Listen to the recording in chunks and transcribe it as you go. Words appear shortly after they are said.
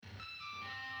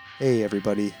Hey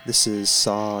everybody, this is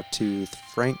Sawtooth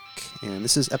Frank, and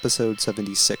this is episode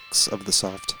 76 of the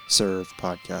Soft Serve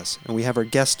podcast. And we have our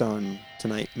guest on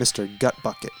tonight, Mr. Gut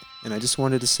Bucket. And I just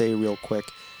wanted to say real quick,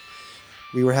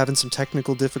 we were having some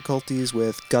technical difficulties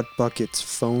with Gut Bucket's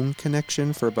phone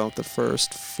connection for about the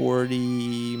first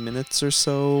 40 minutes or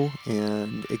so,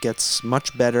 and it gets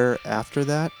much better after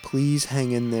that. Please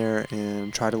hang in there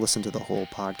and try to listen to the whole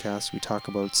podcast. We talk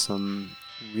about some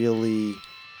really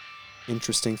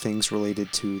interesting things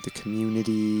related to the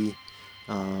community,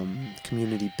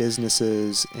 community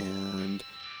businesses, and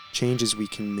changes we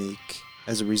can make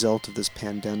as a result of this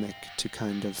pandemic to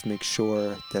kind of make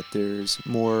sure that there's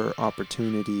more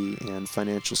opportunity and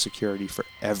financial security for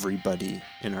everybody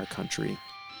in our country,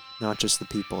 not just the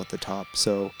people at the top.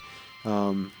 So,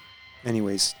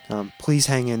 please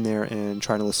hang in there and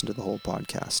try to listen to the whole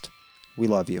podcast. We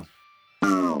love you.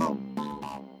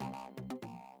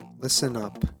 Listen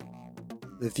up.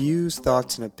 The views,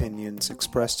 thoughts, and opinions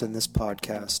expressed in this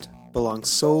podcast belong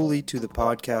solely to the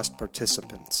podcast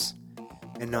participants,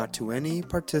 and not to any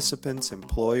participant's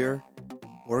employer,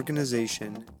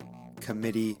 organization,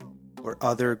 committee, or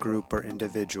other group or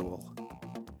individual.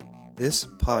 This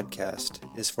podcast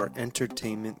is for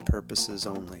entertainment purposes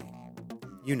only.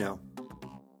 You know,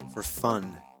 for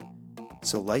fun.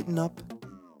 So lighten up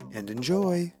and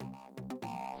enjoy.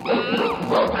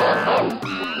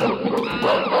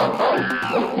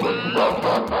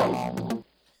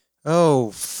 Oh,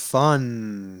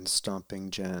 fun, Stomping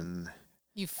Jen.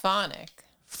 Euphonic.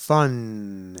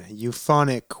 Fun.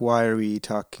 Euphonic. Why are we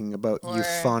talking about Or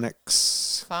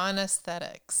euphonics?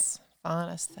 Phonesthetics.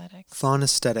 Phonesthetics.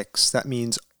 Phonesthetics. That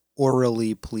means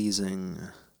orally pleasing.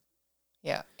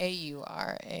 Yeah,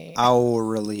 A-U-R-A.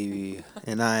 Aurally.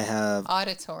 And I have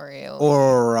Auditorial.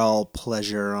 oral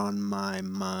pleasure on my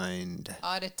mind.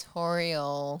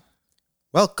 Auditorial.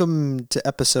 Welcome to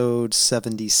episode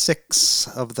 76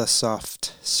 of the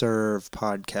Soft Serve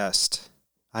podcast.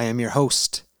 I am your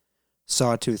host,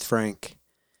 Sawtooth Frank,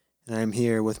 and I'm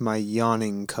here with my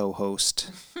yawning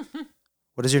co-host.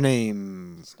 What is your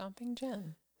name? Stomping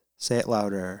Jen. Say it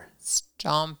louder.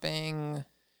 Stomping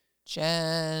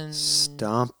Jen.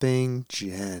 Stomping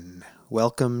Jen.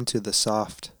 Welcome to the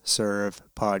Soft Serve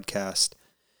podcast.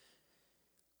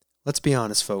 Let's be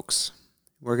honest, folks.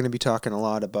 We're going to be talking a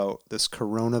lot about this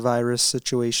coronavirus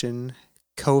situation,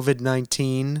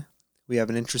 COVID-19. We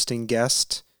have an interesting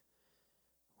guest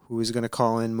who is going to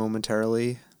call in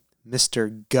momentarily,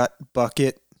 Mr. Gut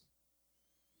Bucket.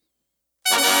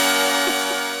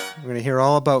 We're going to hear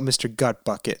all about Mr. Gut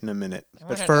Bucket in a minute.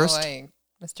 But first,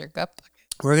 Mr. Gut Bucket.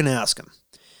 We're going to ask him.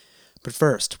 But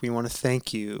first, we want to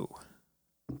thank you,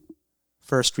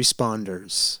 first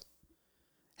responders,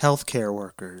 healthcare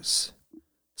workers,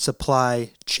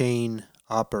 supply chain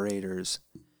operators,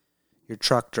 your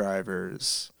truck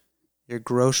drivers, your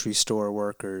grocery store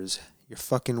workers, your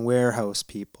fucking warehouse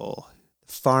people,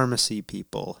 pharmacy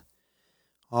people,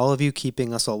 all of you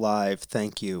keeping us alive,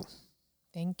 thank you.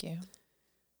 Thank you.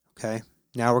 Okay,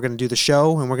 now we're going to do the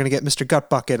show, and we're going to get Mr. Gut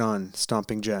Bucket on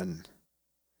Stomping Jen.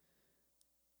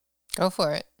 Go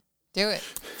for it. Do it.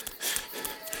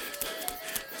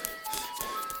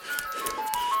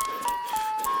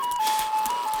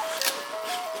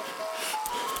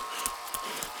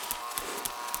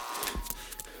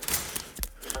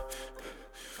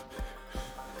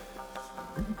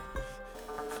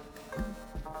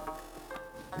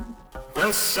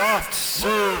 The Soft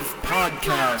Serve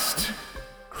Podcast.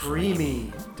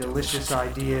 Creamy, delicious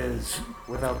ideas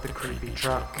without the creepy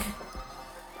truck.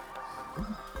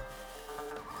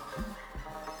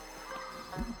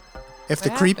 If the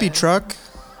creepy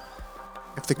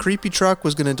truck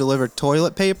was going to deliver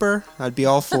toilet paper, I'd be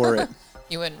all for it.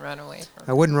 You wouldn't run away from it.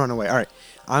 I wouldn't run away. All right.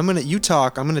 You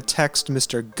talk. I'm going to text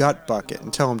Mr. Gut Bucket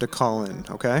and tell him to call in,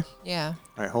 okay? Yeah.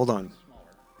 All right, hold on.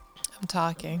 I'm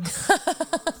talking.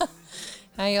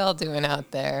 How y'all doing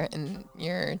out there in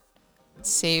your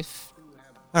safe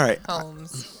All right.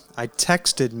 homes? I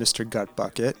texted Mr. Gut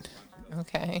Bucket.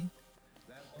 Okay.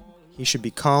 He should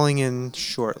be calling in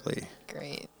shortly.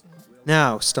 Great.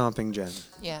 Now, Stomping Jen.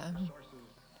 Yeah.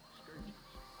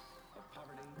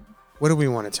 What do we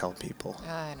want to tell people?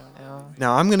 I don't know.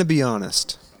 Now, I'm going to be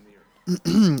honest.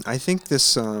 I think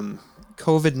this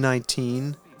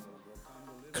COVID-19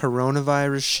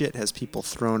 coronavirus shit has people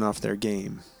thrown off their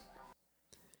game.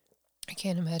 I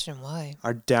can't imagine why.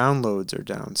 Our downloads are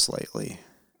down slightly.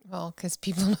 Well, because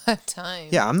people don't have time.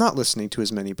 Yeah, I'm not listening to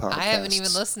as many podcasts. I haven't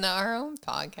even listened to our own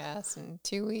podcast in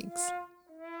 2 weeks.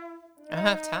 I don't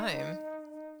have time.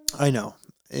 I know.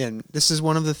 And this is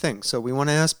one of the things. So we want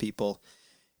to ask people,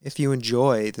 if you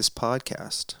enjoy this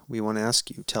podcast, we want to ask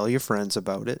you, tell your friends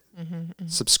about it,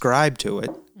 subscribe to it,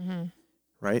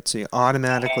 right? So you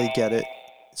automatically get it.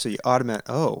 So you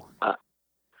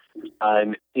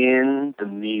I'm in the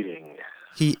meeting.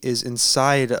 he is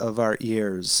inside of our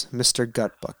ears, Mr.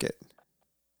 Gutbucket.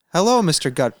 Hello,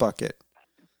 Mr. Gutbucket.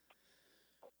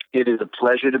 It is a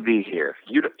pleasure to be here.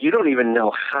 You don't even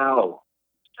know how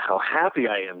happy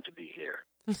I am to be here.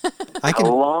 How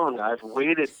long I've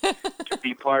waited to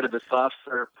be part of the Soft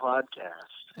Serve podcast.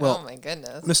 Well, oh my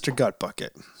goodness, Mr.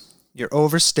 Gutbucket, you're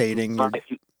overstating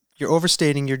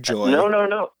your joy.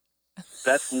 No.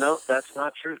 That's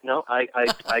not true. No, I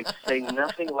say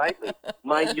nothing lightly.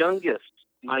 My littlest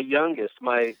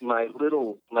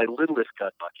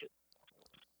Gutbucket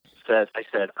I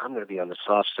said, I'm going to be on the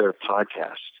Soft Serve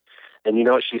podcast. And you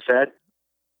know what she said?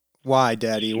 Why,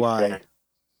 Daddy? Why?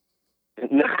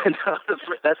 No,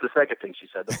 that's the second thing she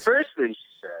said. The first thing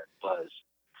she said was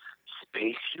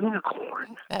Space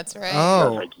Unicorn. that's right. I Oh,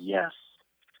 was like, yes,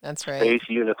 That's right. Space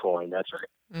Unicorn. That's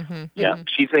right. Yeah,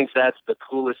 she thinks that's the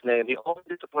coolest name. The only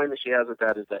disappointment she has with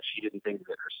that is that she didn't think of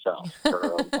it herself for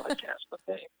her own podcast.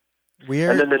 Okay.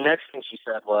 weird. And then the next thing she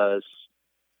said was,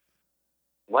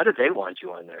 why did they want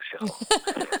you on their show?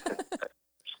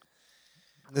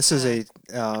 This is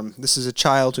a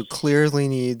child who clearly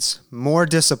needs more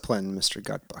discipline, Mr.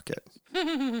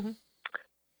 Gutbucket.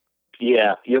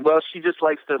 Yeah. Well, she just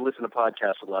likes to listen to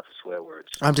podcasts with lots of swear words.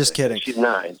 I'm just kidding. She's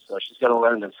 9, so she's got to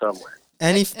learn them somewhere.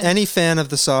 Any fan of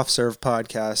the Soft Serve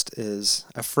podcast is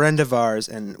a friend of ours,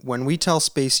 and when we tell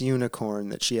Space Unicorn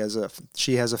that she has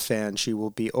a fan, she will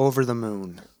be over the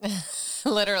moon.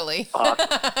 Literally. Awesome.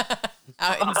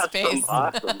 Out in space.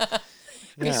 Awesome.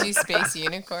 Yeah. She's Space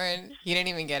Unicorn. He didn't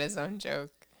even get his own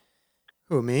joke.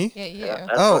 Who, me? Yeah, you.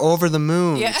 That's Oh, fun. over the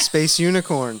moon. Yeah. Space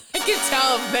Unicorn. I could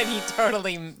tell that he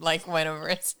totally went over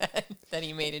his head that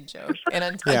he made a joke.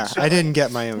 And Yeah, I didn't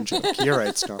get my own joke. You're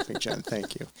right, Stomping Jen.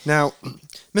 Thank you. Now,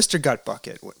 Mr.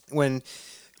 Gutbucket, when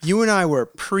you and I were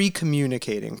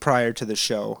pre-communicating prior to the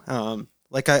show,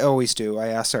 like I always do, I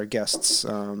ask our guests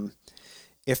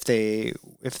if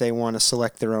they want to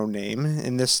select their own name.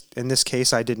 In this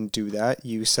case, I didn't do that.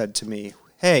 You said to me,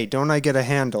 "Hey, don't I get a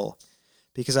handle?"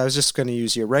 Because I was just going to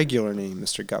use your regular name,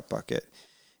 Mr. Gutbucket.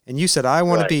 And you said, I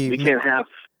want to be... We can't have...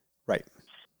 Right.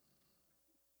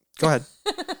 Go ahead.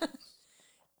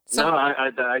 So- No,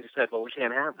 I just said, well, we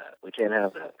can't have that. We can't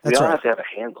have that. That's we all right. have to have a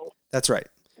handle. That's right.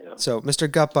 Yeah. So Mr.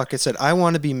 Gutbucket said, I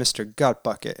want to be Mr.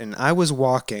 Gutbucket. And I was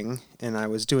walking, and I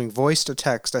was doing voice to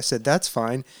text. I said, that's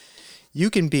fine. You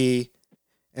can be...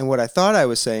 And what I thought I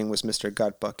was saying was Mr.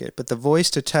 Gutbucket, but the voice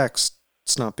to text,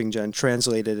 Stomping Jen,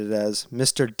 translated it as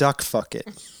Mr.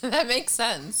 Duckfucket. That makes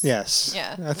sense. Yes.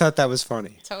 Yeah. I thought that was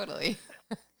funny. Totally.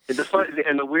 And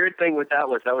the weird thing with that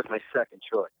was my second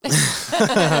choice.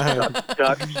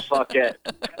 Duck fuck it.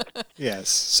 Yes.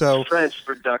 So... French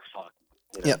for duck fuck.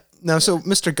 You know? Yeah. Now, so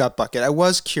Mr. Gutbucket, I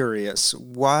was curious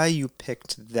why you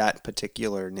picked that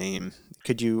particular name.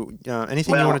 Could you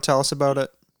anything you want to tell us about it?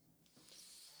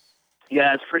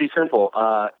 Yeah, it's pretty simple.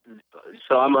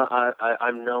 So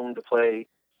I'm known to play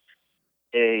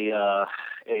a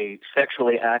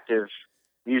sexually active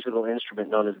musical instrument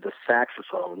known as the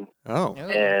saxophone, Oh.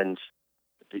 and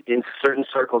in certain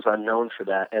circles I'm known for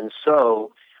that. And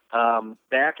so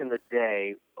back in the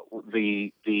day,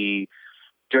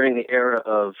 during the era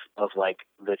of like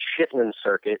the Chitlin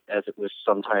circuit, as it was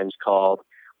sometimes called,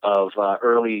 of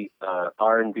early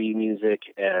R&B music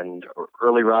and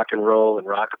early rock and roll and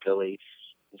rockabilly,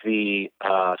 the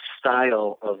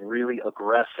style of really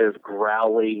aggressive,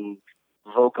 growling,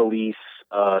 vocalese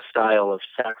style of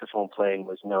saxophone playing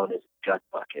was known as gut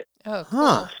bucket. Oh, cool.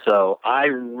 Huh. So I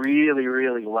really,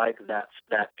 really like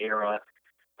that era,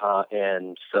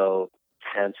 and so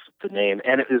hence the name.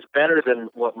 And it was better than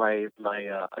what my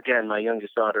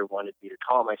youngest daughter wanted me to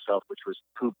call myself, which was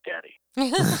Poop Daddy.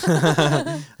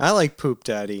 I like Poop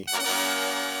Daddy.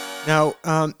 Now,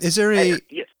 is there a...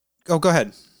 Yes. Oh, go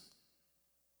ahead.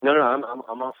 No, I'm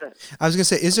all set. I was going to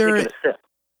say, is Taking a sip.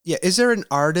 is there an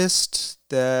artist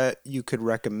that you could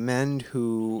recommend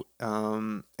who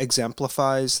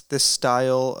exemplifies this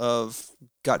style of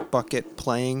gut bucket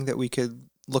playing that we could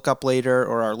look up later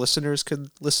or our listeners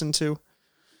could listen to?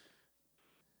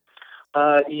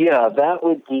 Yeah, that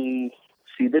would be...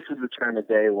 See, this is the time of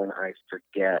day when I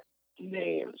forget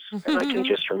names, and I can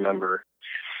just remember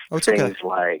things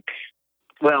like...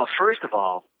 Well, first of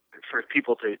all, for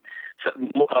people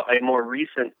a more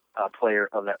recent player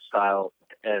of that style,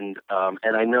 and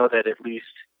I know that at least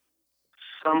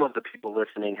some of the people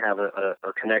listening have a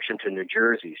connection to New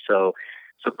Jersey. So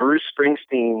Bruce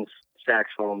Springsteen's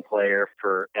saxophone player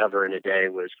forever and a day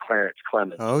was Clarence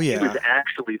Clemens. Oh, He yeah. was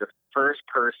actually the first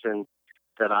person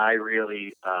that I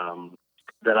really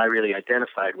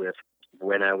identified with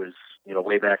when I was,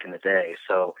 way back in the day.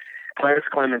 So Clarence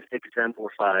Clemens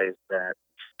exemplifies that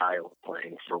style of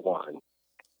playing, for one.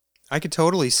 I could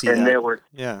totally see And that. there were,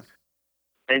 Yeah.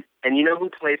 and you know who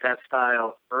played that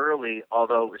style early,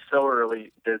 although it was so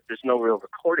early, there's no real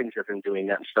recordings of him doing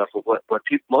that and stuff. But what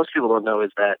most people don't know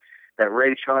is that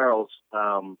Ray Charles,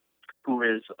 who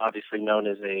is obviously known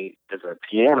as a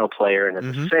piano player and as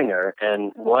a singer,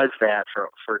 and was that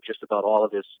for just about all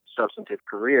of his substantive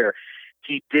career,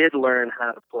 he did learn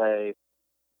how to play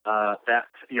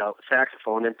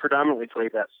saxophone, and predominantly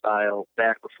played that style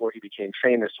back before he became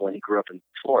famous when he grew up in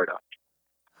Florida.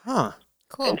 Huh.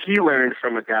 Cool. And he learned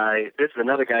from a guy. This is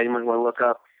another guy you might want to look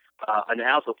up, an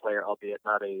alto player, albeit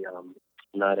not a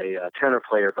tenor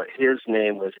player, but his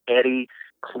name was Eddie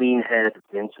Cleanhead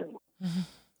Vinson.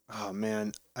 Oh,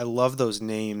 man. I love those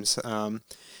names.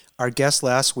 Our guest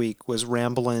last week was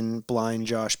Ramblin' Blind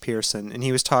Josh Pearson, and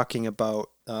he was talking about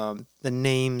the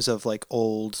names of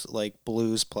old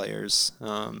blues players.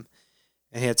 And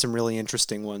he had some really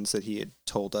interesting ones that he had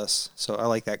told us. So I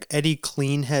like that. Eddie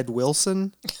Cleanhead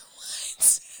Wilson.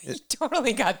 You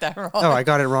totally got that wrong. Oh, I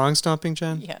got it wrong, Stomping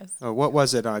Jen? Yes. Oh, what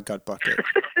was it on Gut Bucket?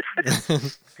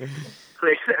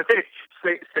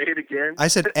 Say it again. I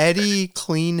said Eddie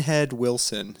Cleanhead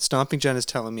Wilson. Stomping Jen is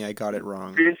telling me I got it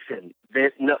wrong. Vinson.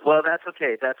 No, well, that's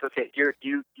okay. That's okay.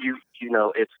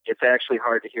 It's actually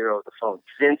hard to hear over the phone.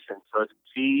 Vincent. So it's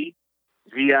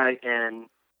Vinson.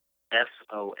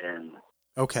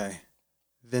 Okay.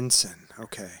 Vinson.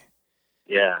 Okay.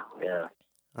 Yeah.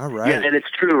 All right. Yeah, and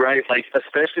it's true, right?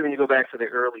 Especially when you go back to the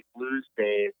early blues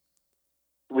days,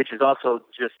 which is also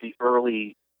just the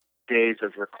early days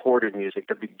of recorded music,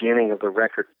 the beginning of the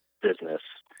record business.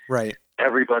 Right.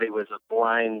 Everybody was a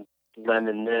blind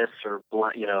lemon this or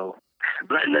blind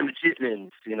lemon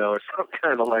chitlins, or some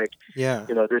kind of yeah.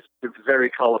 There's very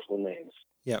colorful names.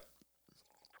 Yep.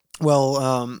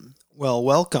 Well,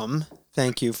 welcome.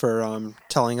 Thank you for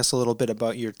telling us a little bit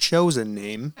about your chosen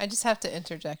name. I just have to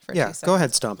interject for 2 seconds. Go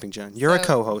ahead, Stomping Jen. You're a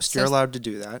co-host. You're allowed to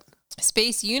do that.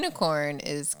 Space Unicorn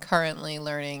is currently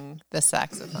learning the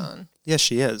saxophone. Yes,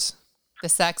 she is. The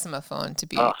saxophone, to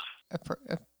be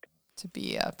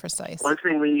precise. One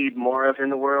thing we need more of in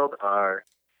the world are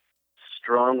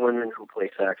strong women who play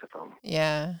saxophone.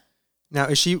 Yeah. Now,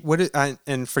 is she?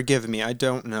 And forgive me, I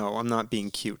don't know. I'm not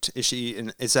being cute. Is she?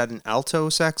 Is that an alto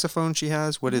saxophone she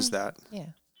has? What is that? Yeah.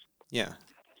 Yeah.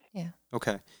 Yeah.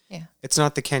 Okay. Yeah. It's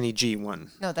not the Kenny G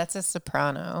one. No, that's a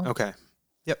soprano. Okay.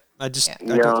 Yep. That's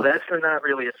not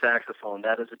really a saxophone.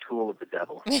 That is a tool of the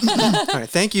devil. All right.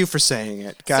 Thank you for saying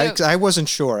it, guys. I wasn't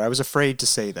sure. I was afraid to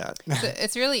say that.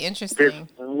 It's really interesting.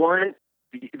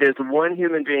 There's one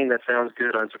human being that sounds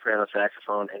good on soprano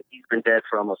saxophone, and he's been dead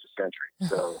for almost a century.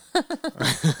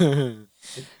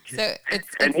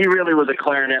 And he really was a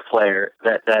clarinet player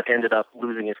that ended up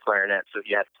losing his clarinet, so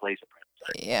he had to play soprano.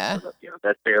 Yeah, so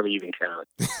that barely even counts.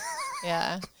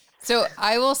 Yeah. So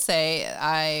I will say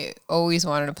I always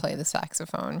wanted to play the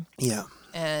saxophone. Yeah.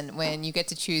 And when you get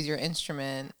to choose your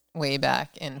instrument way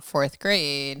back in 4th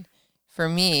grade, for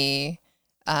me,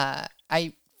 I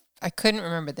couldn't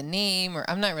remember the name, or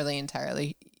I'm not really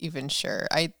entirely even sure.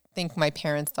 I think my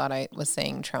parents thought I was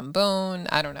saying trombone.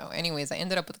 I don't know. Anyways, I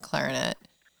ended up with clarinet.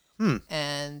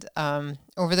 And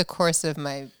over the course of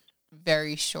my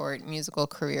very short musical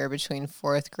career between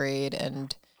 4th grade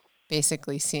and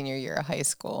basically senior year of high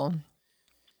school,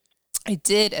 I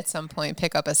did at some point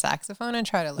pick up a saxophone and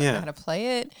try to learn how to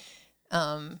play it.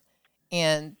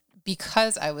 And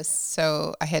because I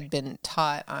had been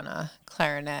taught on a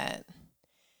clarinet,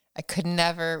 I could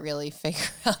never really figure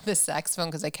out the saxophone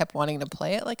because I kept wanting to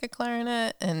play it like a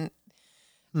clarinet, and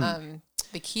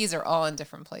the keys are all in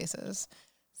different places.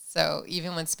 So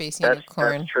even when Space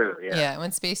Unicorn, that's true, yeah.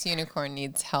 When Space Unicorn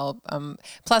needs help.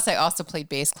 Plus, I also played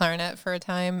bass clarinet for a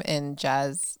time in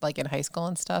jazz, in high school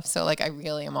and stuff. So I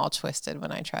really am all twisted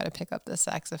when I try to pick up the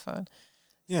saxophone.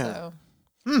 Yeah.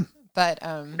 So, but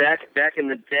back in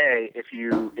the day, if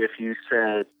you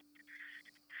said,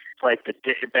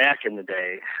 back in the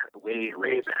day,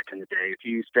 way back in the day, if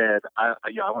you said, I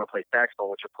want to play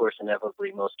saxophone, which of course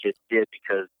inevitably most kids did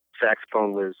because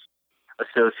saxophone was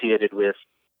associated with,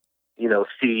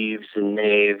 thieves and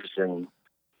knaves and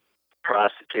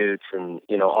prostitutes and,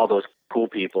 all those cool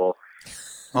people.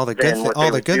 All the good things.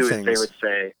 They would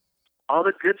say, all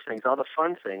the good things, all the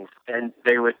fun things. And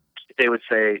they would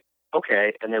say,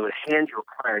 okay, and they would hand you a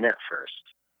clarinet first.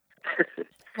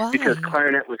 Why? Because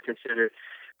clarinet was considered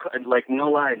like no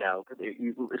lie now,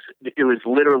 it was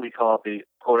literally called the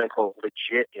quote unquote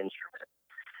legit instrument.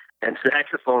 And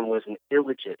saxophone was an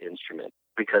illegit instrument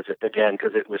because it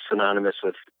was synonymous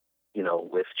with,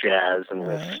 with jazz and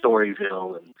with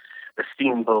Storyville and the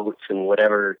steamboats and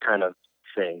whatever kind of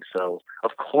thing. So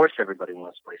of course everybody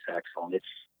wants to play saxophone. It's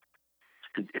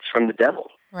from the devil.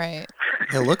 Right.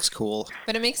 It looks cool.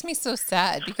 But it makes me so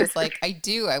sad because like I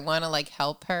want to like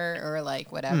help her or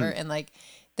like whatever. And like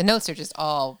the notes are just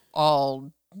all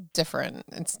different.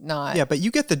 It's not. Yeah, but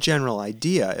you get the general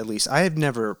idea at least. I have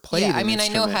never played an instrument. I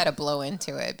know how to blow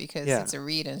into it because it's a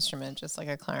reed instrument just like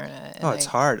a clarinet. And it's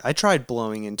hard. I tried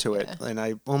blowing into it and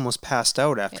I almost passed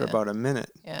out after about a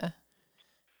minute. Yeah.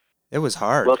 It was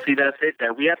hard. Well, see, that's it.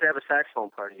 Then we have to have a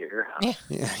saxophone party at your house.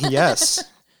 Yeah. Yes.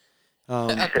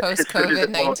 A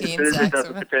post-COVID-19 as soon as it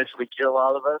doesn't potentially kill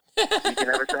all of us, we can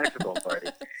have a saxophone party.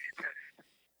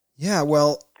 Yeah,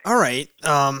 well, all right.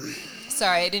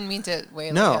 Sorry, I didn't mean to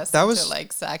waylay us into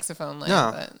like saxophone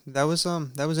land. No, that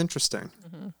was interesting.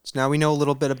 Mm-hmm. So now we know a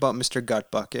little bit about Mr.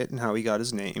 Gutbucket and how he got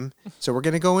his name. So we're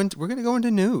gonna go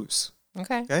into news.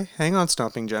 Okay. Okay. Hang on,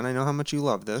 Stomping Jen. I know how much you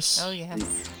love this. Oh yes.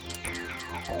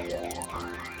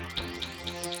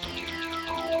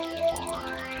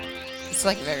 It's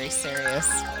like very serious.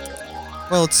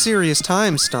 Well, it's serious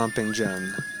times, Stomping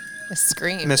Jen. The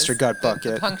scream, Mr.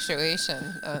 Gutbucket. The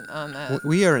punctuation on that.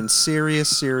 We are in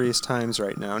serious times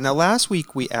right now. Now, last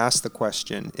week we asked the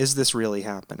question, is this really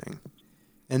happening?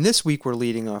 And this week we're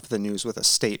leading off the news with a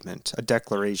statement, a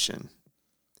declaration.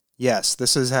 Yes,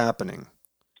 this is happening.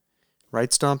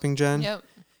 Right, Stomping Jen? Yep.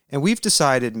 And we've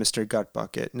decided, Mr.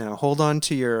 Gutbucket, now hold on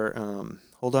to your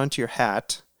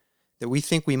hat, that we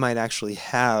think we might actually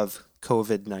have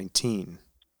COVID-19.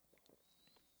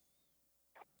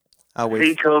 I'll wait.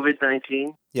 See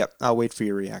COVID-19? Yep, I'll wait for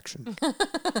your reaction. See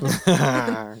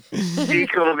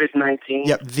COVID-19?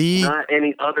 Yep, not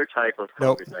any other type of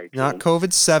COVID-19. Nope, not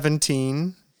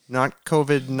COVID-17, not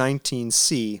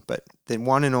COVID-19C, but the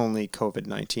one and only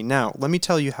COVID-19. Now, let me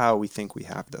tell you how we think we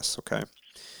have this, okay?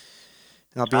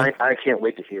 I can't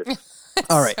wait to hear.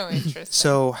 All right. So interesting.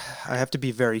 So I have to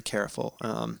be very careful.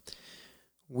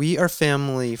 We are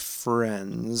family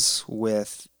friends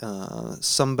with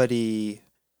somebody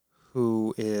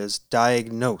who is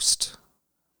diagnosed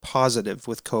positive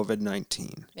with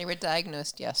COVID-19. They were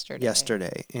diagnosed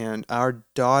yesterday. And our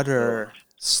daughter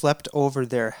slept over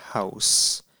their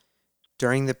house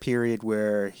during the period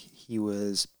where he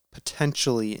was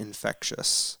potentially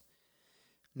infectious.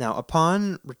 Now,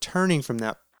 upon returning from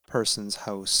that person's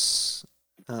house,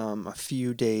 a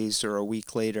few days or a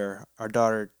week later, our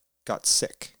daughter got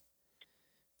sick.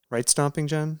 Right, Stomping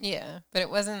Jen? Yeah, but it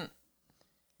wasn't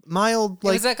mild.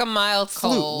 It was like a mild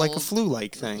cold, like a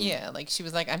flu-like thing. Yeah, like she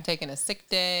was like, "I'm taking a sick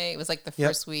day." It was like the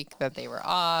first week that they were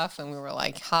off, and we were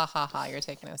like, "Ha ha ha! You're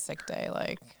taking a sick day!"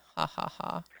 Like, ha ha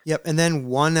ha. Yep, and then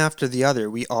one after the other,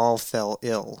 we all fell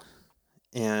ill,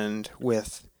 and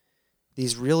with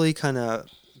these really kind of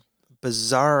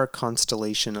bizarre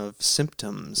constellation of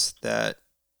symptoms that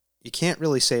you can't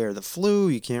really say are the flu,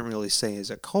 you can't really say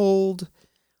is a cold,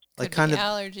 like kind of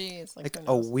allergies, like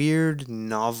a weird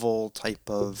novel type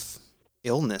of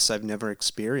illness I've never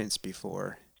experienced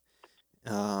before.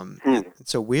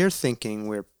 So we're thinking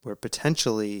we're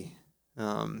potentially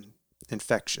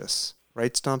infectious,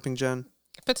 right, Stomping Jen?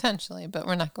 Potentially, but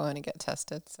we're not going to get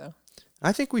tested, so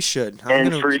I think we should.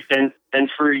 For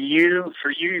you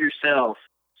yourself,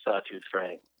 Sawtooth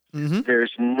Frank,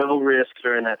 there's no risk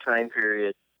during that time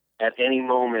period at any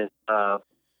moment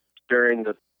during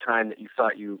the time that you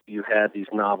thought you had these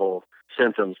novel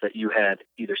symptoms that you had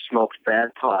either smoked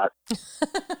bad pot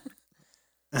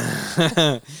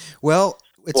well,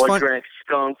 it's or drank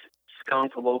skunk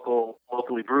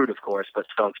locally brewed, of course, but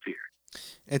skunk beer.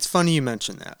 It's funny you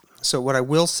mention that. So what I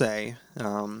will say,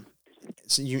 so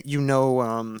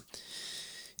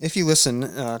if you listen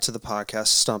to the podcast,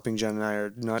 Stomping Jen and I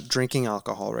are not drinking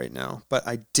alcohol right now, but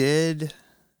I did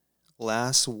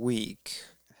last week.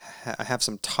 I have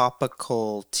some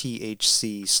topical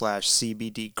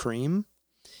THC/CBD cream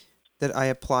that I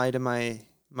apply to my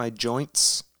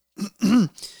joints.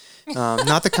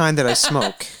 Not the kind that I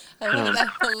smoke. I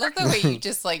love the way you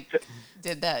just like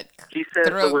did that. He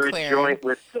said the word clearing. Joint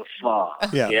with guffaw.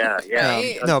 Yeah.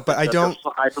 Right? No, but I don't.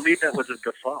 I believe that was a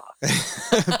guffaw.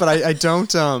 But I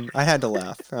don't. I had to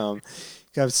laugh.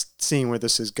 I was seeing where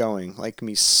this is going, like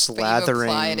me slathering. But you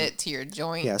applied it to your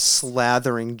joints. Yeah,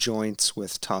 slathering joints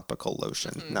with topical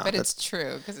lotion. No, but it's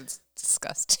true because it's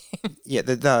disgusting. Yeah,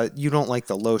 you don't like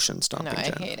the lotion, Stomping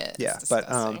Jen. I hate it. Yeah, it's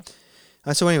disgusting.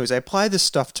 So anyways, I apply this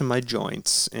stuff to my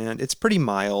joints, and it's pretty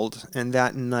mild. And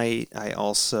that night, I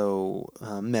also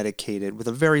medicated with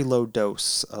a very low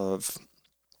dose of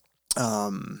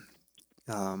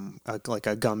like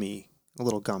a gummy, a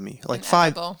little gummy, like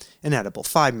an edible,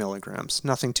 5 milligrams,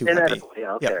 nothing too heavy. Edible,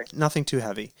 yeah, okay. Yeah, nothing too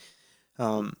heavy.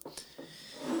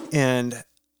 And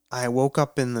I woke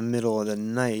up in the middle of the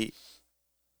night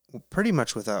pretty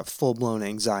much with a full-blown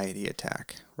anxiety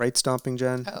attack. Right, Stomping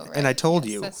Jen? Oh, right. And I told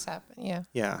you. This happened, yeah.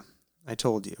 Yeah, I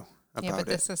told you about it. Yeah, but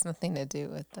this has nothing to do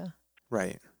with the...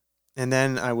 Right. And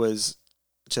then I was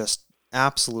just I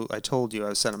told you,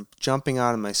 I said, I'm jumping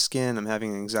out of my skin, I'm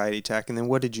having an anxiety attack. And then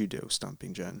what did you do,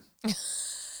 Stomping Jen? I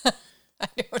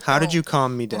don't know. How did you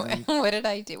calm me down? What did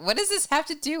I do? What does this have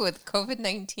to do with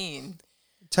COVID-19?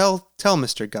 Tell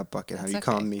Mr. Gut Bucket how you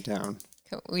calmed me down.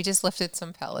 We just lifted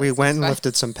some pellets. We went and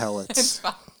lifted some pellets. It's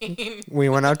fine. We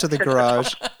went out to the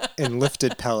garage and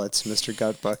lifted pellets, Mr.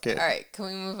 Gut Bucket. All right, can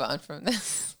we move on from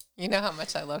this? You know how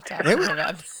much I love talking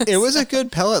about this. It was a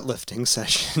good pellet lifting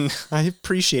session. I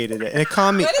appreciated it. And it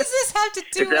calmed me. What does this have to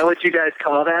do Is that what you guys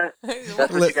call that?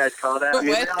 That's what you guys call that? I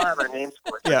mean, What? we all have our names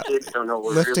for it. Yeah. Kids don't know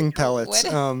what Lifting really pellets.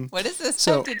 What does this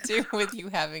have to do with you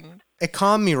having... It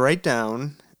calmed me right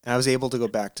down. And I was able to go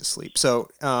back to sleep. So,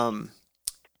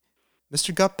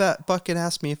 Mr. Gut Bucket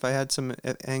asked me if I had some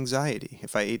anxiety,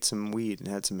 if I ate some weed and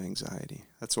had some anxiety.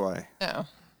 That's why. Oh.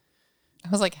 I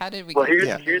was like, how did we Well,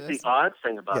 get here's the odd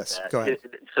thing about that. Go ahead.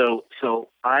 So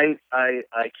I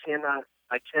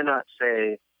cannot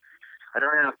say, I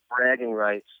don't have bragging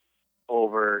rights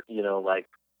over, I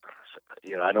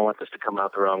don't want this to come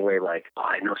out the wrong way, like, oh,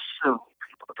 I know so many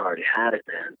people have already had it,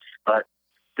 man. But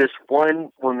this one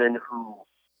woman who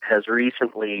has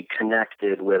recently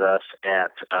connected with us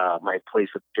at my place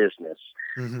of business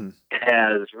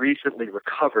has recently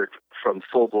recovered from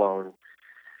full-blown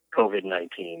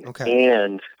COVID-19. Okay.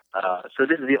 And so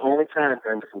this is the only time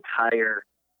during this entire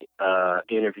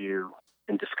interview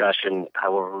and discussion,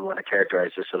 however we want to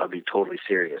characterize this, that I'll be totally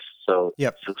serious. So,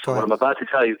 yep. so what I'm about to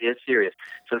tell you is serious.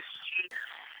 So she,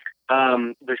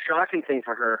 the shocking thing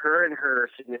for her and her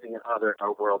significant other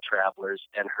are world travelers,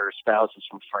 and her spouse is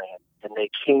from France, and they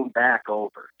came back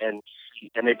over, and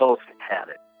they both had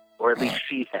it, or at least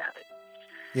she had it.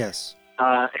 Yes.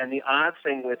 And the odd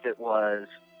thing with it was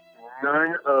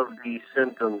none of the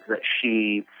symptoms that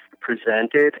she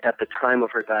presented at the time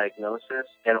of her diagnosis,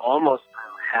 and almost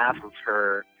half of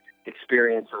her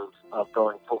experience of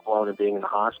going full-blown and being in the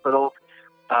hospital,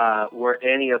 were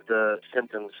any of the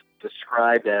symptoms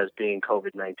described as being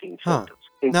COVID-19 symptoms,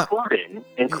 including,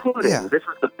 this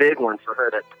was the big one for her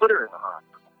that put her in the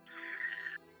hospital.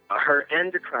 Her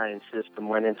endocrine system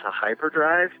went into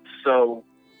hyperdrive, so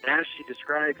as she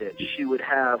described it, she would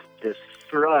have this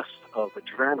thrust of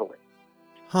adrenaline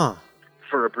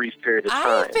for a brief period of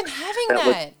time. I've been having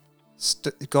that.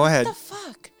 Go ahead. What the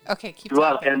fuck? Okay, keep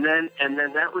Well, talking. and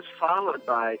then that was followed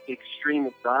by extreme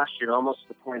exhaustion, almost to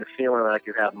the point of feeling like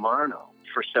you have mono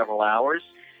for several hours.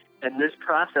 And this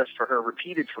process for her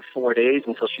repeated for 4 days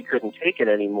until she couldn't take it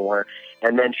anymore.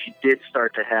 And then she did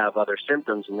start to have other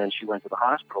symptoms, and then she went to the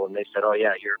hospital, and they said, "Oh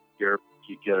yeah, you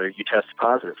tested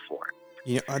positive for it."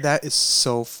 You know, that is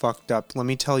so fucked up. Let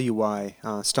me tell you why.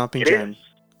 Stomping It Jen,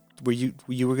 is.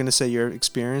 you were going to say you're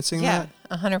experiencing that?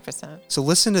 Yeah, 100%. So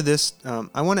listen to this.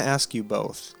 I want to ask you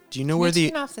both. Do you know where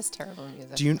turn off this terrible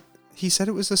music? He said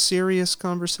it was a serious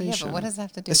conversation. Yeah, but what does that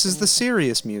have to do This with is the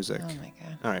serious music. Oh my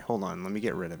god. All right, hold on. Let me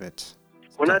get rid of it.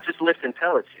 We're not just lifting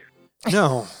pellets here.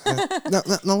 No.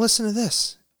 No, listen to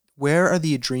this. Where are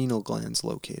the adrenal glands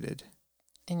located?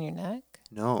 In your neck?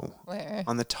 No. Where?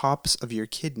 On the tops of your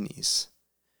kidneys.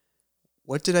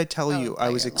 What did I tell you I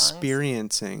was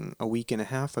experiencing a week and a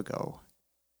half ago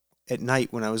at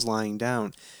night when I was lying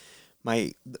down?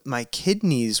 My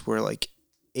kidneys were like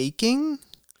aching,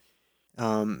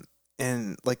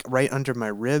 and like right under my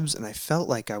ribs, and I felt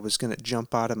like I was going to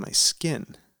jump out of my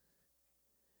skin.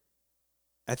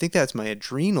 I think that's my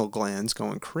adrenal glands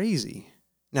going crazy.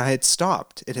 Now it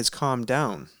stopped. It has calmed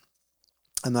down.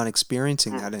 I'm not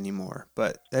experiencing that anymore,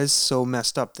 but that is so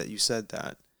messed up that you said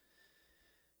that.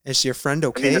 Is your friend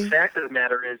okay? I mean, the fact of the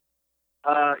matter is,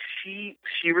 she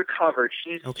recovered.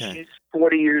 She's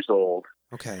 40 years old.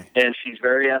 Okay. And she's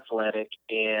very athletic,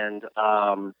 and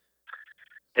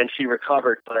she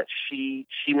recovered. But she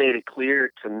made it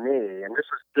clear to me, and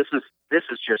this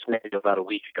is just maybe about a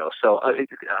week ago. So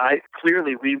I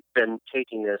clearly we've been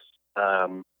taking this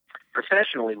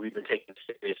professionally. We've been taking it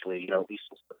seriously, at least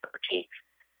since the 13th.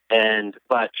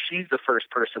 But she's the first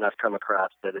person I've come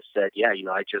across that has said, yeah,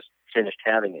 I just finished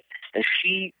having it. And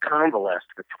she convalesced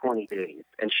for 20 days.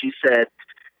 And she said,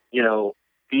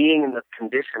 being in the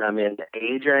condition I'm in, the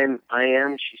age I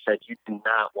am, she said, you do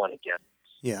not want to get it.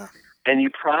 Yeah. And you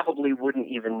probably wouldn't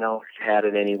even know if you had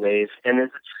it anyways. And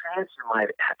there's a chance you might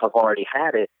have already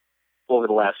had it over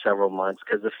the last several months,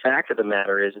 because the fact of the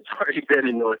matter is it's already been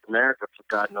in North America for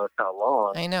God knows how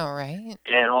long. I know, right?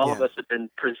 And all of us have been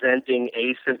presenting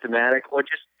asymptomatic or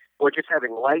just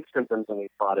having light symptoms, and we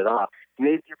fought it off.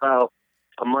 Maybe about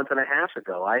a month and a half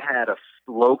ago, I had a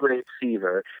low-grade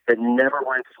fever that never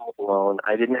went full-blown.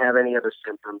 I didn't have any other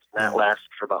symptoms, and that lasted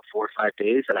for about 4 or 5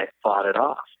 days, and I fought it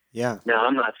off. Yeah. Now,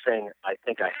 I'm not saying I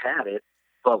think I had it,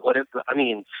 but but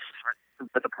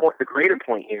the greater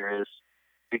point here is,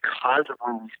 because of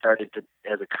when we started to,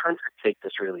 as a country, take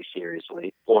this really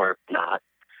seriously, or not,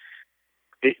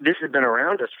 this has been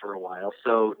around us for a while.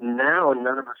 So now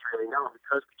none of us really know,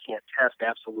 because we can't test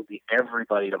absolutely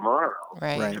everybody tomorrow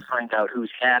Right. to find out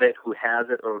who's had it, who has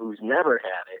it, or who's never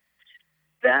had it.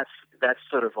 That's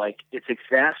sort of like, it's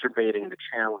exacerbating the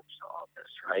challenge to all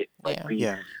this, right? Like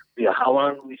how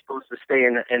long are we supposed to stay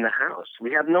in the house?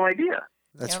 We have no idea.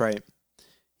 That's right.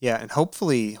 Yeah, and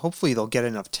hopefully they'll get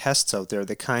enough tests out there,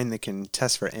 the kind that can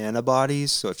test for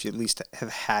antibodies. So if you at least have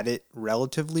had it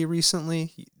relatively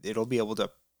recently, it'll be able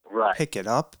to pick it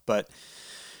up. But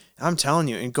I'm telling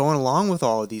you, and going along with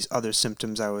all of these other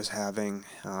symptoms I was having,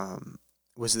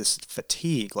 was this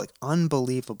fatigue, like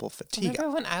unbelievable fatigue.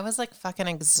 Remember when I was like fucking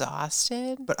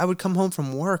exhausted? But I would come home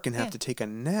from work and have to take a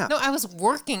nap. No, I was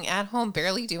working at home,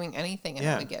 barely doing anything, and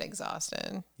I would get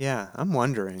exhausted. Yeah, I'm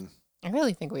wondering. I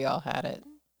really think we all had it.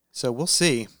 So we'll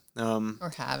see.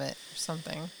 Or have it, or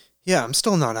something. Yeah, I'm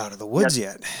still not out of the woods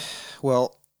yet.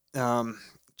 Well,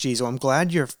 geez, well, I'm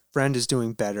glad your friend is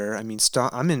doing better. I mean,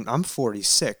 I'm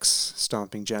 46,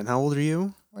 Stomping Jen. How old are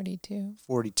you? 42.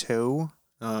 42.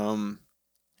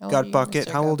 Gut Bucket,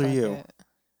 how old are you?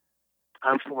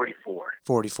 I'm 44.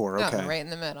 44, okay. Oh, right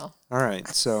in the middle. All right,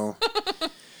 so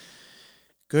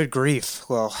good grief.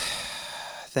 Well,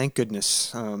 thank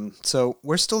goodness. So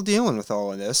we're still dealing with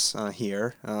all of this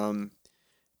here.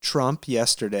 Trump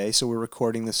yesterday, so we're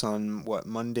recording this on,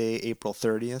 Monday, April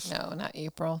 30th? No, not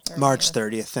April 30th. March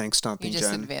 30th. Thanks, Stomping Jen. You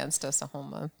just advanced us a whole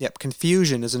month. Yep,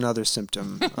 confusion is another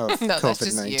symptom of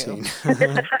COVID-19.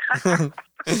 That's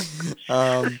just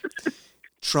you.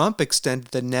 Trump extended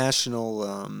the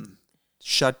national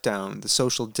shutdown, the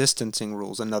social distancing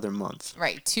rules, another month.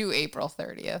 Right, to April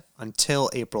 30th.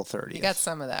 Until April 30th. You got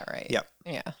some of that right. Yep.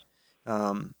 Yeah.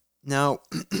 Now,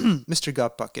 Mr.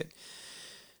 Gut Bucket,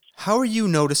 how are you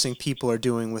noticing people are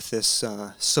doing with this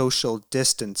social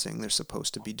distancing they're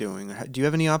supposed to be doing? Do you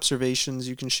have any observations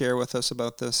you can share with us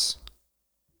about this?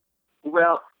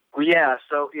 Well, yeah.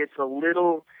 So it's a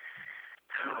little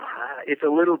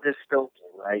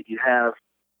dystopian, right? You have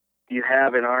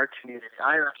in our community.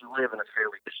 I already live in a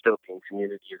fairly dystopian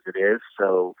community as it is.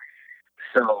 So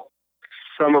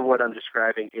some of what I'm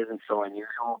describing isn't so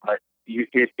unusual, but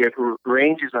it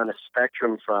ranges on a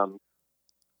spectrum from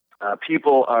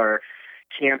people are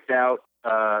camped out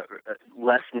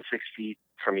less than 6 feet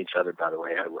from each other, by the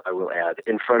way, I will add,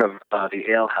 in front of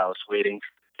the ale house, waiting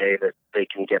for the day that they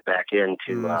can get back in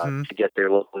to get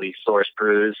their locally sourced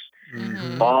brews,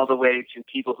 all the way to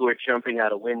people who are jumping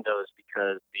out of windows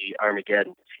because the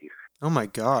Armageddon is here. Oh, my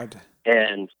God.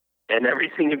 And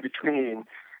everything in between.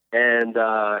 And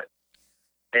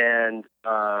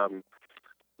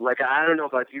like, I don't know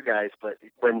about you guys, but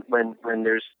when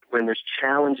there's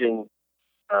challenging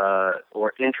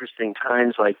or interesting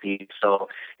times like these, so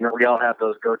we all have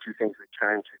those go-to things we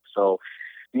turn to. So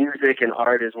music and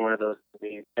art is one of those to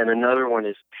me, and another one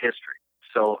is history.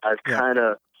 So I've kind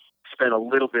of spent a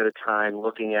little bit of time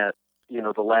looking at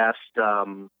the last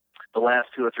 2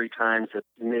 or 3 times that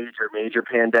major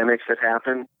pandemics have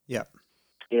happened. Yeah.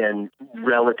 In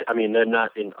they're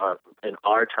not in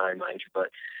our time, mind you,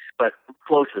 but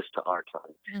closest to our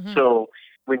time. Mm-hmm. So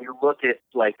when you look at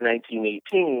like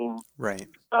 1918, right,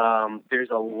 there's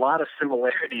a lot of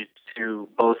similarities to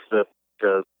both the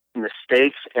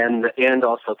mistakes and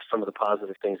also some of the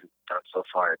positive things we've done so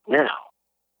far now.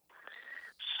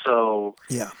 So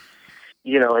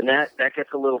and that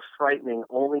gets a little frightening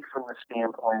only from the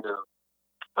standpoint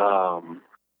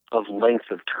of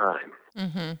length of time.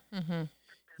 Mm-hmm. Mm-hmm.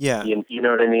 Yeah, you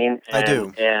know what I mean? I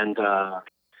do.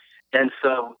 And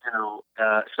so,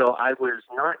 so I was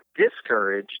not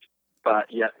discouraged by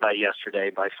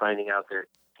yesterday by finding out that,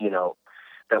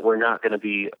 that we're not going to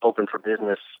be open for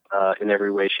business in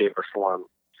every way, shape, or form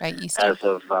as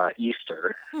of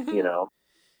Easter,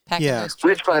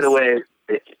 Which, by the way,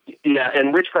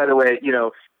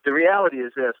 the reality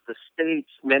is this: the states,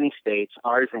 many states,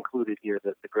 ours included here,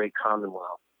 the great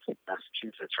Commonwealth,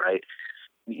 Massachusetts, right?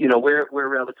 We're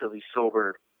relatively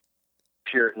sober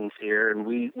Puritans here, and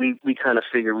we kind of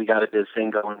figure we got a good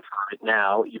thing going for it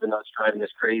now, even though it's driving us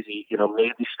crazy.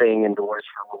 Maybe staying indoors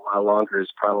for a little while longer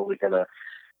is probably gonna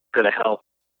help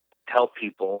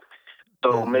people.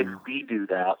 So maybe we do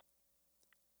that.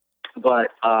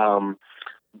 But in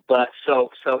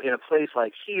a place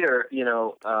like here,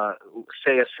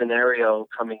 say a scenario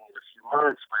coming in a few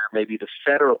months where maybe the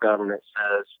federal government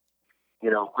says,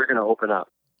 we're going to open up,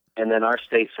 and then our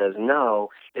state says no,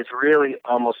 it's really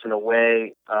almost in a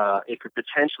way, it could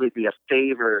potentially be a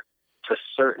favor to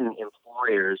certain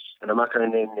employers, and I'm not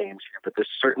going to name names here, but there's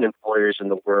certain employers in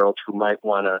the world who might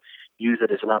want to use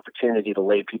it as an opportunity to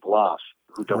lay people off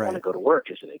who don't want to go to work,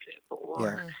 as an example.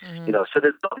 So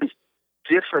there's all these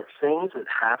different things that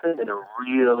happen in a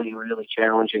really, really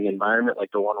challenging environment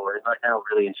like the one we're in right now,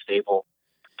 really unstable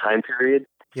time period.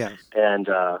 Yeah. And,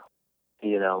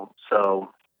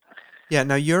 so. Yeah.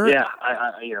 Now you're. Yeah.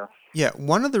 Yeah.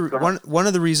 One of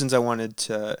the reasons I wanted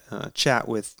to chat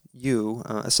with you,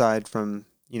 aside from,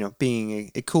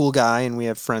 being a cool guy and we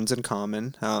have friends in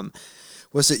common,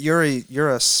 was that you're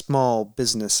a small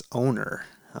business owner,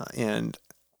 and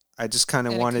I just kind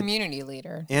of wanted a community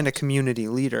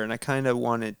leader, and I kind of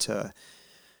wanted to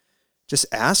just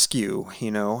ask you,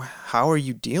 how are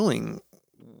you dealing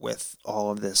with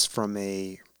all of this from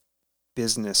a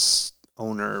business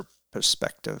owner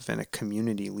perspective and a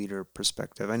community leader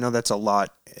perspective? I know that's a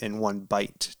lot in one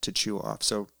bite to chew off,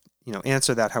 so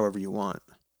answer that however you want.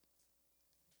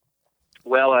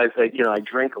 Well, I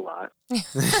drink a lot.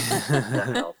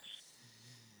 That helps.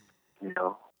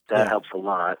 That helps a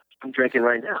lot. I'm drinking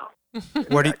right now.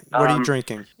 What are you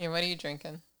drinking? Yeah, what are you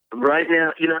drinking? Right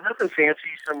now, nothing fancy.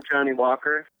 Some Johnny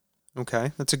Walker.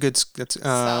 Okay, that's a good. That's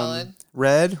solid.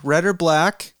 Red or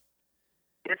black?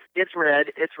 It's red.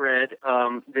 It's red.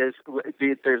 There's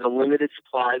a limited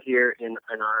supply here in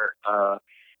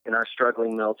our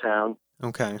struggling mill town.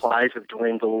 Okay. Supplies have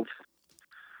dwindled.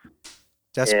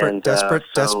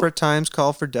 Desperate times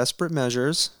call for desperate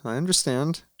measures. I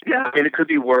understand. Yeah, it could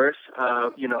be worse.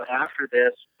 After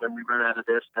this, when we run out of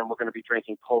this, then we're going to be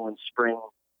drinking Poland Spring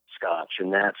Scotch,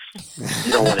 and that's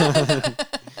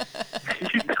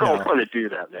you don't want to do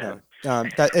that, man. No.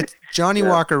 Johnny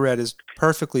Walker Red is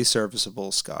perfectly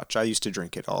serviceable Scotch. I used to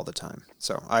drink it all the time,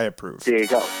 so I approve. There you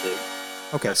go. See?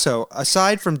 Okay, so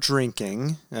aside from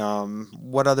drinking,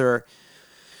 what other?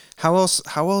 How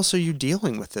else are you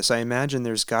dealing with this? I imagine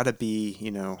there's got to be,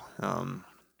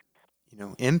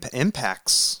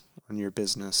 impacts on your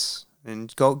business,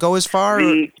 and go as far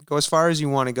as you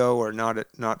want to go, or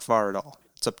not far at all.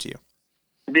 It's up to you.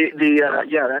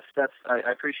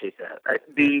 I appreciate that.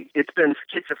 It's been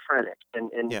schizophrenic,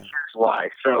 and here's why.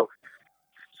 So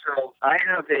I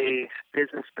have a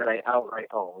business that I outright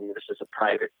own. This is a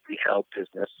privately held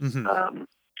business. Mm-hmm.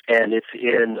 And it's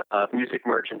in music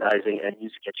merchandising and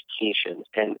music education.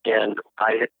 And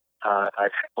I've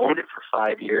owned it for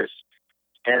 5 years.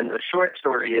 And the short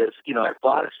story is, I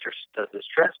bought this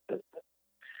dress business,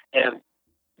 and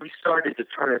we started to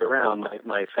turn it around.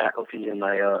 My faculty and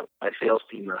my sales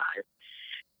team and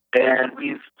I, and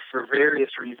we've, for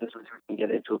various reasons, which we can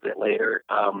get into a bit later,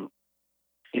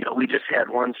 we just had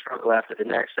one struggle after the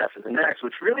next,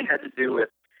 which really had to do with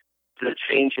the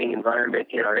changing environment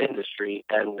in our industry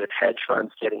and with hedge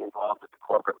funds getting involved at the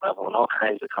corporate level and all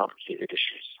kinds of complicated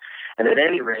issues. And at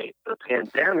any rate, the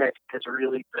pandemic has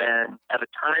really been at a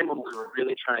time when we were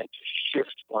really trying to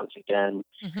shift once again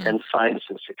and find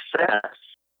some success.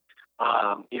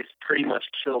 It's pretty much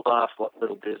killed off what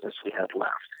little business we had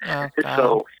left.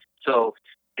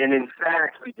 And in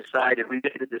fact, we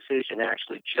made a decision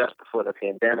actually just before the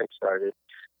pandemic started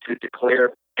to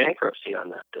declare bankruptcy on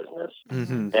that business.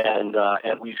 Mm-hmm.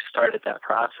 And we've started that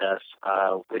process,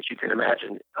 which you can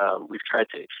imagine we've tried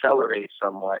to accelerate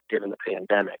somewhat given the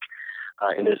pandemic.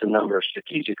 And there's a number of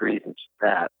strategic reasons for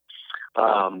that.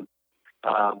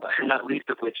 Not least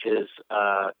of which is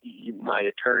my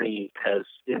attorney has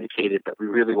indicated that we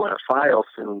really want to file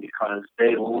soon because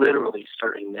they literally,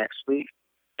 starting next week,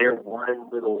 their one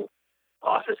little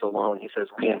office alone, he says,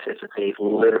 we anticipate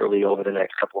literally over the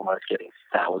next couple of months getting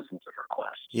thousands of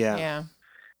requests. Yeah.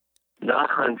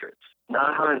 Not hundreds.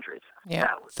 Yeah.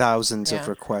 Thousands of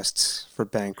requests for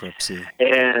bankruptcy.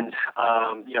 And,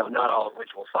 not all of which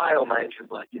will file, mind you,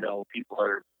 but, people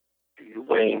are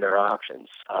weighing their options.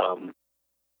 And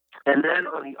then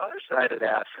on the other side of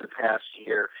that, for the past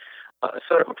year,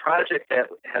 sort of a project that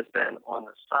has been on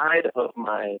the side of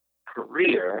my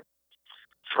career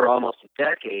for almost a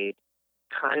decade,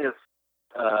 kind of,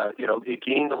 it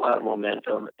gained a lot of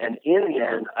momentum. And in the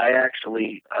end, I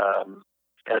actually,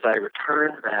 as I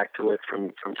returned back to it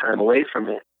from time away from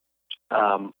it,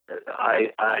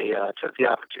 I took the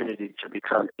opportunity to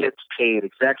become its paid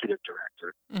executive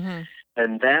director, Mm-hmm.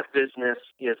 and that business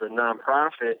is a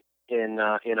nonprofit in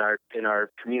our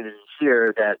community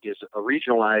here that is a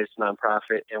regionalized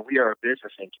nonprofit, and we are a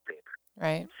business incubator.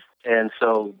 Right. And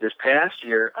so this past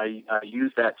year, I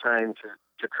used that time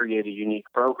to create a unique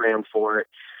program for it,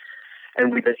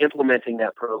 and we've been implementing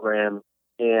that program,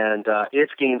 and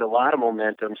it's gained a lot of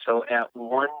momentum. So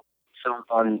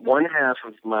on one half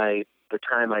of the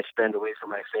time I spend away from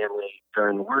my family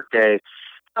during the workday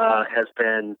has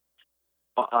been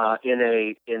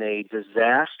in a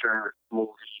disaster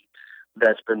movie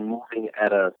that's been moving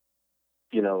at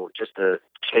just a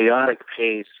chaotic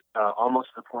pace, almost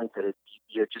to the point that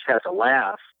you just have to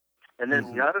laugh. And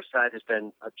then the other side has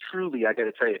been truly, I got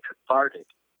to tell you, cathartic,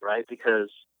 right?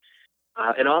 Because,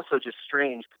 and also just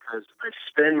strange because I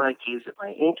spend my days at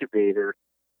my incubator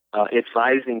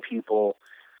advising people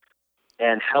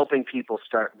and helping people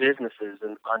start businesses.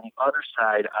 And on the other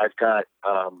side, I've got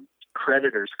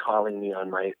creditors calling me on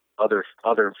my other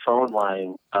phone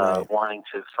line, wanting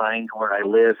to find where I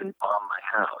live and bomb my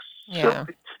house. Yeah.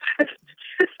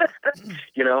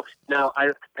 So, now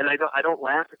I don't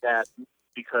laugh at that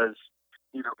because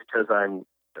I'm,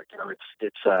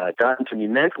 it's gotten to me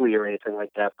mentally or anything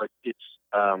like that, but it's,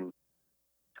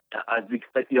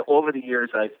 over the years,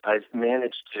 I've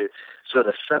managed to sort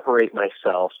of separate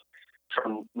myself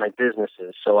from my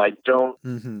businesses, so I don't.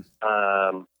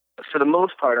 For the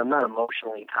most part, I'm not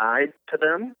emotionally tied to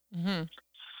them,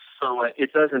 so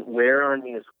it doesn't wear on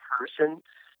me as a person.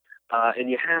 And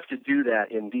you have to do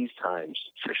that in these times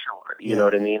for sure. You know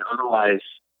what I mean? Otherwise,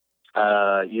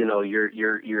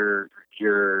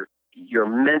 your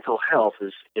mental health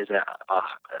is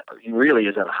really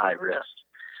is at a high risk.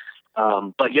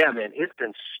 But yeah, man, it's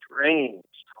been strange.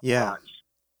 Yeah.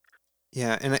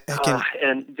 Yeah, and I can.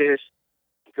 And there's.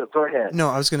 Go ahead. No,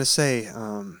 I was going to say,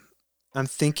 I'm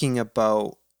thinking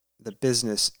about the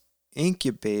business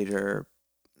incubator.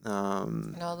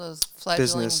 And all those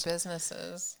fledgling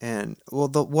businesses. And well,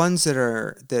 the ones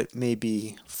that may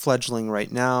be fledgling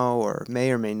right now or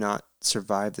may not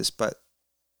survive this, but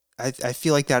I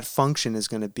feel like that function is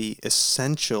going to be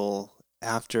essential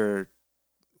after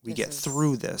we get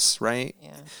through this, right?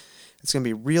 Yeah. It's going to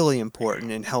be really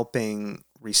important in helping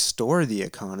restore the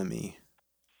economy.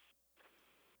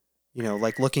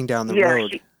 Like looking down the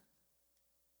road.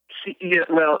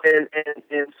 Well, and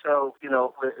so,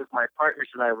 my partners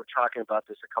and I were talking about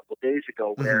this a couple of days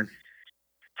ago where,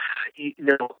 if,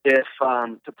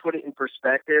 to put it in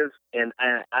perspective, and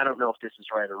I don't know if this is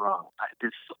right or wrong, this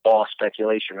is all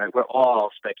speculation, right? We're all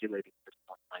speculating at this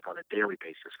point, like on a daily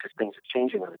basis, because things are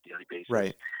changing on a daily basis.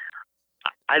 Right.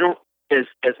 I don't,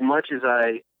 as much as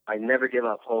I never give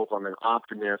up hope, I'm an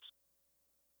optimist,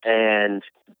 and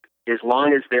as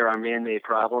long as there are man-made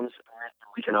problems,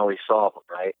 we can always solve them,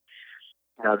 right?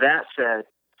 Now, that said,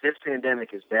 this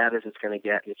pandemic, as bad as it's going to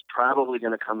get, it's probably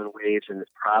going to come in waves, and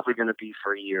it's probably going to be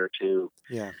for a year or two.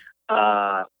 Yeah.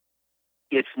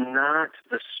 It's not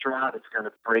the straw that's going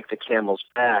to break the camel's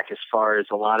back as far as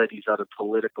a lot of these other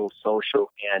political,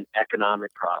 social, and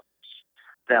economic problems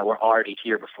that were already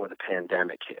here before the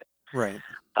pandemic hit. Right.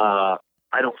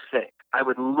 I don't think. I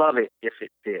would love it if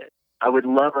it did. I would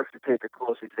love us to take a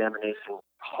close examination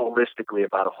holistically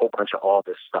about a whole bunch of all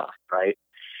this stuff, right?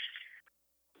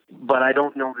 But I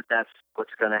don't know that that's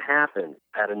what's going to happen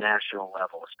at a national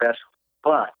level, especially.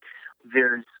 But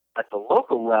there's, at the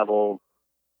local level,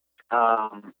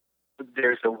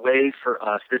 there's a way for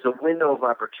us, there's a window of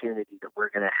opportunity that we're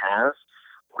going to have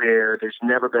where there's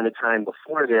never been a time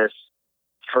before this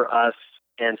for us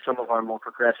and some of our more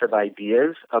progressive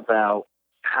ideas about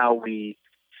how we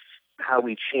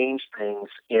change things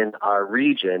in our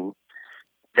region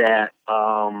that,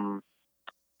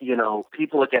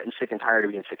 people are getting sick and tired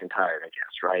of being sick and tired, I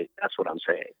guess, right? That's what I'm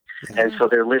saying. Yeah. And so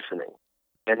they're listening.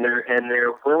 And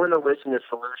they're willing to listen to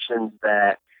solutions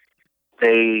that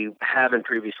they haven't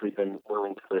previously been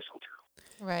willing to listen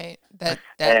to. Right. But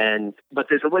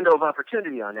there's a window of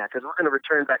opportunity on that because we're going to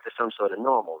return back to some sort of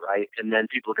normal, right? And then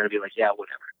people are going to be like, yeah,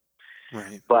 whatever.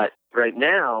 Right. But right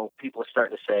now, people are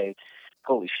starting to say,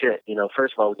 holy shit,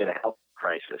 first of all, we're going to health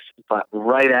crisis. But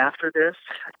right after this,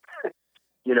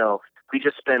 we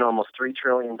just spent almost $3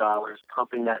 trillion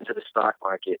pumping that into the stock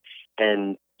market,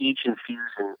 and each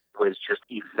infusion was just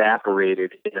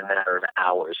evaporated in a matter of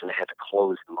hours, and they had to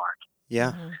close the market.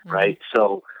 Yeah. Right?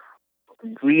 So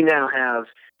we now have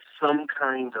some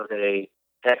kind of a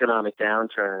economic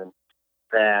downturn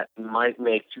that might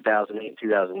make 2008,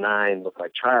 2009 look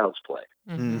like child's play.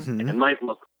 Mm-hmm. And it might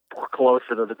look more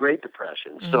closer to the Great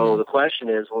Depression. So the question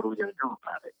is, what are we going to do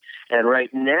about it? And right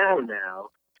now,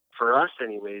 for us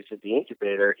anyways at the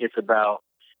incubator, it's about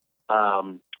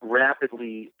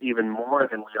rapidly, even more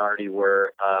than we already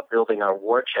were, building our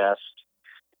war chest,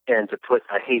 and to put,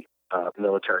 I hate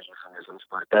military euphemisms,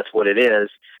 but that's what it is,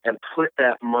 and put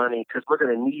that money, because we're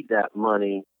going to need that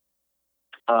money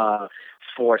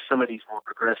for some of these more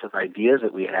progressive ideas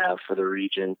that we have for the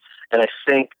region. And I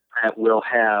think that we'll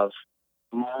have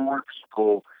more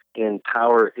people in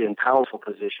powerful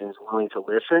positions willing to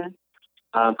listen,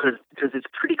 because it's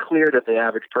pretty clear that the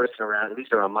average person around, at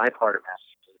least around my part of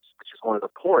Massachusetts, which is one of the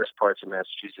poorest parts of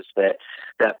Massachusetts,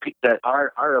 that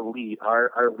our elite,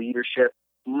 our leadership,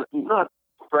 not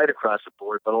right across the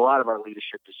board, but a lot of our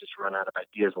leadership has just run out of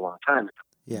ideas a long time ago.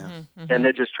 Yeah. And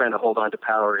they're just trying to hold on to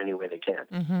power any way they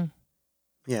can.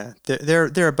 Yeah,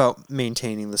 they're about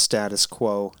maintaining the status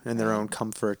quo and their own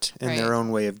comfort and their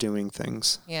own way of doing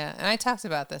things. Yeah, and I talked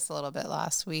about this a little bit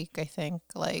last week, I think,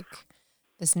 like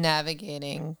this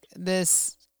navigating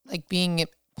this, like being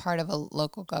part of a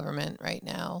local government right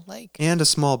now, like, and a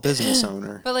small business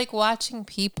owner. But like watching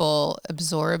people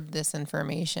absorb this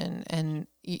information, and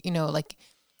like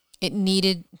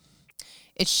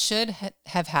it should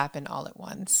have happened all at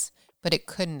once, but it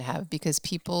couldn't have, because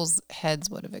people's heads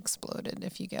would have exploded,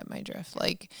 if you get my drift.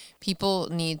 Like, people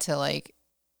need to like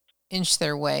inch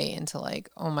their way into like,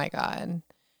 oh my God,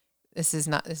 this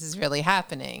is really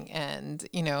happening. And,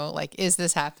 like, is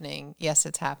this happening? Yes,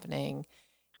 it's happening.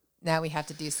 Now we have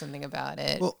to do something about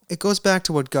it. Well, it goes back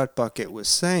to what Gut Bucket was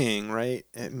saying, right?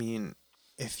 I mean,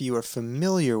 if you are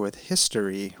familiar with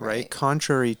history, right?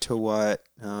 Contrary to what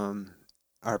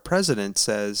our president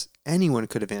says, anyone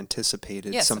could have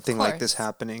anticipated something like this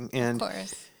happening. And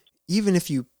even if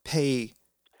you pay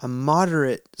a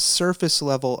moderate surface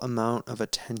level amount of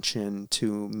attention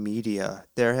to media,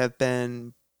 there have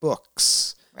been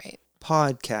books,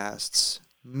 podcasts,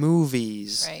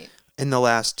 movies in the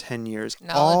last 10 years.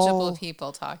 Knowledgeable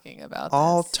people talking about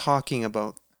talking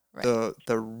about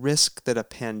the risk that a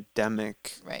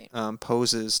pandemic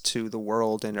poses to the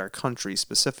world and our country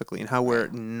specifically, and how we're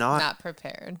not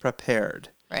prepared.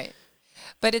 Right.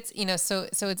 But it's, so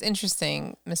it's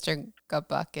interesting, Mr. Gut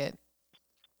Bucket.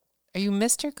 Are you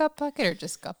Mr. Gut Bucket or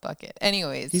just Gut Bucket?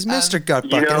 Anyways. He's Mr. Gut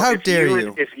Bucket. How dare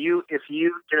you? If you,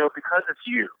 because it's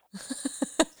you,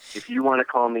 if you want to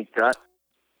call me Gut.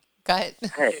 Hey.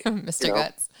 Mr.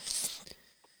 Guts.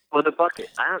 Well, the bucket.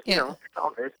 it's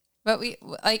all good. But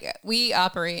we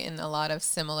operate in a lot of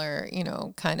similar,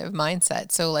 kind of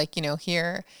mindset. So like,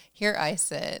 here I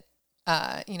sit,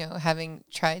 having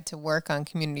tried to work on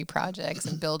community projects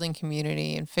and building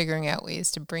community and figuring out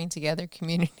ways to bring together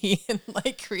community and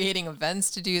like creating events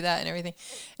to do that and everything.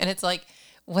 And it's like,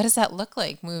 what does that look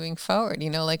like moving forward?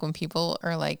 Like when people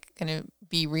are like going to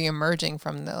be reemerging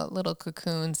from the little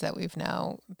cocoons that we've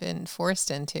now been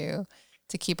forced into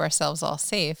to keep ourselves all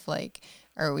safe. Like,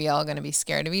 are we all going to be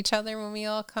scared of each other when we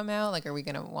all come out? Like, are we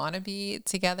going to want to be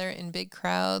together in big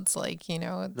crowds? Like,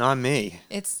 not me.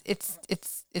 It's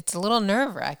a little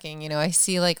nerve wracking. I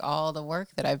see like all the work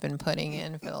that I've been putting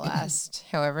in for the last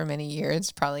however many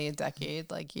years, probably a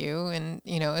decade, like you. And,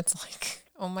 it's like,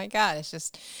 oh my God, it's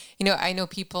just, I know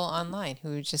people online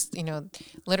who just,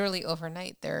 literally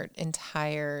overnight their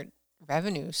entire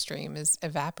revenue stream is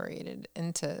evaporated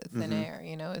into thin air.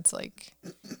 It's like,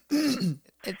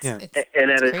 it's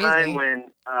and at a crazy. time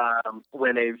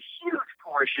when a huge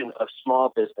portion of small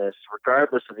business,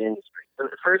 regardless of industry,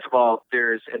 first of all,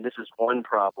 and this is one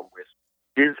problem with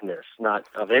business, not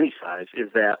of any size,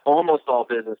 is that almost all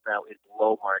business now is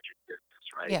low margin business,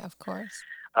 right? Yeah, of course.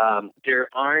 There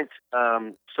aren't,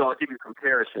 so I'll give you a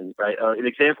comparison, right? An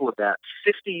example of that,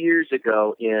 50 years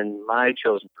ago in my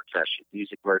chosen profession,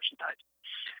 music merchandising,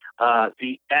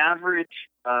 the average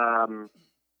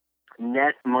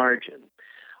net margin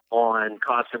on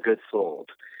cost of goods sold.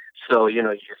 So, you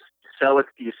sell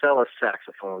a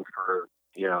saxophone for,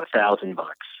 $1,000,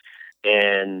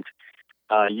 and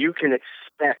you can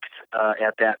expect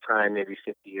at that time, maybe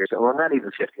 50 years, well, not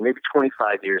even 50, maybe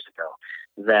 25 years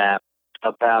ago, that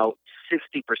about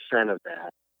 60% of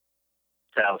that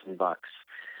 $1,000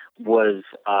 was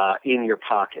in your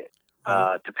pocket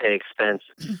to pay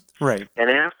expenses. Right. And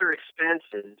after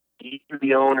expenses,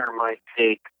 the owner might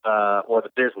take, or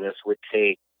the business would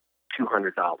take $200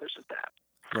 of that.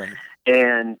 Right.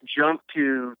 And jump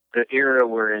to the era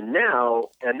we're in now,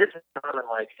 and this is not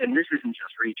unlike, and this isn't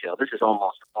just retail, this is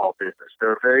almost all business. There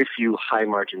are very few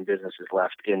high-margin businesses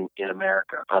left in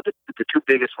America. The two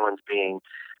biggest ones being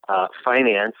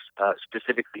finance,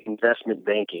 specifically investment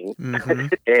banking,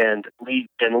 and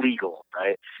legal,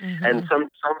 right? And some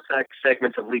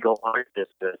segments of legal aren't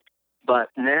business. But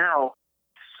now,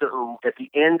 so at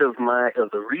the end of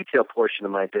the retail portion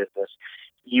of my business,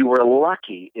 you were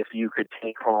lucky if you could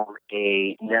take home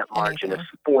a net margin of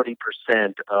 40%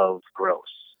 of gross.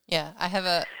 Yeah, I have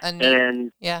a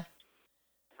And yeah.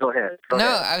 Go ahead.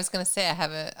 I was going to say I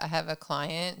have a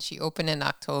client. She opened in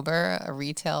October a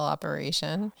retail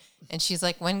operation, and she's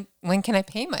like, "When can I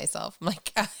pay myself?" I'm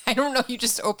like, "I don't know. You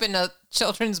just opened a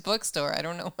children's bookstore. I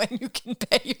don't know when you can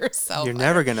pay yourself. You're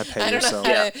never going to pay yourself.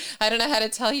 I don't know how to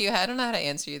tell you. I don't know how to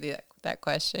answer you that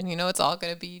question. It's all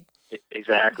going to be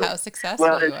exactly how successful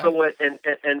well, you and are." so what?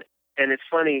 And it's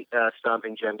funny,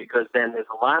 Stomping Jen, because then there's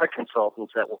a lot of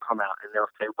consultants that will come out and they'll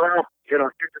say, "Well, here's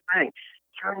the thing.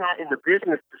 You're not in the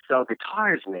business to sell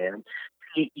guitars, man.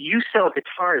 You sell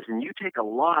guitars and you take a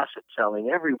loss at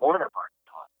selling every one of our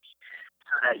guitars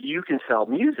so that you can sell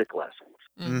music lessons."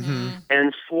 Mm-hmm.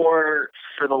 And for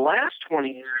the last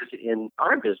 20 years in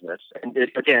our business, and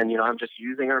again, I'm just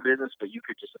using our business, but you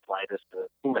could just apply this to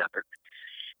whomever.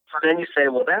 So then you say,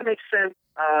 well, that makes sense.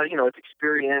 It's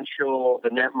experiential. The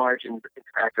net margins, in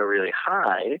fact, are really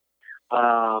high.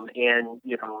 And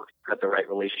you've got the right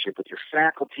relationship with your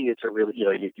faculty. It's a really,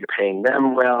 you're paying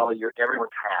them well.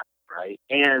 Everyone's happy, right?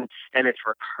 And it's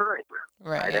recurring,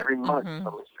 right? Every month,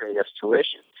 someone's paying us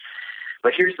tuition.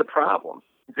 But here's the problem: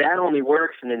 that only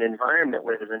works in an environment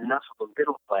where there's enough of a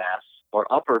middle class or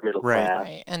upper middle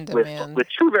class and with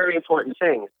two very important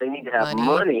things. They need to have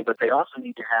money, but they also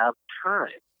need to have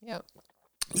time. Yep.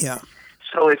 Yeah.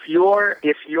 So if you're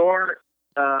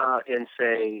in,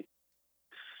 say,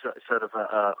 sort of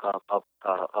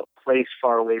a place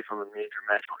far away from a major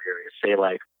metro area, say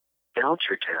like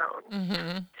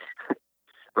Belchertown,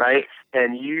 right?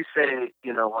 And you say,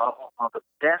 well, the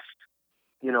best,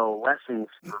 lessons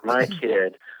for my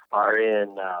kid are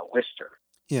in Worcester.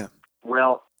 Yeah.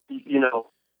 Well,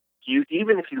 you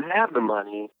even if you have the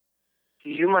money,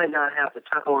 you might not have the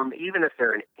time, or even if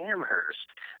they're in Amherst,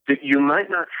 that you might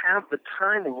not have the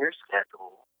time in your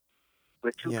schedule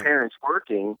with two parents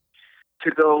working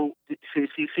to go.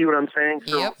 See what I'm saying?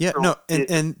 Yep.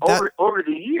 Over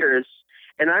the years,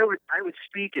 and I would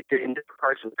speak in different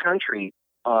parts of the country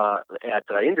at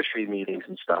industry meetings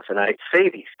and stuff, and I'd say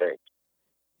these things.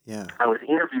 Yeah. I was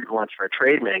interviewed once for a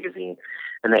trade magazine,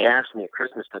 and they asked me at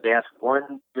Christmas. They asked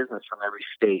one business from every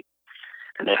state,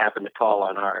 and they happened to call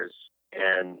on ours.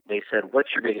 And they said,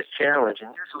 "What's your biggest challenge?"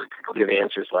 And usually people give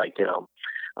answers like,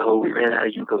 "Oh, we ran out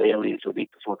of ukuleles a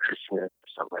week before Christmas," or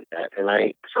something like that. And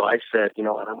I said, "You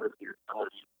know what? I'm going to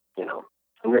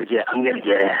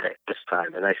get at it this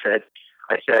time." And I said,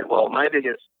 "Well, my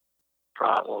biggest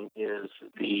problem is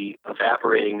the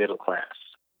evaporating middle class.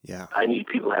 Yeah, I need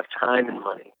people to have time and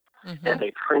money." And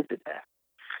they printed that.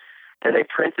 And they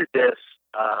printed this.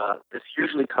 This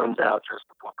usually comes out just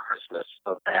before Christmas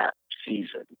of that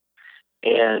season.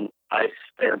 And I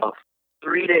spent about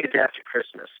 3 days after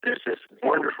Christmas. There's this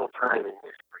wonderful time in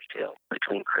retail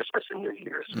between Christmas and New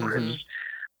Year's where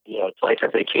it's like a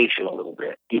vacation a little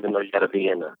bit, even though you got to be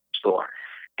in the store.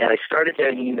 And I started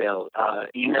getting emails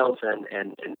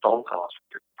and phone calls from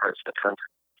different parts of the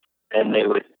country.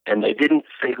 And they didn't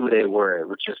say who they were. It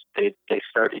was just they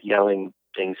started yelling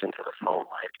things into the phone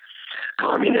like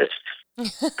communist.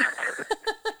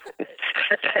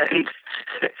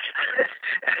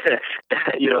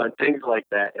 And things like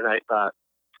that. And I thought,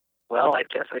 well, I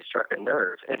guess I struck a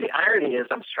nerve. And the irony is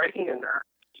I'm striking a nerve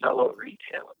with fellow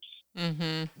retailers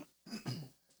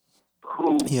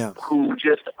who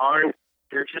just aren't,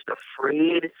 they're just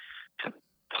afraid to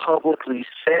publicly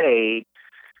say,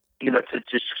 to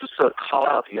just sort of call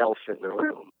out the elephant in the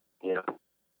room,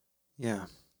 Yeah.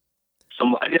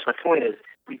 So I guess my point is,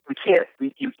 you can't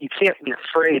be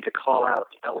afraid to call out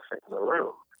the elephant in the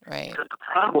room. Right. Because the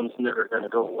problem's never going to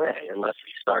go away unless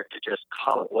we start to just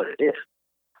call it what it is.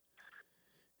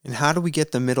 And how do we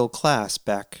get the middle class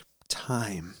back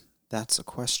time? That's a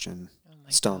question.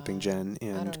 Stomping Jen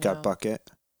and Gut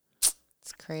Bucket.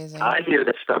 It's crazy. I hear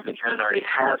that Stomping Jen already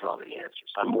has all the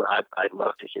answers. I'd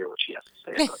love to hear what she has to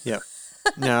say about Yeah.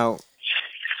 Now,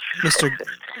 Mr.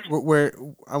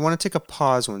 I want to take a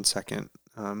pause 1 second,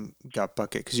 Gut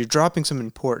Bucket, because you're dropping some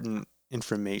important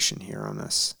information here on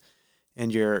us.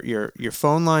 And your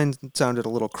phone line sounded a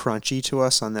little crunchy to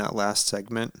us on that last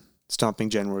segment. Stomping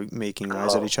Jen were making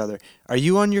eyes at each other. Are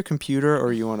you on your computer or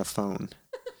are you on a phone?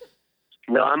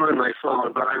 No, I'm on my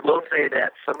phone, but I will say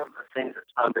that some of the things that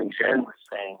Stomping Jen was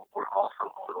saying were also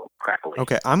a little crackly.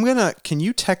 Okay, can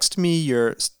you text me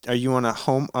are you on a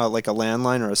home, like a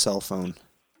landline or a cell phone?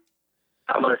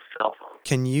 I'm on a cell phone.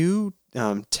 Can you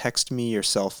text me your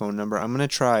cell phone number? I'm going to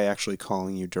try actually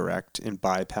calling you direct and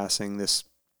bypassing this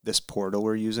portal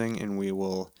we're using, and we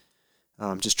will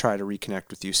just try to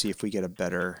reconnect with you, see if we get a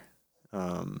better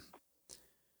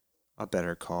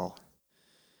call.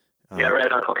 Yeah,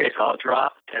 right on. Okay, so I'll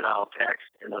drop and I'll text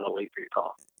and then I'll wait for your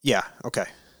call. Yeah. Okay.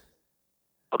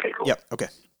 Okay, cool. Yep. Okay.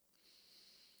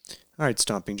 All right,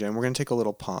 Stomping Jen. We're going to take a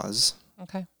little pause.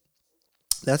 Okay.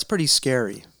 That's pretty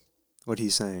scary, what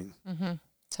he's saying. Mm-hmm.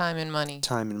 Time and money.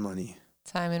 Time and money.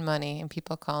 Time and money, and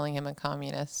people calling him a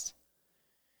communist.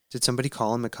 Did somebody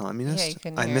call him a communist? Yeah, you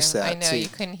couldn't I hear missed him. that. I know, you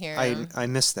couldn't hear him. I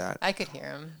missed that. I could hear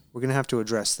him. We're going to have to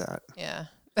address that. Yeah.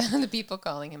 The people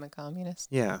calling him a communist.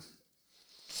 Yeah.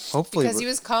 Hopefully. Because he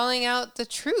was calling out the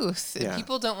truth. And Yeah.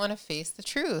 people don't want to face the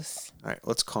truth. All right,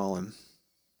 let's call him.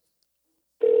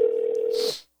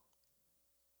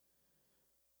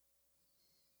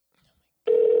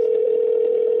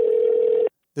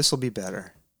 This will be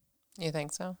better. You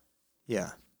think so?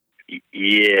 Yeah.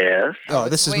 Yes. Oh,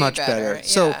 it's this is way much better. Yeah.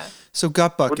 So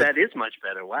Gut Well, Bucket. that is much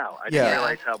better. Wow. I Yeah. didn't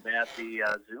realize how bad the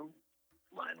Zoom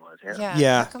line was. Yeah.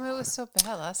 Yeah. How come it was so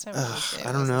bad last time?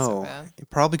 I don't know.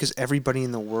 Probably because everybody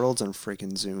in the world's on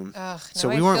freaking Zoom. So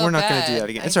we're not going to do that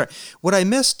again. It's all right. What I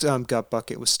missed, Gut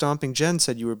Bucket, was Stomping Jen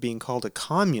said you were being called a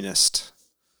communist.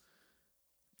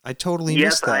 I totally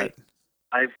missed that.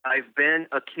 I've been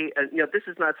this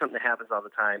is not something that happens all the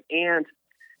time. And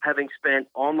having spent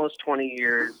almost 20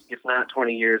 years, if not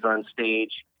 20 years on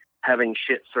stage, having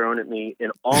shit thrown at me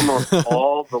in almost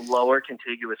all the lower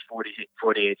contiguous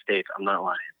 48 states, I'm not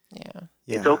lying. Yeah.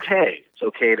 It's okay. It's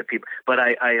okay to people. But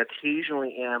I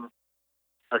occasionally am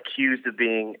accused of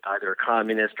being either a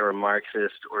communist or a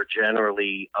Marxist or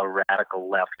generally a radical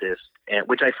leftist, and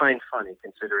which I find funny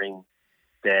considering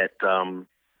that,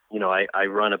 I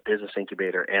run a business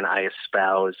incubator and I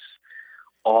espouse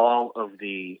all of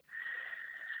the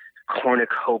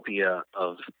cornucopia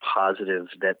of positives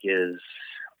that is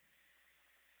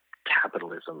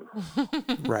capitalism.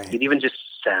 Right. It even just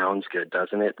sounds good,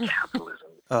 doesn't it? Capitalism.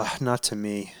 Not to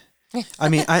me. I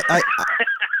mean,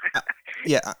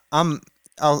 I'm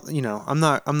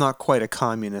not quite a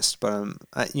communist, but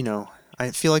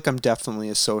I feel like I'm definitely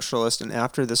a socialist. And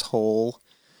after this whole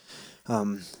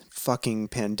fucking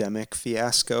pandemic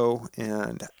fiasco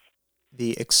and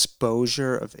the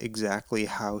exposure of exactly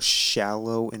how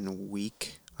shallow and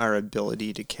weak our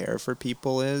ability to care for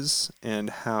people is, and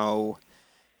how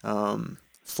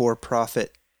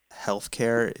for-profit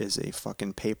healthcare is a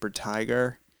fucking paper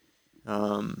tiger.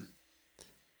 I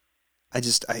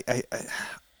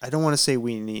don't want to say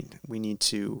we need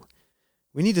to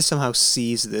somehow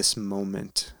seize this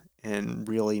moment and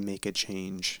really make a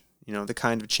change. The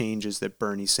kind of changes that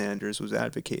Bernie Sanders was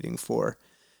advocating for.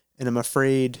 And I'm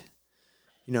afraid,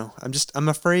 I'm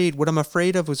afraid, what I'm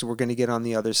afraid of is we're going to get on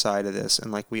the other side of this.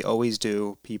 And like we always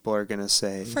do, people are going to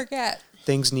say, forget.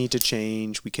 Things need to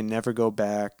change. We can never go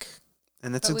back.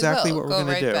 And that's exactly what we're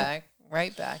going to do.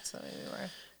 Right back to the way we were.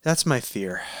 That's my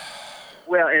fear.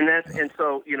 Well, and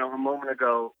so, a moment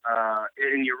ago,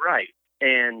 and you're right.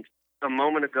 And a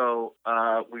moment ago,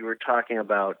 we were talking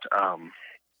about,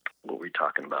 what were we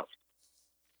talking about?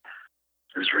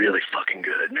 It was really fucking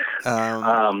good.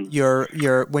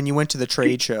 Your when you went to the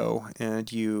trade show and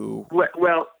you.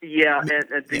 Well, yeah,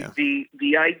 and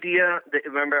the idea that,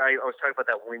 remember, I was talking about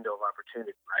that window of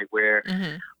opportunity, right, where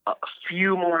a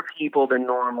few more people than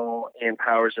normal in in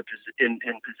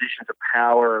positions of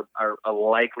power are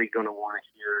likely going to want to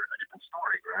hear a different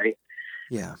story, right?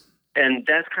 Yeah, and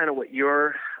that's kind of what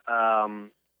you're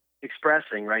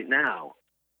expressing right now,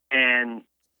 and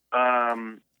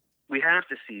we have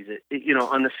to seize it.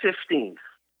 On the 15th,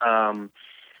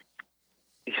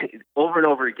 over and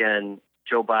over again,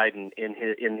 Joe Biden in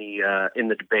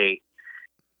the debate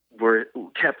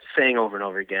kept saying over and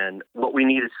over again, what we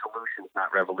need is solutions,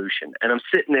 not revolution. And I'm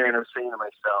sitting there and I'm saying to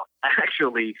myself,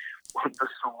 actually, the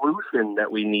solution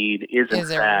that we need is in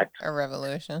fact a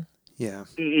revolution. Yeah.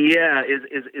 Yeah,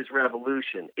 is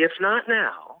revolution. If not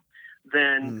now,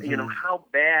 then how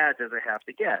bad does it have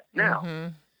to get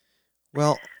now?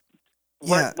 Well.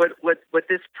 Yeah. What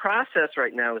this process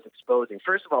right now is exposing,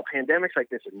 first of all, pandemics like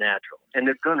this are natural, and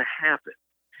they're going to happen.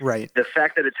 Right. The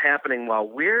fact that it's happening while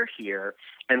we're here,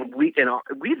 and we've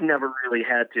never really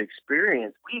had to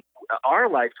experience. Our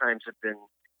lifetimes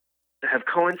have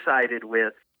coincided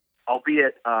with,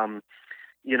 albeit a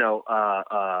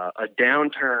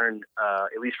downturn,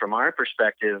 at least from our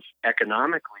perspective,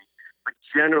 economically, but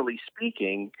generally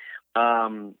speaking.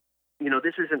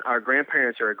 This isn't our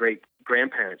grandparents or our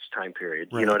great-grandparents' time period.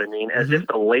 Right. You know what I mean? As if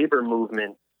the labor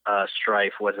movement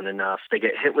strife wasn't enough. They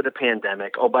get hit with a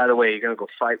pandemic. Oh, by the way, you're going to go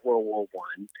fight World War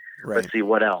I. Right. Let's see,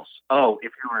 what else? Oh,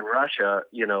 if you were in Russia,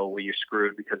 well, you're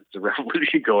screwed because there's a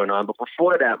revolution going on. But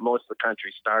before that, most of the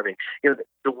country's starving.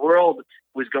 The world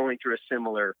was going through a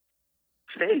similar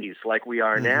phase like we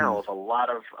are now, of a lot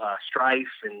of strife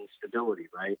and instability,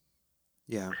 right?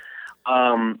 Yeah.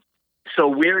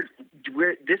 So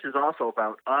this is also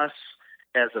about us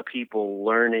as a people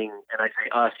learning, and I say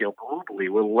us, globally,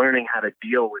 we're learning how to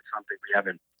deal with something we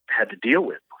haven't had to deal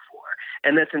with before.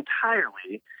 And that's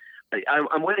entirely,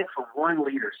 I'm waiting for one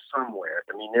leader somewhere at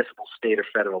the municipal, state, or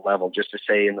federal level just to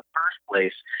say, in the first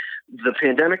place, the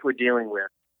pandemic we're dealing with,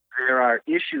 there are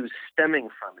issues stemming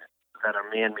from it that are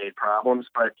man-made problems.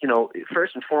 But,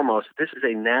 first and foremost, this is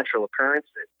a natural occurrence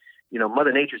that,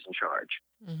 Mother Nature's in charge.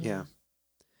 Mm-hmm. Yeah.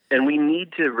 And we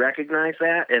need to recognize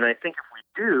that. And I think if we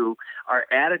do, our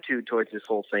attitude towards this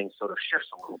whole thing sort of shifts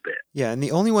a little bit. Yeah, and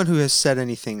the only one who has said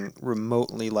anything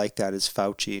remotely like that is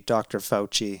Fauci, Dr.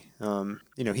 Fauci.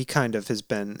 He kind of has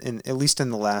been, at least in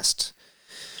the last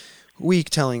week,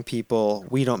 telling people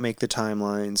we don't make the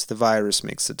timelines, the virus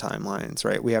makes the timelines,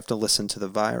 right? We have to listen to the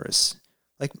virus.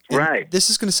 Right. This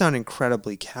is going to sound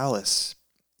incredibly callous.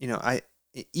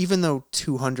 Even though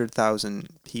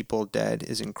 200,000 people dead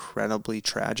is incredibly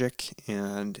tragic,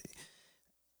 and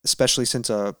especially since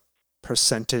a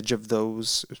percentage of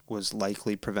those was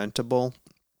likely preventable,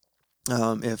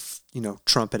 if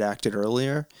Trump had acted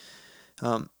earlier,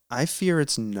 I fear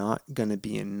it's not going to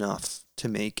be enough to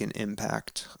make an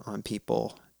impact on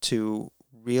people to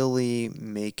really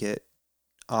make it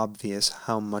obvious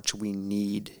how much we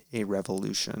need a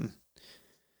revolution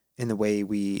in the way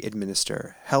we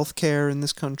administer healthcare in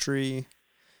this country,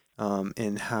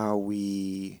 and how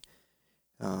we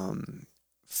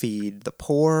feed the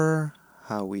poor,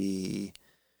 how we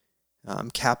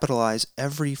capitalize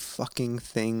every fucking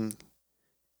thing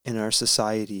in our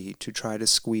society to try to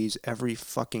squeeze every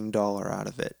fucking dollar out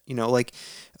of it.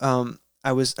 I'm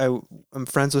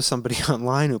friends with somebody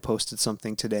online who posted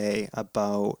something today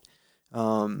about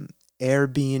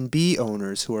Airbnb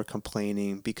owners who are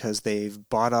complaining because they've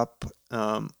bought up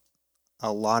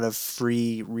a lot of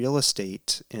free real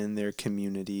estate in their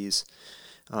communities,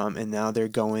 and now they're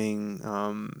going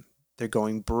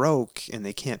broke and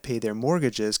they can't pay their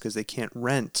mortgages because they can't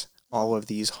rent all of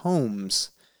these homes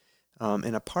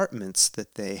and apartments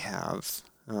that they have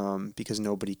because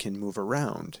nobody can move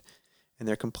around, and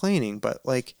they're complaining. But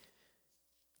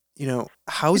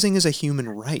housing is a human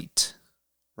right.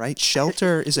 Right?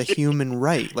 Shelter is a human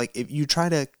right. If you try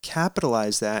to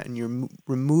capitalize that and you're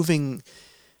removing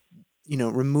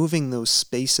those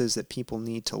spaces that people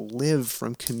need to live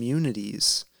from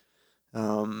communities,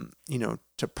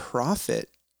 to profit,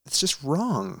 it's just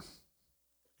wrong.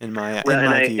 In my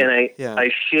view. I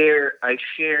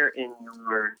share in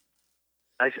your.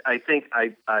 I think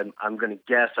I'm going to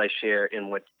guess I share in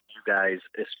what you guys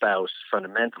espouse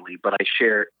fundamentally, but I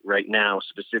share right now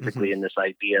specifically in this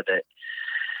idea that.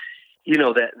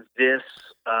 That this,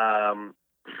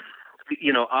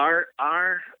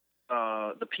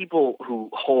 the people who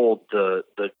hold the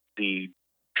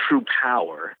true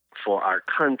power for our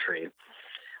country,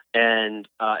 and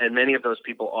many of those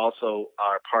people also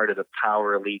are part of the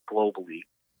power elite globally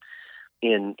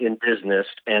in business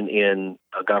and in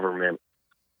government.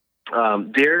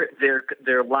 Their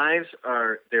lives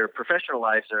their professional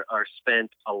lives are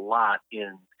spent a lot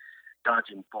in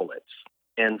dodging bullets.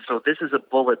 And so this is a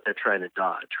bullet they're trying to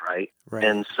dodge, right?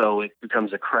 And so it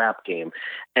becomes a crap game.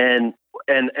 And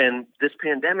this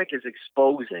pandemic is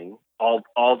exposing,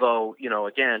 although,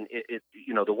 again, it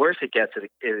the worse it gets,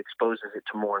 it exposes it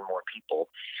to more and more people.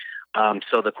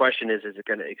 So the question is it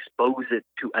going to expose it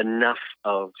to enough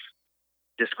of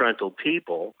disgruntled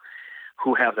people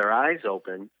who have their eyes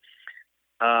open?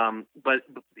 But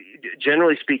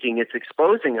generally speaking, it's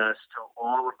exposing us to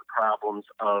all of the problems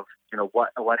of,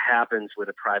 what happens with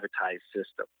a privatized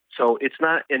system. So it's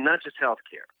not just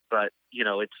healthcare, but,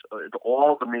 it's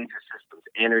all the major systems,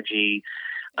 energy,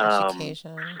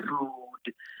 education,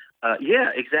 food. Yeah,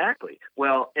 exactly.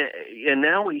 Well, and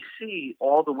now we see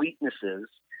all the weaknesses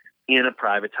in a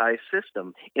privatized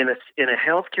system, in a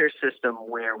healthcare system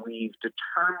where we've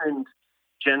determined.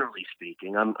 Generally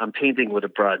speaking, I'm painting with a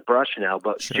broad brush now,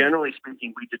 but Sure. Generally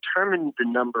speaking, we determine the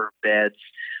number of beds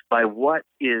by what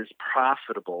is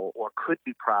profitable or could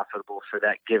be profitable for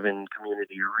that given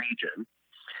community or region.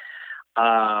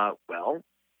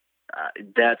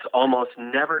 That's almost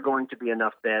never going to be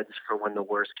enough beds for when the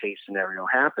worst case scenario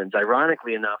happens.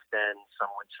 Ironically enough, then some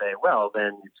would say, well,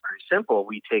 then it's very simple.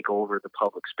 We take over the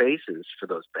public spaces for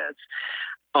those beds.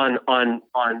 On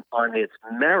its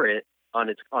merit, on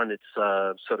its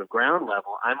sort of ground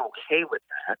level, I'm okay with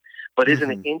that. But isn't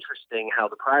it interesting how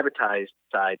the privatized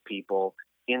side people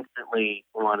instantly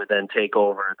want to then take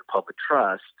over the public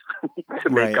trust to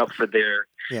make up for their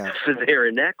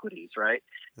inequities, right?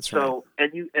 That's so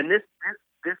right.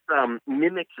 This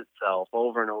mimics itself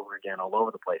over and over again all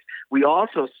over the place. We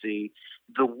also see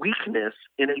the weakness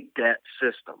in a debt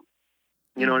system.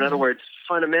 In other words,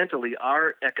 fundamentally,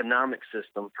 our economic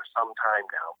system for some time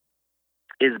now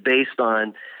is based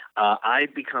on I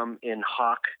become in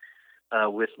hock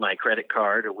with my credit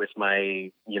card or with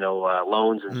my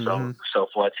loans and so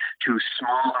forth to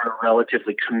smaller,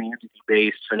 relatively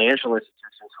community-based financial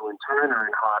institutions who in turn are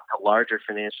in hock to larger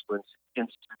financial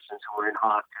institutions who are in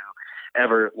hock to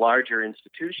ever larger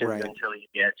institutions until you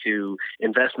get to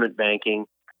investment banking.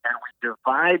 And we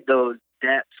divide those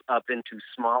debts up into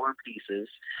smaller pieces.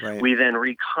 Right. We then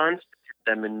reconstitute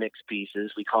them in mixed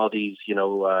pieces. We call these,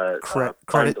 credit.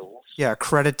 Bundles. Yeah,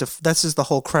 this is the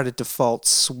whole credit default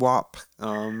swap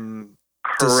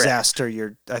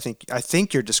disaster. I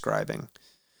think you're describing.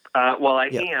 Well, I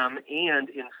am, and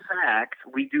in fact,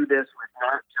 we do this with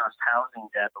not just housing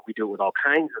debt, but we do it with all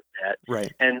kinds of debt.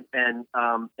 Right. And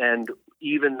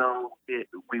even though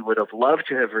we would have loved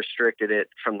to have restricted it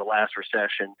from the last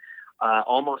recession,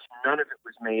 almost none of it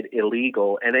was made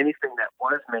illegal, and anything that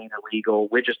was made illegal,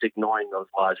 we're just ignoring those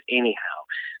laws anyhow.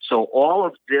 So all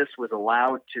of this was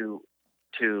allowed to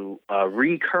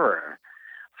recur.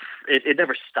 It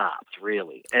never stopped,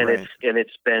 really, and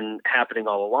it's been happening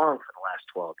all along for the last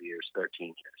 12 years, 13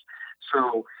 years.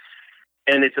 So,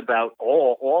 and it's about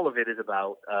all of it is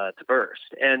about to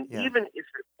burst, and even if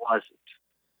it wasn't,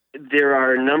 there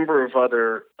are a number of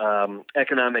other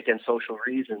economic and social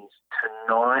reasons to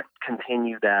not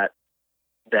continue that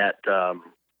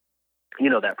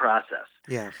process.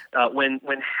 Yeah. When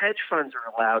hedge funds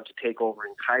are allowed to take over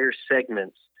entire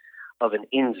segments of an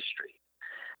industry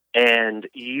and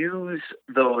use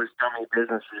those dummy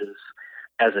businesses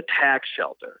as a tax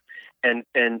shelter and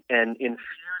infuse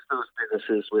those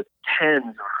businesses with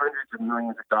tens or hundreds of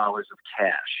millions of dollars of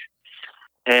cash.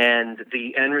 And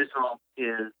the end result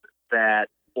is that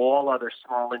all other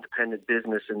small independent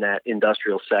business in that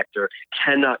industrial sector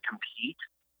cannot compete.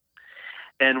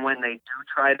 And when they do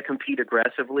try to compete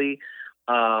aggressively,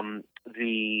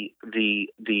 the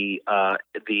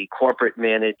corporate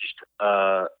managed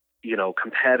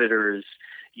competitors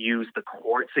use the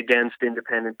courts against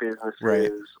independent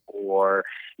businesses, or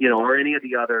any of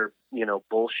the other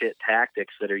bullshit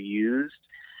tactics that are used,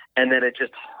 and then it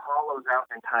just hollows out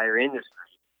the entire industry.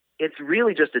 It's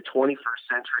really just a 21st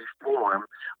century form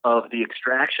of the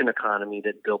extraction economy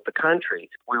that built the country,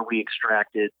 where we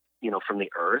extracted from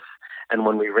the earth, and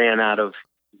when we ran out of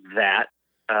that,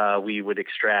 we would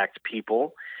extract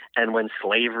people. And when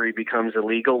slavery becomes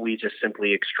illegal, we just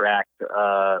simply extract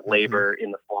labor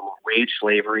in the form of wage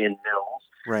slavery in mills.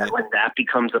 Right. And when that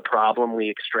becomes a problem, we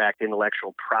extract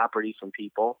intellectual property from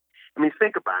people. I mean,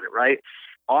 think about it, right?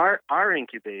 Our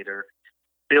incubator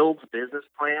builds business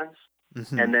plans,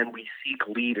 and then we seek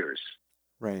leaders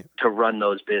to run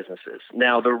those businesses.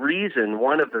 Now,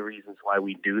 one of the reasons why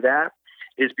we do that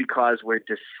is because we're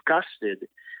disgusted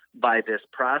by this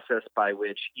process by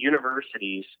which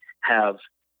universities have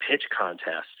pitch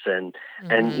contests and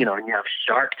you have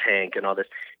Shark Tank and all this.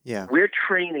 Yeah. We're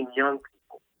training young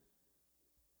people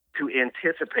to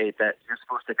anticipate that you're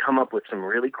supposed to come up with some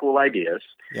really cool ideas.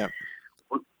 Yeah.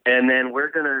 And then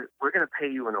we're gonna pay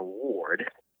you an award,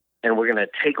 and we're gonna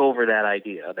take over that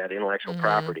idea, that intellectual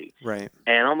property. Right.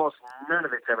 And almost none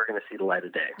of it's ever gonna see the light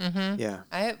of day. Mm-hmm.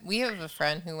 Yeah. We have a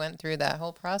friend who went through that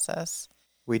whole process.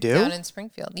 We do? Down in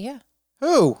Springfield. Yeah.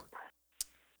 Who?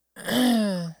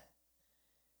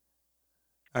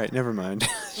 All right, never mind.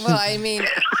 Well, I mean,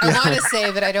 I want to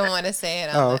say, but I don't want to say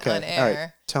it on air. All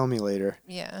right. Tell me later.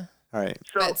 Yeah. All right.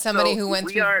 But somebody who went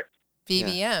through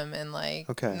VVM and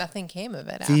nothing came of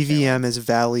it. VVM is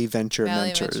Valley Venture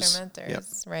Mentors. Valley Venture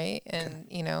Mentors, right? And,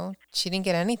 she didn't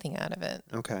get anything out of it.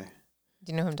 Okay.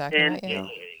 Do you know who I'm talking about? Yeah.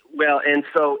 Well,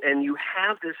 and you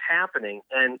have this happening,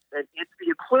 and it's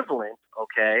the equivalent,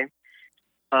 okay,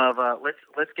 of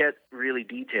let's get really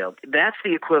detailed. That's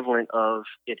the equivalent of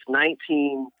it's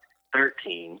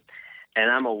 1913,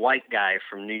 and I'm a white guy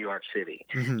from New York City,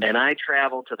 and I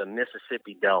travel to the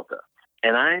Mississippi Delta,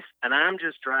 and I'm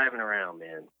just driving around,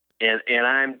 man, and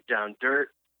I'm down dirt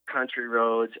country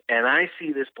roads, and I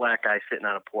see this black guy sitting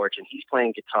on a porch, and he's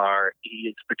playing guitar.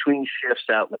 It's between shifts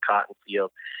out in the cotton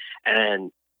field,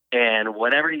 and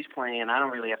whatever he's playing, I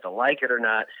don't really have to like it or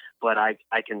not, but I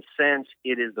can sense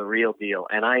it is the real deal.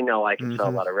 And I know I can sell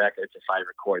a lot of records if I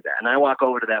record that. And I walk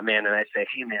over to that man and I say,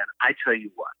 hey, man, I tell you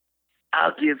what,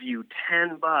 I'll give you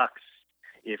 $10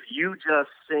 if you just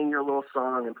sing your little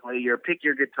song and pick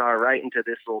your guitar right into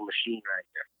this little machine right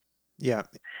there. Yeah.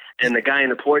 And the guy in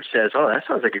the porch says, oh, that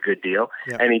sounds like a good deal.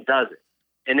 Yeah. And he does it.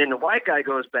 And then the white guy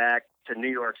goes back to New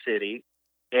York City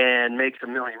and makes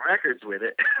 1 million records with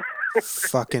it.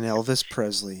 Fucking Elvis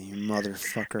Presley, you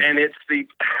motherfucker. And it's the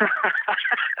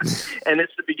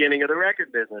beginning of the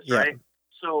record business, right?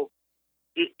 So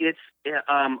it's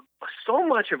so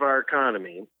much of our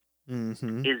economy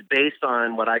Mm-hmm. is based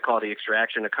on what I call the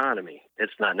extraction economy.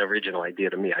 It's not an original idea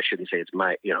to me. I shouldn't say it's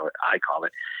my, I call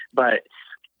it, but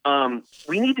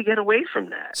we need to get away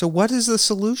from that. So what is the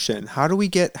solution? How do we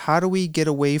get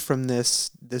away from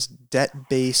this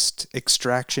debt-based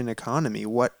extraction economy?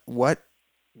 Where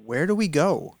do we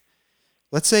go?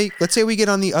 Let's say we get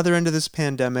on the other end of this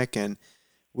pandemic and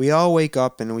we all wake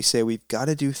up and we say we've got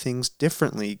to do things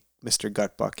differently, Mr.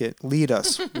 Gut Bucket. Lead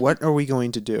us. What are we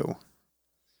going to do?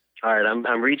 All right,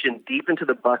 I'm reaching deep into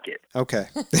the bucket. Okay.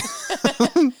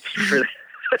 I'm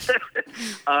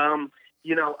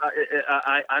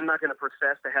not going to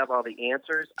profess to have all the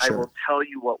answers. Sure. I will tell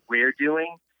you what we're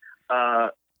doing,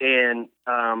 and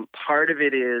part of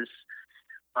it is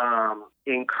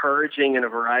encouraging in a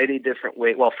variety of different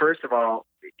ways. Well, first of all,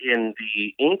 in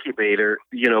the incubator,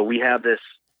 we have this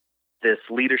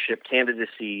leadership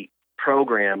candidacy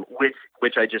program,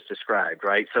 which I just described,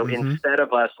 right? So instead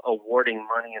of us awarding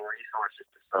money and resources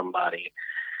to somebody,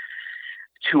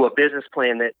 to a business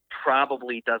plan that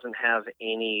probably doesn't have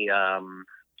any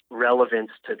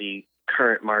relevance to the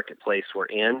current marketplace we're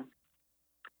in,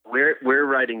 we're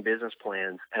writing business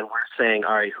plans and we're saying,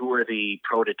 all right, who are the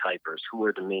prototypers? Who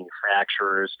are the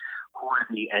manufacturers? Who are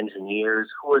the engineers?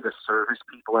 Who are the service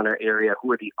people in our area?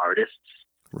 Who are the artists?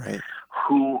 Right.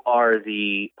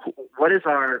 What does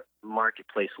our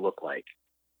marketplace look like?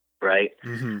 Right.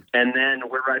 Mm-hmm. And then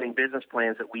we're writing business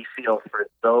plans that we feel for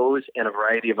those and a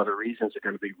variety of other reasons are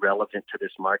going to be relevant to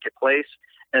this marketplace.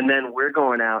 And then we're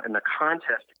going out, and the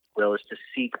contest, if you will, is to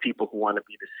seek people who want to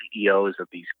be the CEOs of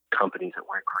these companies that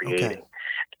we're creating. Okay.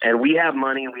 And we have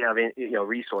money and we have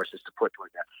resources to put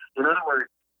toward that. In other words,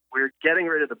 we're getting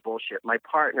rid of the bullshit. My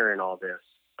partner in all this,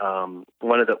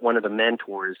 one of the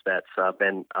mentors that's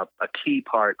been a key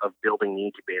part of building the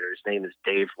incubator, his name is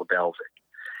Dave LeBelvic.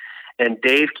 And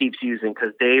Dave keeps using,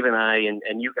 because Dave and I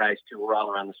and you guys too, we're all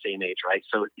around the same age, right?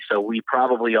 So we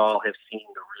probably all have seen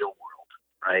The Real World,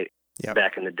 right? Yep.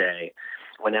 Back in the day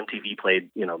when MTV played,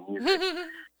 music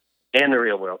and The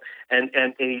Real World. And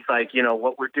he's like,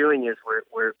 what we're doing is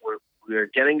we're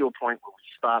getting to a point where we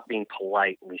stop being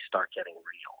polite and we start getting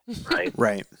real, right?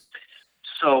 Right.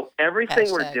 So everything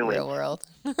Hashtag we're doing, Real World.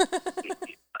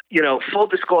 full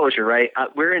disclosure, right?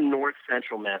 We're in north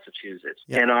central Massachusetts,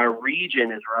 Yep. and our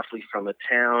region is roughly from a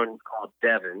town called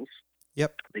Devens.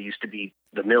 Yep. There used to be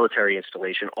the military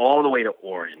installation all the way to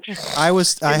Orange. I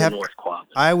was North Quadrant.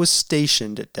 I was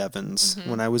stationed at Devens Mm-hmm.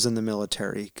 when I was in the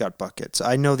military, Gut Bucket. So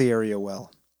I know the area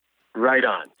well. Right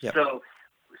on. Yep.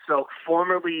 So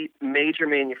formerly major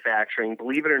manufacturing.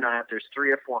 Believe it or not, there's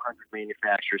 300 or 400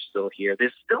 manufacturers still here.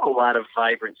 There's still a lot of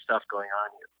vibrant stuff going on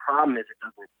here. The problem is it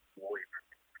doesn't employ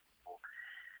people.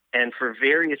 And for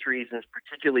various reasons,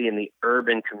 particularly in the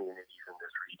urban communities in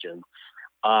this region,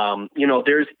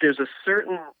 there's a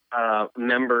certain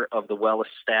member of the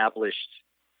well-established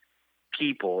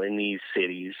people in these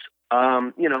cities,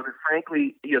 that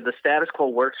frankly, the status quo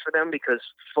works for them because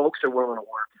folks are willing to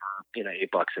work for,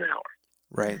 $8 an hour.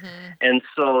 Right. Mm-hmm. And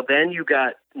so then you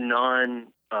got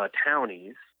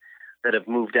non-townies that have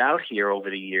moved out here over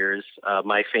the years,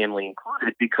 my family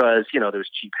included, because, there's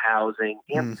cheap housing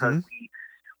and because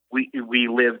we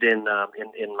lived in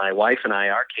my wife and I,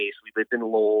 our case, we lived in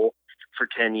Lowell for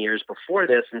 10 years before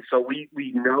this. And so we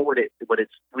know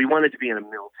we wanted to be in a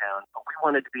mill town, but we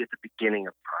wanted to be at the beginning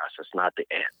of the process, not the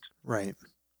end. Right.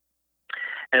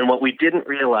 And what we didn't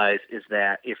realize is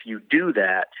that if you do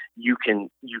that, you can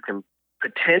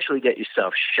potentially get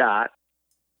yourself shot.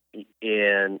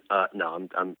 And no,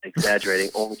 I'm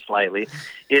exaggerating only slightly.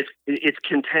 It's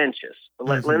contentious.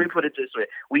 Let me put it this way: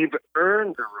 we've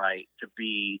earned the right to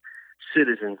be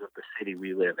citizens of the city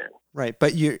we live in. Right,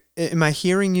 but am I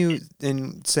hearing you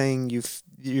in saying you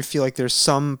feel like there's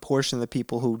some portion of the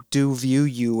people who do view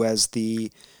you as the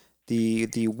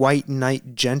white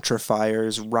knight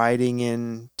gentrifiers riding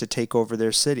in to take over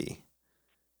their city?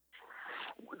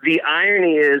 The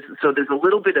irony is, so there's a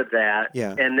little bit of that,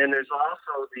 Yeah. And then there's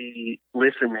also the,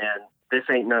 listen, man, this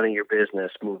ain't none of your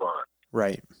business, move on.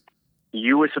 Right.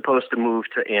 You were supposed to move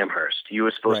to Amherst. You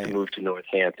were supposed Right. to move to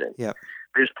Northampton. Yep.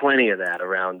 There's plenty of that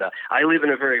around. I live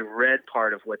in a very red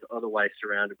part of what's otherwise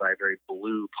surrounded by a very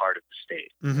blue part of the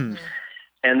state. Mm-hmm.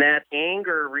 And that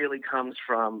anger really comes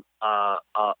from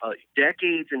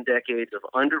decades and decades of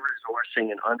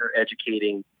under-resourcing and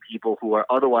under-educating people who are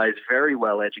otherwise very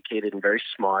well-educated and very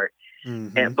smart.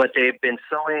 Mm-hmm. But they've been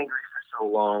so angry for so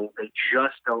long, they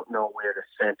just don't know where to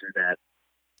center that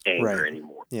anger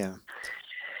anymore. Yeah.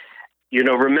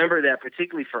 Remember that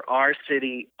particularly for our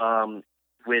city,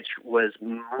 which was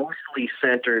mostly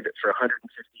centered for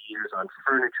 150 years on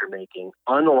furniture making,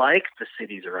 unlike the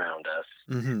cities around us.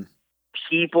 Mm-hmm.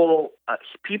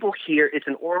 People here, it's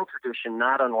an oral tradition,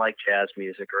 not unlike jazz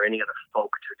music or any other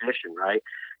folk tradition, right?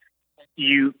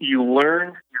 You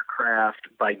learn your craft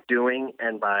by doing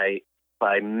and by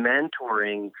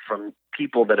mentoring from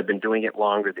people that have been doing it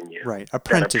longer than you. Right.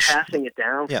 Apprenticeship. Passing it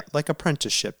down. Yeah, like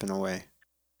apprenticeship in a way.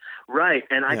 Right.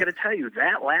 And I Yeah. got to tell you,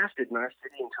 that lasted in our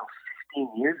city until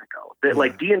 15 years ago. That, Yeah.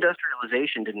 Like,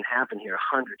 deindustrialization didn't happen here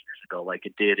 100 years ago like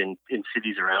it did in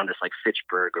cities around us like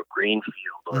Fitchburg or Greenfield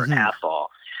or Mhm.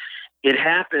 Athol. It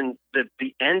happened,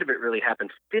 the end of it really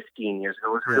happened 15 years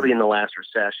ago. It was Yeah. really in the last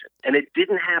recession. And it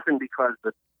didn't happen because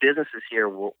the businesses here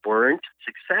weren't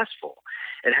successful.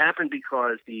 It happened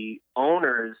because the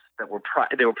owners that were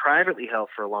they were privately held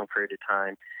for a long period of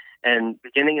time. And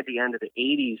beginning at the end of the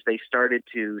 80s, they started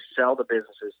to sell the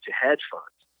businesses to hedge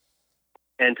funds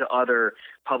and to other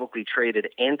publicly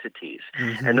traded entities.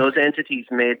 Mhm. And those entities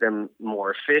made them more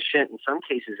efficient. In some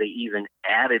cases, they even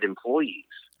added employees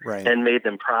Right. and made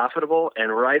them profitable.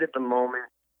 And right at the moment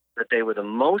that they were the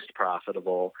most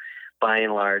profitable, by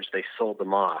and large, they sold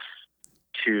them off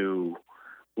to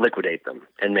liquidate them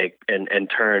and make and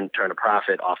turn a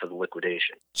profit off of the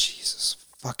liquidation. Jesus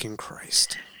fucking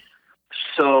Christ.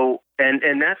 So,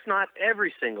 and that's not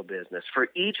every single business. For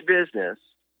each business,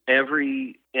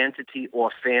 every entity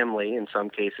or family, in some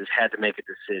cases, had to make a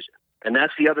decision. And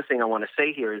that's the other thing I want to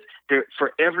say here is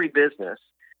for every business,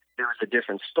 there is a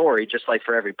different story, just like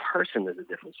for every person, there's a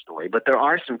different story. But there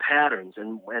are some patterns.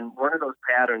 And one of those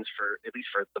patterns, at least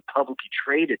for the publicly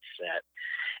traded set,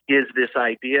 is this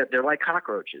idea, they're like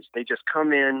cockroaches. They just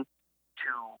come in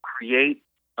to create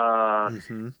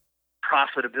Mhm.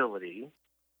 profitability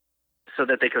so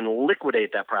that they can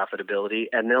liquidate that profitability,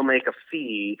 and they'll make a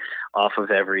fee off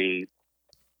of every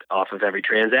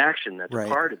transaction that's Right. a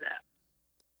part of that.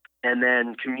 And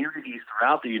then communities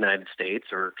throughout the United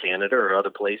States or Canada or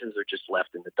other places are just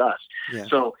left in the dust. Yeah.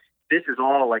 So this is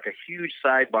all like a huge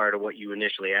sidebar to what you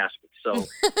initially asked me. So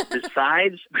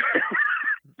besides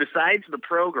the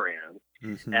program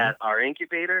Mhm. at our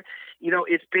incubator,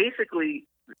 it's basically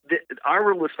our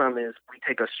rule of thumb is we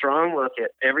take a strong look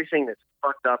at everything that's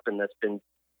fucked up and that's been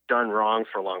done wrong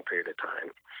for a long period of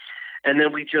time. And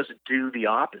then we just do the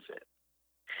opposite.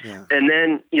 Yeah. And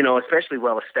then, especially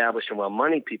well-established and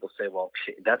well-moneyed people say, well,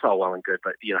 shit, that's all well and good,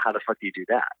 but, how the fuck do you do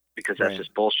that? Because that's Right.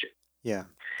 just bullshit. Yeah.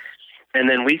 And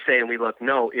then we say, and we look,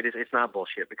 no, it's not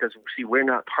bullshit because, see, we're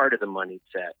not part of the money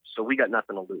set, so we got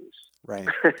nothing to lose. Right.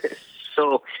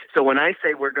 So when I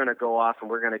say we're going to go off and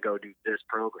we're going to go do this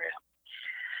program,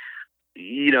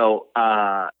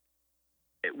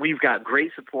 we've got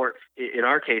great support. In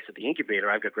our case, at the incubator,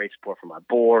 I've got great support from our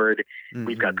board. Mhm.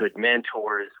 We've got good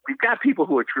mentors. We've got people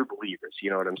who are true believers.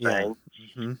 You know what I'm saying?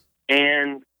 Mhm.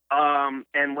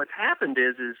 And what's happened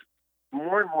is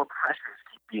more and more pressures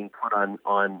keep being put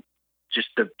on just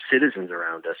the citizens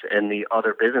around us and the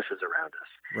other businesses around us.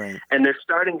 Right. And they're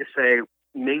starting to say,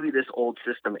 maybe this old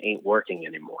system ain't working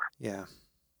anymore. Yeah.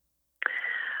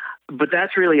 But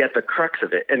that's really at the crux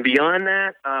of it. And beyond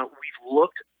that, we've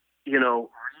looked,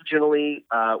 regionally,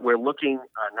 we're looking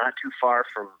not too far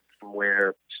from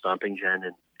where Stomping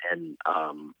Jen and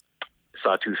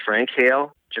Sawtooth Frank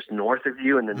hail, just north of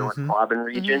you in the North Mhm. Quabbin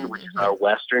region, Mhm, which is mhm. our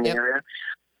western Yep. area.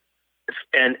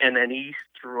 And then east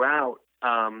throughout,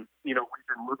 we've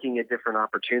been looking at different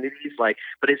opportunities.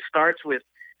 But it starts with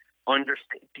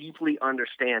deeply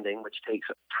understanding, which takes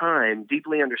time,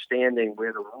 deeply understanding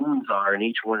where the wounds are in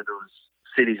each one of those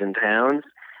cities and towns,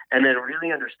 and then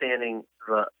really understanding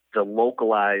the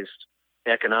localized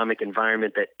economic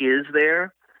environment that is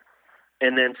there,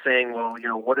 and then saying, well,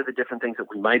 what are the different things that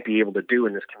we might be able to do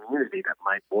in this community that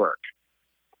might work?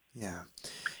 Yeah.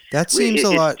 That seems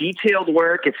a lot. It's detailed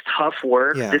work. It's tough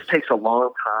work. Yeah. This takes a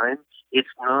long time. It's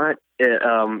not.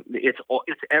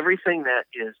 It's everything that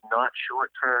is not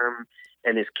short term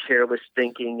and is careless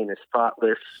thinking and is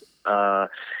thoughtless.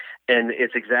 And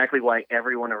it's exactly why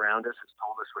everyone around us has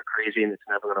told us we're crazy and it's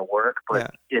never going to work.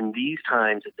 But in these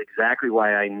times, it's exactly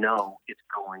why I know it's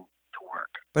going to work.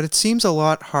 But it seems a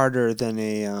lot harder than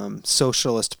a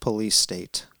socialist police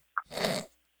state.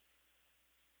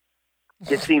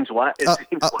 It seems what?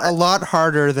 A lot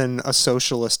harder than a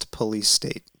socialist police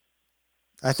state.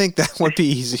 I think that would be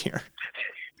easier.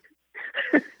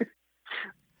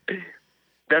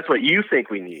 That's what you think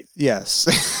we need. Yes.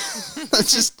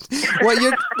 That's just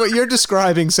what you're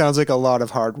describing sounds like a lot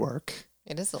of hard work.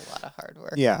 It is a lot of hard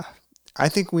work. Yeah. I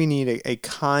think we need a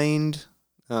kind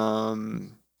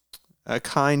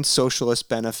socialist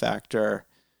benefactor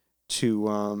to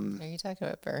Are you talking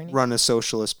about Bernie? run a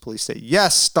socialist police state.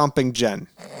 Yes, Stomping Jen.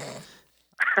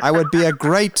 I would be a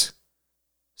great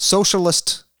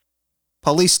socialist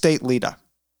police state leader.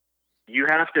 You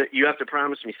have to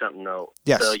promise me something though.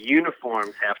 Yes. The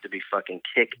uniforms have to be fucking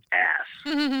kick ass.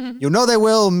 You know they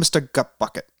will, Mr.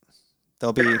 Gutbucket.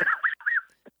 They'll be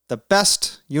the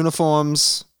best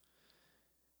uniforms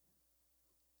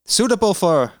suitable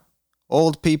for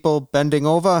old people bending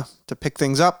over to pick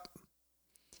things up,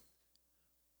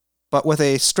 but with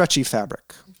a stretchy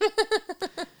fabric.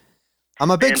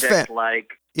 I'm a big fan.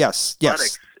 Like Yes.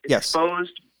 buttocks,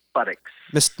 exposed buttocks.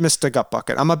 Mr.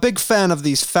 Gutbucket. I'm a big fan of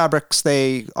these fabrics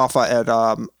they offer at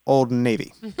Old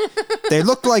Navy. They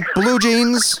look like blue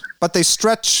jeans, but they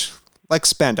stretch like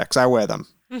spandex. I wear them.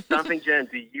 Something, Jen.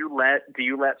 Do you let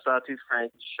Sawtooth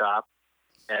Frank shop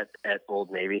at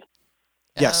Old Navy?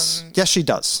 Yes. Yes, she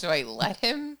does. Do I let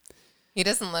him? He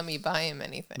doesn't let me buy him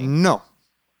anything. No.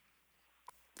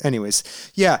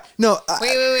 Anyways, yeah. No.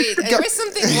 Wait. There was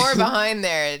something more behind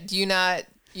there. Do you not?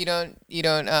 You don't.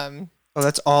 Oh,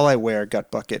 that's all I wear,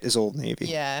 Gutbucket, is Old Navy.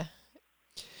 Yeah.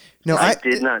 No, I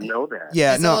did not know that.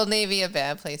 Yeah, Is no. Old Navy a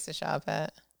bad place to shop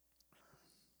at?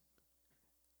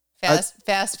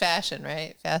 Fast fashion,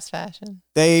 right? Fast fashion.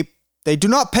 They do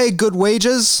not pay good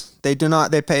wages. They do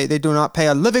not pay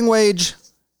a living wage.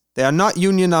 They are not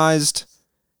unionized,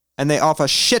 and they offer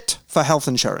shit for health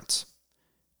insurance.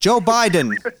 Joe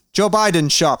Biden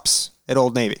shops at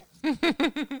Old Navy.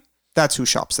 That's who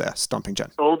shops there, Stomping Jen.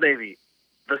 Old Navy,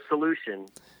 the solution,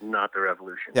 not the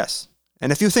revolution. Yes.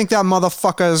 And if you think that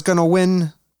motherfucker is going to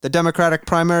win the Democratic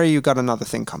primary, you got another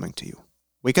thing coming to you.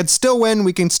 We could still win.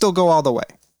 We can still go all the way.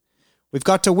 We've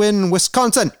got to win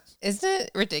Wisconsin. Isn't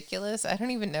it ridiculous? I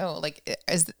don't even know. Like,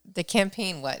 is the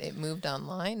campaign what? It moved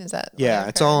online? Is that? Yeah,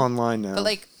 it's all online now. But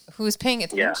like, who's paying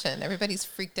attention? Yeah. Everybody's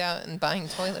freaked out and buying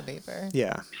toilet paper.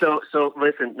 Yeah. So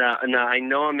listen. Now I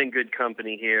know I'm in good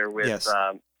company here with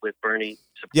Bernie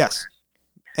supporters. Yes.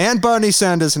 And Bernie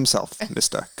Sanders himself,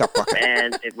 Mr. Gutbucket.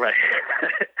 And right.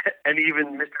 And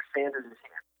even Mr. Sanders is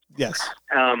here. Yes.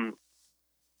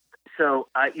 So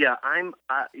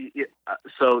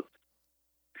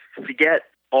forget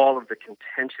all of the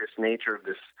contentious nature of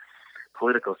this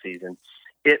political season.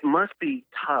 It must be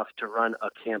tough to run a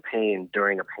campaign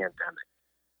during a pandemic.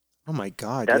 Oh my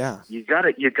God! You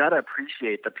gotta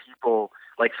appreciate the people.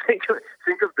 Like think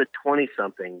of the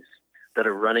 20-somethings that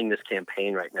are running this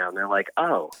campaign right now, and they're like,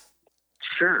 "Oh,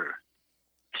 sure,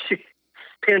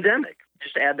 pandemic."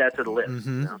 Just add that to the list.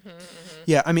 Mm-hmm. You know?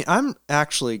 Yeah, I mean, I'm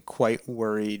actually quite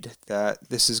worried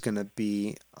that this is going to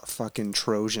be a fucking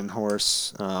Trojan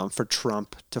horse for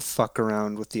Trump to fuck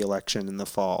around with the election in the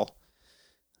fall.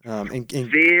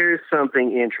 There's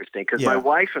something interesting because my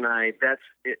wife and I, that's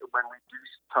it, when we do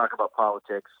talk about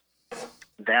politics,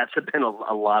 that's been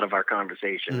a lot of our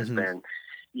conversation has been,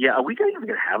 are we even going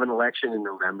to have an election in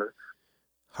November?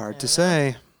 Hard to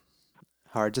say.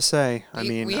 I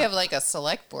mean, we have like a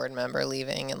select board member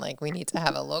leaving, and like we need to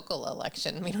have a local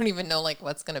election. We don't even know like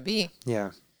what's going to be.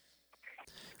 Yeah.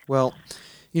 Well,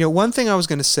 one thing I was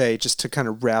going to say, just to kind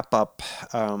of wrap up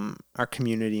our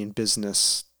community and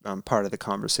business part of the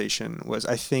conversation, was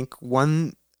I think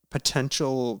one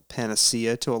potential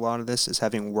panacea to a lot of this is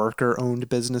having worker-owned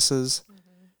businesses.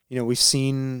 Mm-hmm. We've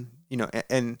seen,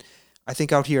 and I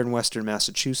think out here in Western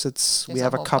Massachusetts, we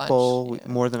have a couple,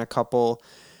 more than a couple.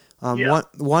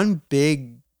 One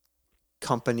big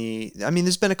company, I mean,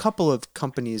 there's been a couple of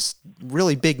companies,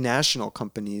 really big national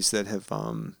companies that have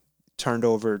turned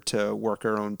over to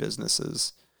worker-owned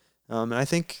businesses. And I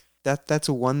think that's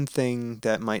one thing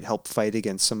that might help fight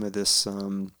against some of this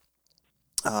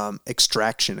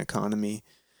extraction economy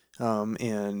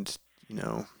and,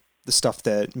 the stuff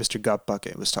that Mr.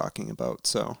 Gutbucket was talking about.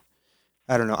 So,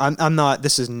 I don't know. I'm not,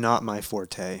 this is not my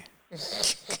forte.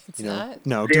 Not?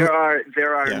 No. There are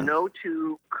no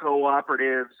two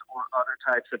cooperatives or other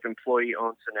types of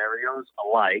employee-owned scenarios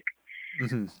alike.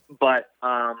 Mm-hmm. But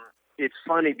it's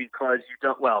funny because you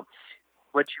don't. Well,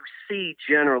 what you see,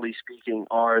 generally speaking,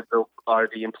 are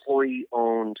the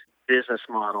employee-owned business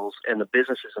models, and the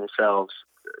businesses themselves.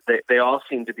 They all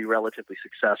seem to be relatively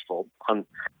successful on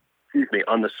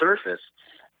the surface,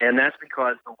 and that's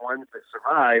because the ones that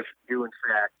survive do, in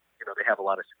fact, they have a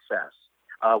lot of success.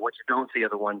 What you don't see are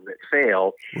the ones that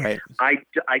fail. Right.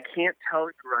 I can't tell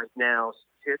you right now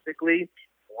statistically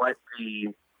what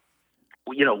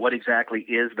exactly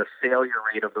is the failure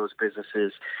rate of those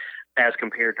businesses as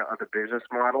compared to other business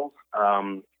models.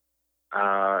 I'm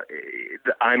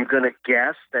going to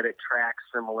guess that it tracks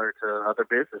similar to other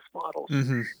business models.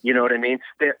 Mm-hmm. You know what I mean?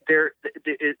 There,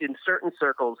 in certain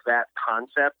circles, that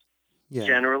concept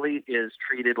generally is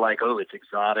treated like, oh, it's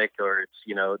exotic, or it's,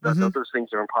 those things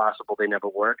are impossible. They never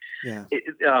work. Yeah.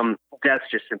 That's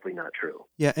just simply not true.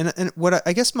 Yeah. And what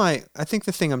I guess I think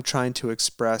the thing I'm trying to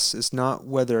express is not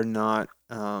whether or not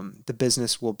the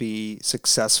business will be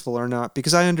successful or not,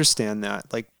 because I understand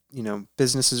that, like,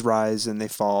 businesses rise and they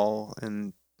fall,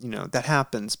 and, that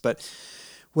happens. But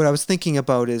what I was thinking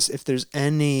about is if there's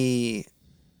any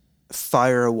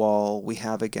firewall we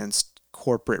have against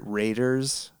corporate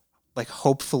raiders, like,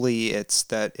 hopefully it's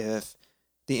that if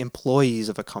the employees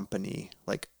of a company,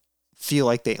 like, feel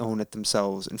like they own it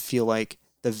themselves and feel like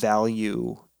the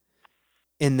value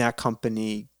in that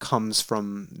company comes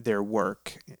from their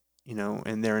work,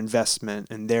 and their investment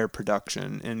and their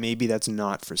production, and maybe that's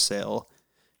not for sale,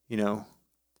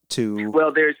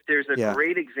 Well, there's a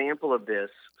great example of this,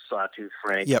 Sawtooth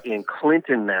Frank, in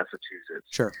Clinton, Massachusetts.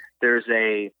 Sure. There's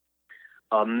a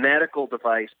medical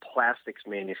device plastics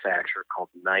manufacturer called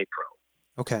Nipro.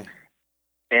 Okay.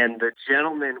 And the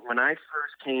gentleman, when I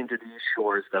first came to these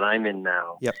shores that I'm in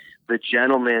now, Yep. the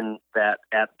gentleman that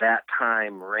at that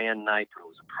time ran Nipro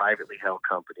was a privately held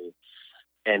company,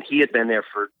 and he had been there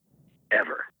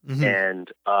forever. Mm-hmm.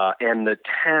 And the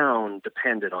town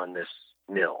depended on this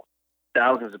mill.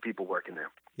 Thousands of people working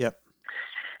there. Yep.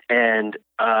 And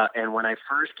when I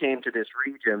first came to this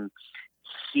region,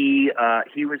 he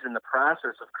was in the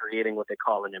process of creating what they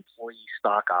call an employee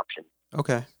stock option.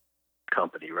 Okay.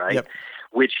 Company, right? Yep.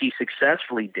 Which he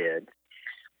successfully did.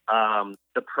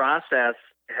 The process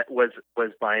was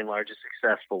by and large a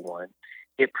successful one.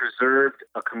 It preserved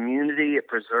a community. It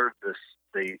preserved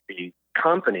the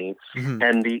company, mm-hmm.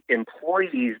 and the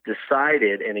employees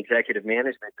decided, and executive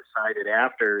management decided,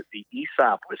 after the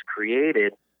ESOP was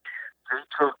created, they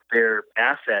took their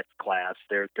asset class,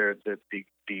 the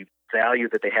value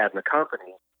that they had in the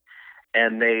company,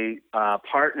 and they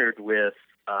partnered with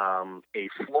a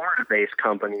Florida-based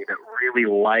company that really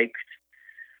liked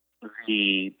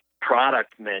the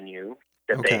product menu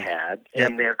that they had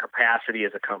and their capacity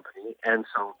as a company, and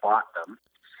so bought them.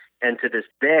 And to this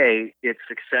day, it's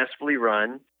successfully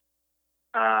run.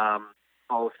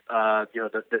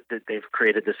 They've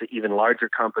created this even larger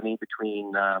company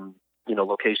between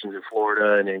locations in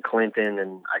Florida and in Clinton,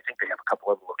 and I think they have a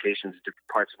couple of locations in different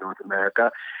parts of North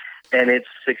America. And it's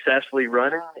successfully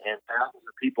running, and thousands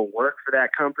of people work for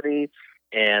that company.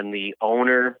 And the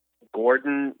owner,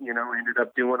 Gordon, ended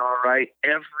up doing all right.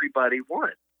 Everybody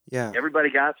won. Yeah.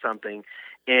 Everybody got something.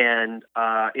 And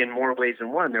in more ways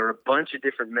than one, there were a bunch of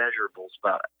different measurables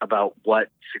about what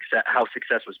success, how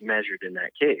success was measured in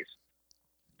that case.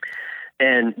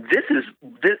 And this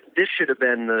should have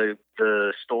been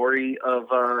the story of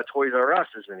Toys R Us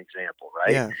as an example,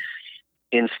 right? Yeah.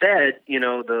 Instead,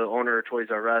 the owner of Toys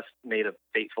R Us made a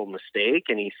fateful mistake,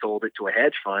 and he sold it to a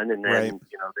hedge fund, and then,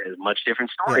 a much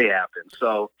different story happened.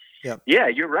 So, yeah,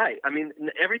 you're right. I mean,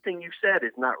 everything you've said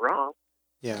is not wrong.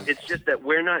 Yeah. It's just that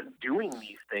we're not doing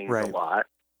these things a lot.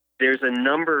 There's a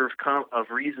number of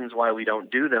reasons why we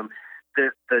don't do them.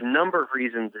 The number of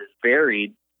reasons is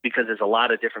varied, because there's a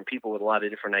lot of different people with a lot of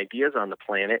different ideas on the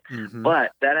planet. Mm-hmm.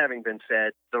 But that having been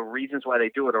said, the reasons why they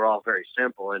do it are all very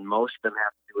simple, and most of them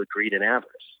have to do with greed and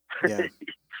avarice.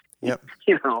 Yeah.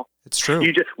 Yep. It's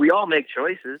true. We all make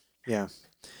choices. Yeah.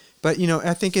 But,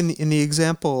 I think in the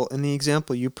example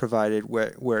you provided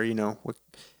where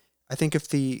I think if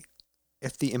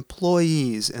the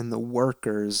employees and the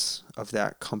workers of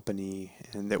that company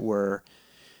and that were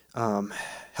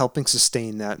helping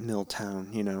sustain that mill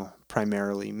town,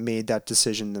 primarily made that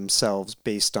decision themselves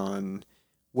based on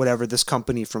whatever this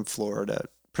company from Florida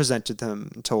presented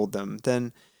them and told them,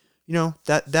 then,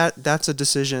 that's a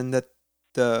decision that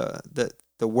the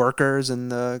workers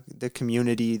and the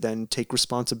community then take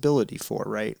responsibility for,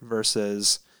 right?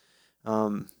 Versus,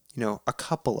 a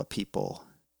couple of people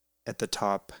at the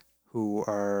top who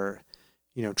are,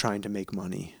 trying to make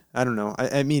money. I don't know.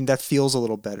 I mean, that feels a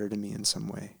little better to me in some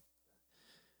way.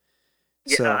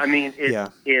 Yeah, So, I mean,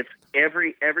 it's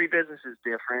every business is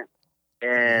different,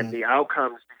 and mm-hmm. the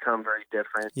outcomes become very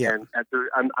different. Yeah. And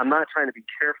I'm not trying to be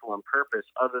careful on purpose,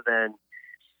 other than,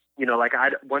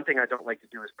 one thing I don't like to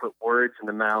do is put words in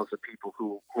the mouths of people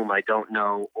whom I don't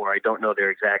know, or I don't know their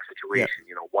exact situation.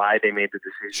 Yeah. Why they made the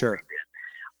decision Sure. they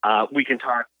did. We can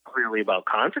talk clearly about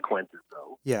consequences,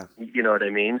 though. Yeah. You know what I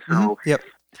mean? So, mm-hmm. Yep.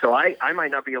 So I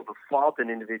might not be able to fault an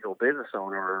individual business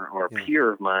owner or a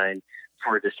peer of mine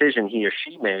for a decision he or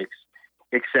she makes,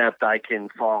 except I can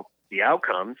fault the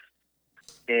outcomes.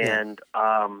 And,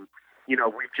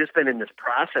 we've just been in this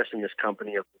process in this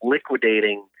company of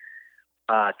liquidating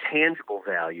tangible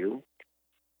value,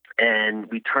 and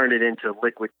we turn it into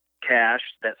liquid cash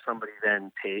that somebody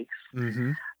then takes.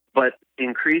 Mm-hmm. But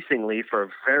increasingly, for a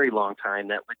very long time,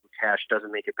 that liquid cash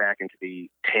doesn't make it back into the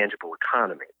tangible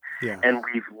economy. Yeah. And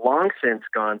we've long since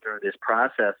gone through this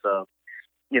process of,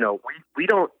 we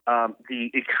don't,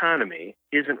 the economy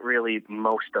isn't really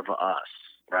most of us,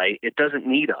 right? It doesn't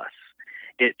need us.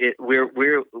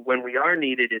 We're when we are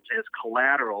needed, it's as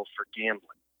collateral for gambling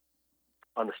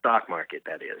on the stock market,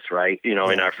 that is, right? In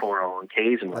our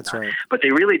 401ks and whatnot. That's right. But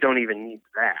they really don't even need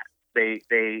that.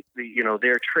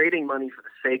 They're trading money for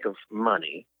the sake of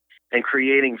money and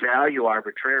creating value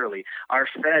arbitrarily. Our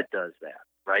Fed does that,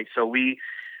 right? So we,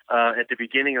 at the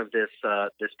beginning of this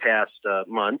past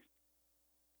month,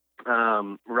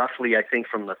 roughly, I think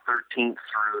from the 13th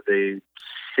through the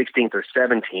 16th or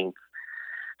 17th,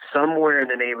 somewhere in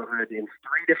the neighborhood in 3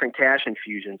 different cash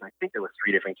infusions. I think there were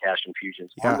 3 different cash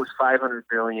infusions. Yeah. One was $500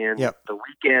 billion. Yep. The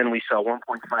weekend we saw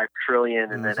 $1.5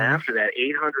 trillion, and then after that,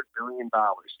 $800 billion.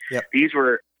 Yep. These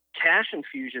were cash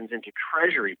infusions into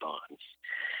treasury bonds,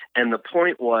 and the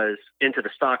point was into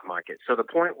the stock market. So the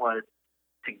point was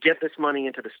to get this money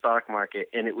into the stock market,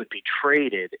 and it would be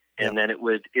traded, and then it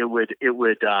would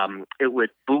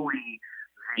buoy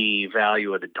the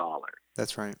value of the dollar.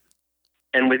 That's right.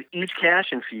 And with each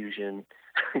cash infusion,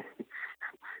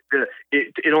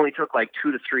 it only took like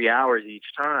 2 to 3 hours each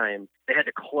time. They had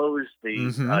to close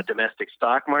the domestic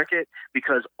stock market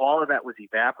because all of that was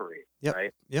evaporated,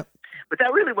 right? Yep. But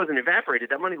that really wasn't evaporated.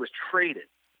 That money was traded.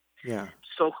 Yeah.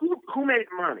 So who made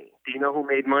money? Do you know who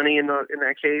made money in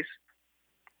that case?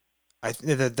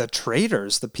 The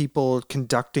traders, the people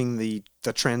conducting the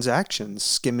transactions,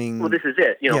 skimming. Well, this is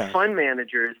it. Fund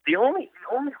managers. The only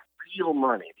real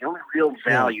money, the only real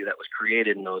value that was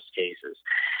created in those cases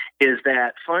is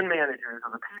that fund managers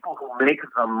are the people who make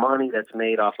the money that's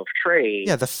made off of trade.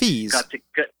 Yeah, the fees. Got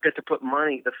to put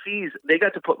money. The fees, they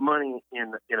got to put money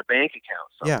in a bank account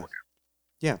somewhere.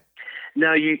 Yeah.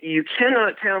 Now you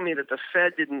cannot tell me that the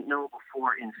Fed didn't know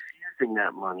before infusing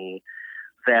that money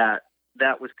that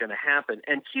was going to happen.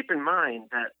 And keep in mind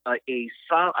that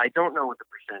I don't know what the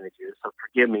percentage is, so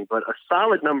forgive me, but a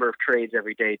solid number of trades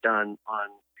every day done on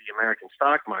the American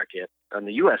stock market, on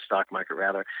the U.S. stock market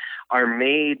rather, are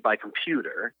made by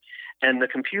computer, and the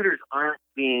computers aren't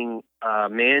being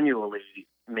manually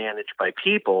managed by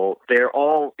people. It's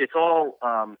all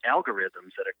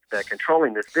algorithms that are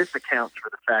controlling this. This accounts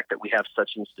for the fact that we have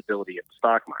such instability in the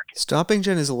stock market. Stopping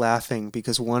Jen is laughing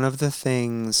because one of the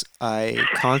things I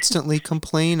constantly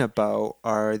complain about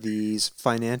are these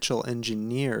financial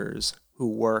engineers who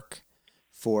work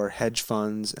for hedge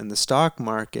funds and the stock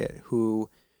market who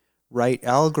write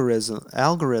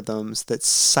algorithms that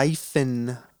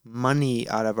siphon money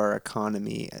out of our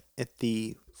economy at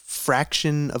the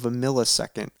fraction of a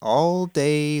millisecond all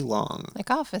day long.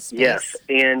 Like Office Space. Yes.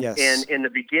 And Yes. in the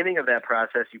beginning of that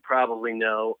process, you probably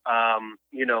know,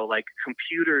 like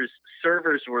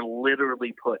servers were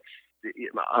literally put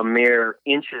a mere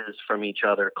inches from each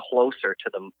other,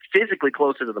 physically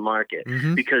closer to the market,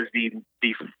 because the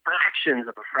fractions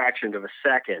of a fraction of a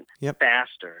second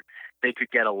faster, they could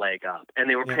get a leg up. And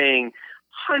they were paying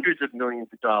hundreds of millions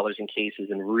of dollars in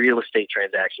cases in real estate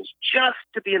transactions just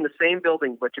to be in the same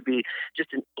building, but to be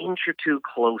just an inch or two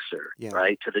closer,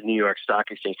 right, to the New York Stock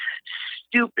Exchange.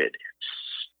 Stupid.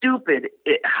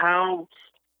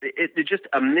 It's just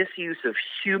a misuse of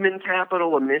human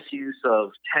capital, a misuse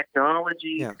of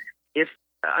technology. Yeah.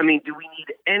 Do we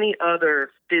need any other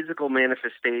physical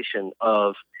manifestation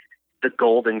of the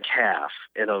golden calf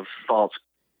and of false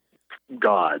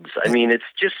gods? It's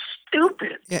just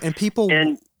stupid. Yeah, and people.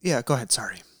 Go ahead.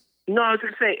 Sorry. No, I was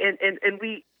going to say,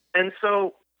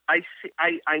 so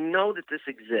I know that this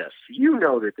exists. You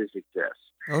know that this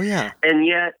exists. Oh yeah. And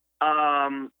yet,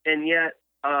 and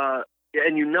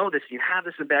you know this. You have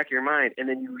this in the back of your mind, and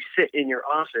then you sit in your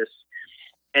office,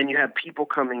 and you have people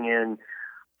coming in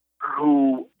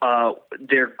who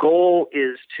their goal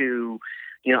is to.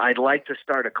 I'd like to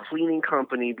start a cleaning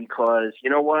company because, you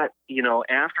know what?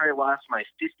 After I lost my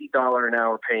 $50 an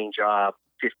hour paying job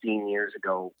 15 years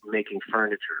ago making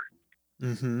furniture,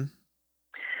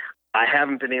 I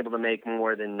haven't been able to make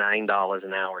more than $9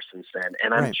 an hour since then.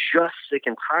 And I'm just sick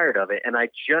and tired of it. And I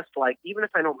just even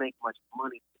if I don't make much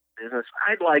money in business,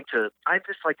 I'd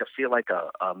just like to feel like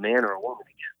a man or a woman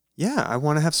again. Yeah, I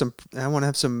want to have some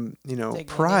Dignity.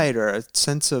 pride or a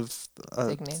sense of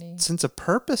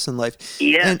purpose in life.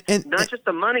 Yeah, and not just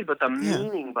the money, but the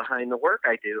meaning behind the work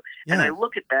I do. Yeah. And I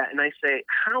look at that and I say,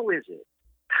 how is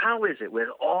it with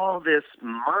all this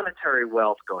monetary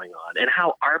wealth going on and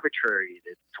how arbitrary it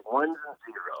is, it's ones and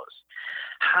zeros?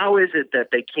 How is it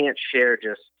that they can't share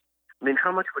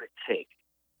how much would it take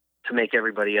to make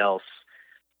everybody else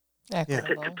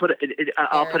Equitable. To put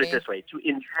I'll put it Charity. this way: to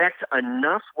inject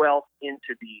enough wealth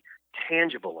into the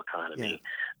tangible economy Yeah.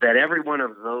 that every one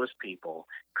of those people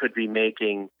could be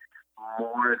making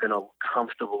more than a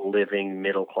comfortable living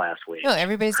middle class wage. No,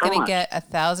 everybody's How going to much? get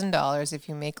 $1,000 if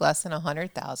you make less than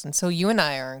 100,000. So you and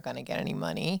I aren't going to get any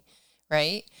money,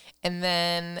 right? And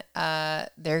then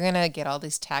they're going to get all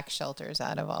these tax shelters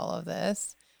out of all of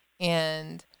this,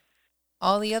 and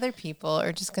all the other people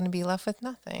are just going to be left with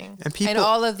nothing. And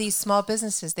all of these small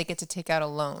businesses, they get to take out a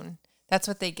loan. That's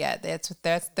what they get.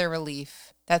 That's their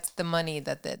relief. That's the money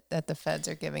that the feds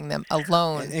are giving them, a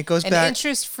loan. And it goes an back,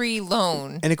 interest-free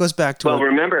loan. and it goes back to Well,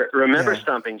 remember, Yeah.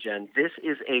 Stumping Jen. This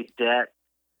is a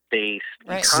debt-based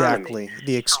Right. economy. exactly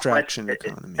the extraction But-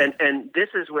 economy. And this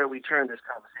is where we turn this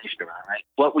conversation around, right?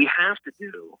 What we have to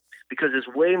do, because there's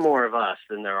way more of us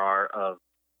than there are of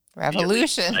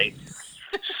Revolution. right?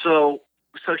 So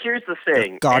here's the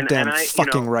thing. Goddamn and I,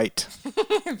 fucking right.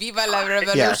 Viva la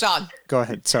revolution. Go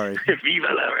ahead. Sorry.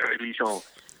 Viva la revolution.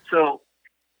 So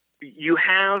you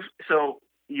have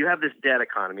this debt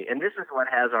economy, and this is what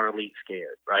has our elite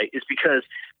scared, right? It's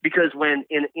because when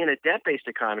in a debt-based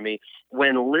economy,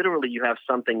 when literally you have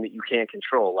something that you can't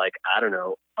control, like, I don't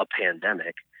know, a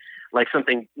pandemic, like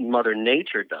something Mother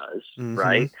Nature does, Mhm.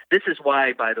 right? This is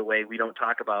why, by the way, we don't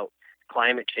talk about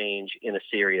climate change in a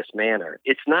serious manner.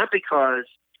 It's not because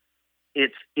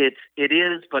it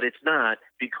is, but it's not,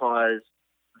 because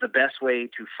the best way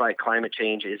to fight climate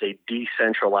change is a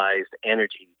decentralized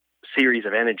series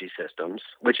of energy systems,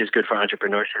 which is good for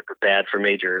entrepreneurship but bad for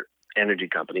major energy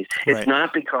companies. It's Right.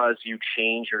 not because you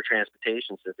change your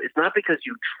transportation system. It's not because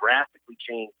you drastically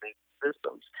change major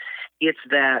systems. It's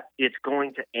that it's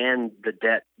going to end the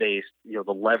debt-based, the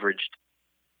leveraged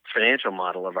financial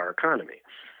model of our economy.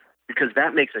 Because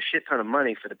that makes a shit ton of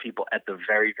money for the people at the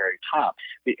very, very top.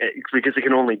 Because it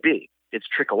can only be. It's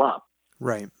trickle up.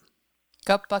 Right.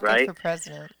 Gut bucket Right? for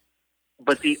president.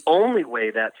 But the only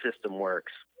way that system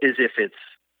works is if it's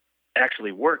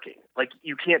actually working. Like,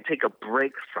 you can't take a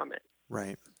break from it.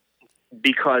 Right.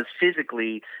 Because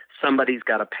physically, somebody's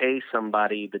got to pay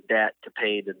somebody the debt to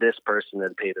pay to this person,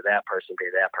 then pay to that person, pay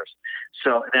to that person.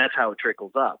 So that's how it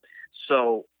trickles up.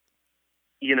 So,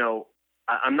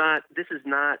 I'm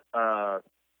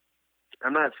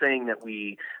not saying that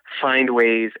we find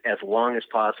ways as long as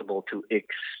possible to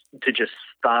just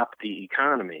stop the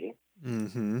economy.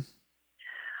 Mm-hmm.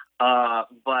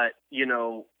 But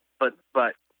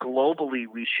globally,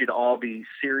 we should all be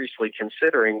seriously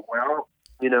considering,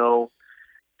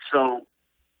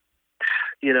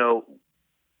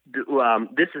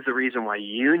 this is the reason why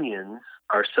unions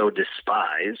are so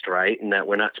despised, right? And that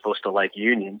we're not supposed to like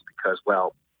unions because,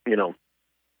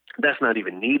 that's not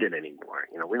even needed anymore.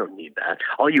 We don't need that.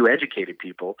 All you educated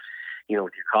people,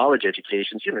 with your college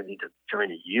educations, you don't need to join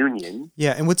a union.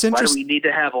 Yeah, and what's Why do interesting, we need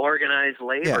to have organized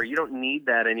labor? Yeah. You don't need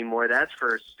that anymore. That's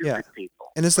for stupid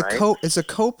people. and as right? a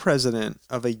co-president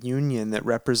of a union that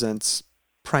represents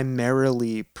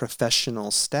primarily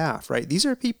professional staff, right? These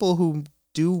are people who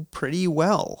do pretty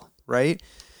well, right?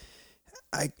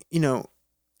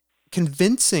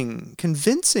 Convincing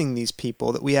these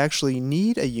people that we actually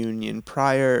need a union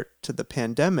prior to the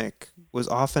pandemic was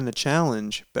often a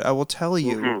challenge. But I will tell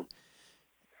you, Mhm.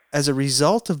 as a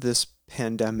result of this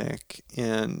pandemic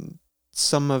and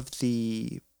some of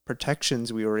the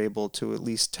protections we were able to at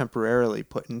least temporarily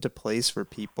put into place for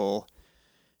people,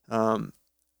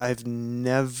 I've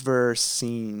never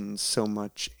seen so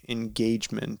much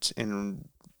engagement and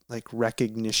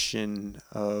recognition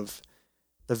of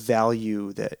the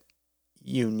value that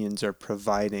unions are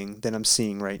providing than I'm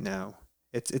seeing right now.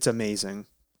 It's amazing.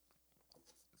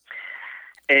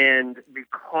 And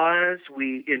because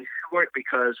we've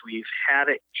had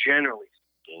it, generally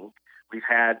speaking,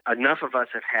 enough of us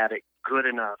have had it good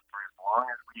enough for as long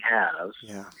as we have.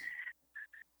 Yeah.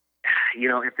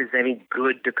 If there's any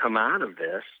good to come out of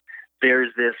this,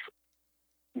 there's this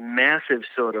massive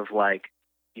sort of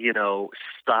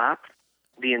stop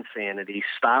the insanity,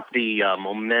 stop the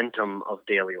momentum of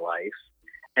daily life,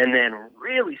 and then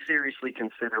really seriously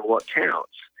consider what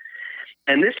counts.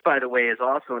 And this, by the way, is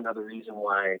also another reason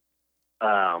why,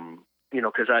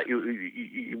 because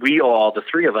we all, the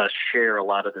three of us, share a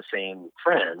lot of the same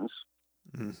friends.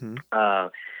 Mm-hmm.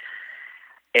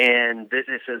 And this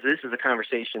is a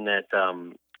conversation that,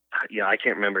 I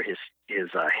can't remember his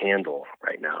handle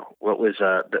right now. What was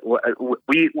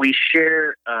we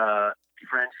share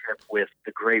friendship with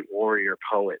the great warrior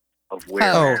poet of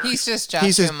where. Oh, they're- he's just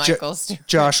He's Joshua just Michael Stewart.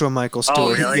 Joshua Michael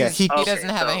Stewart. really? Yeah, he Okay, doesn't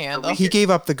have a so handle. he gave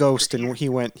up the ghost and he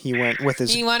went with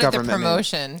his He wanted the government name.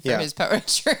 promotion for Yeah. his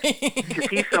poetry.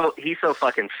 Because he's so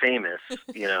fucking famous,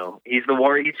 you know. He's the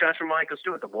warrior. He's Joshua Michael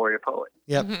Stewart, the warrior poet.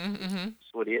 Yep. That's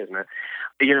what he is, man.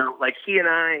 You know, like he and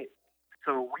I.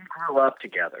 So we grew up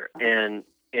together, and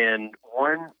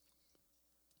one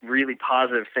really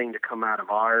positive thing to come out of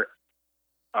our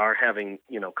having,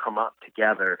 you know, come up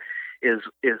together is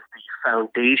the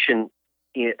foundation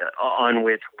on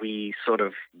which we sort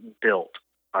of built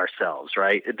ourselves,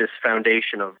 right? This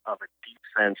foundation of a deep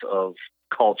sense of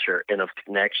culture and of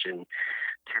connection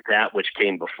to that which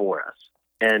came before us.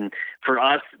 And for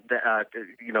us,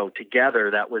 you know, together,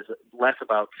 that was less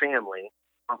about family,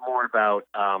 but more about,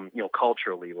 you know,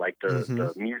 culturally, like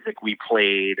the music we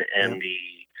played and the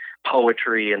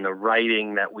poetry and the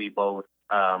writing that we both,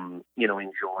 you know,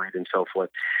 enjoyed and so forth.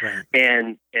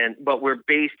 Right. But we're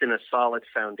based in a solid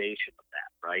foundation of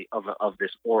that, right? Of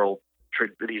this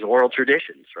these oral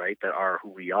traditions, right? That are who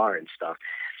we are and stuff.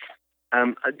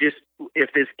 Just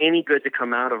if there's any good to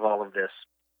come out of all of this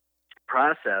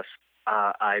process,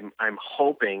 I'm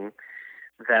hoping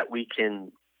that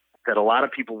that a lot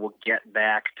of people will get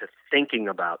back to thinking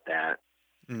about that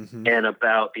and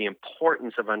about the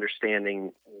importance of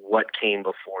understanding what came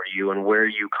before you and where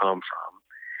you come from.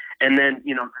 And then,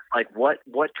 you know, like what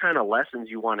kind of lessons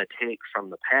you want to take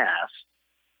from the past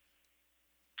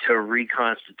to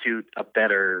reconstitute a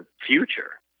better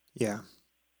future. Yeah.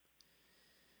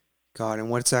 God, and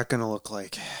what's that going to look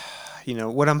like? You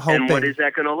know, what I'm hoping. And what is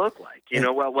that going to look like? You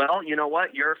know, well, you know what?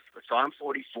 So I'm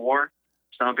 44.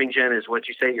 Stomping Jen is what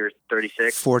you say? You're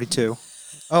 36? 42.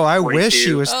 Oh, I 42. wish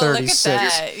he was 36. Look at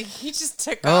that. He just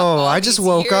took off. Oh, I just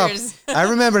woke years. up. I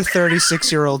remember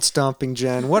 36-year-old Stomping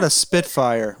Jen. What a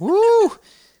spitfire. Woo!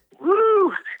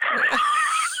 Woo!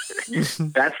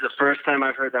 That's the first time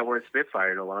I've heard that word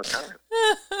spitfire in a long time.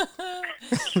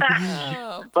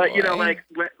 Oh, but you know, boy.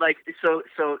 like, so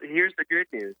here's the good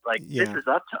news. Like, this is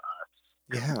up to us.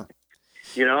 Yeah.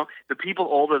 You know, the people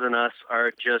older than us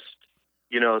are just,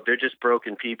 you know, they're just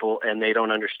broken people and they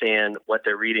don't understand what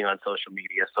they're reading on social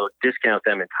media. So discount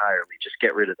them entirely. Just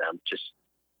get rid of them.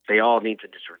 They all need to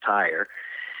just retire.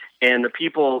 And the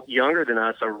people younger than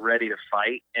us are ready to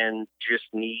fight and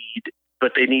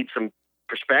but they need some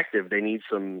perspective. They need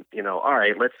some, you know, all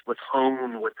right, let's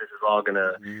hone what this is all going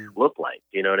to look like.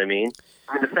 You know what I mean?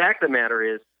 I mean, the fact of the matter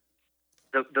is,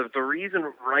 the reason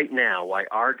right now why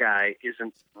our guy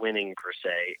isn't winning per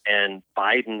se and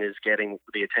Biden is getting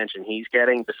the attention he's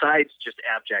getting, besides just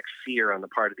abject fear on the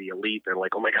part of the elite, they're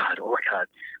like, oh my God,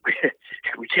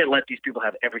 we can't let these people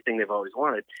have everything they've always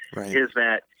wanted, is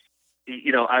that,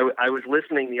 you know, I was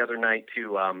listening the other night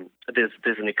to there's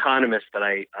an economist that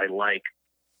I like.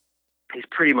 He's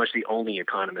pretty much the only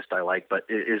economist I like, but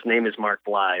his name is Mark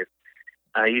Blythe.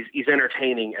 He's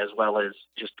entertaining as well as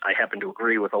just, I happen to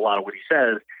agree with a lot of what he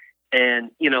says.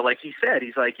 And, you know, like he said,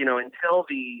 he's like, you know, until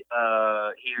he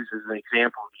uses an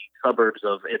example of the suburbs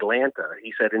of Atlanta.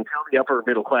 He said, until the upper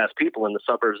middle class people in the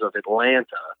suburbs of Atlanta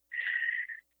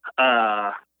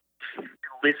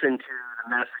listen to the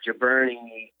message of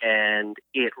Bernie and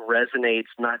it resonates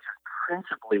not just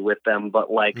principally with them,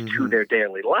 but like to their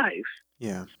daily life.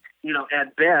 Yeah. You know,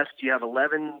 at best, you have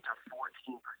 11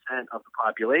 to 14% of the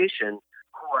population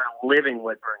who are living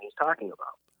what Bernie's talking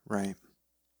about. Right.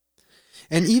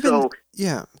 And even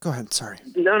go ahead. Sorry.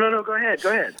 No. Go ahead.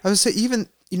 I would say even,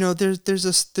 you know, there's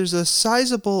a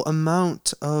sizable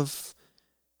amount of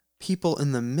people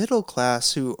in the middle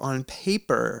class who on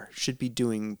paper should be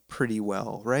doing pretty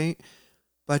well, right?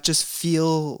 But just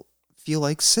feel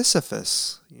like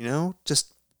Sisyphus, you know,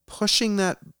 just pushing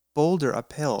that boulder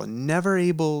uphill and never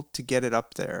able to get it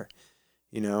up there,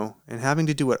 you know, and having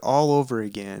to do it all over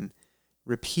again,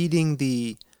 repeating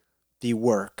the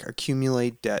work,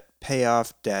 accumulate debt, pay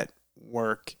off debt,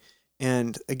 work.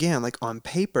 And again, like on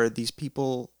paper, these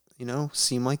people, you know,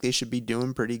 seem like they should be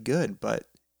doing pretty good, but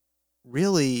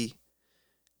really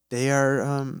they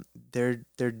are,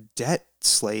 they're debt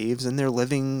slaves and they're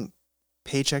living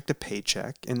paycheck to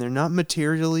paycheck and they're not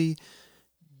materially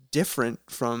different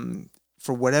from,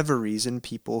 for whatever reason,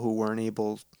 people who weren't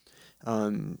able,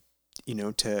 you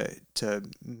know, to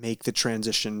make the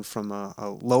transition from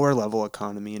a lower level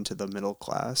economy into the middle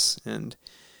class. And,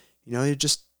 you know, you're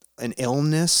just an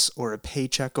illness or a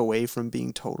paycheck away from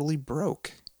being totally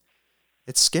broke.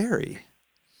 It's scary.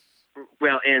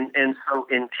 Well, and so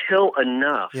until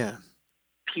enough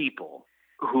people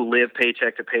who live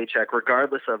paycheck to paycheck,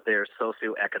 regardless of their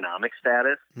socioeconomic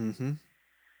status,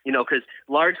 you know, because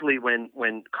largely when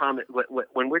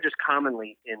we're just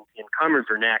commonly in common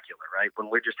vernacular, right? When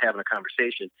we're just having a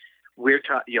conversation,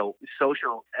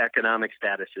 social economic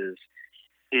status is,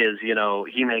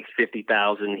 he makes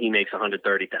 50,000, he makes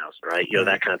 130,000, right?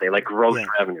 That kind of thing, like gross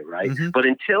revenue, right? Mm-hmm. But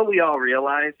until we all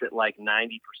realize that like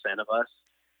 90% of us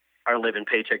are living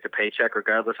paycheck to paycheck,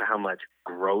 regardless of how much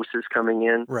gross is coming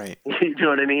in. Right. You know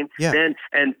what I mean? Yeah. Then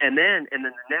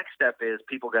the next step is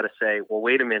people got to say, well,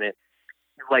 wait a minute.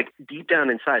 Like deep down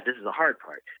inside, this is the hard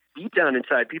part. Deep down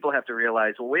inside, people have to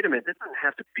realize, well, wait a minute, this doesn't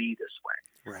have to be this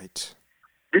way. Right.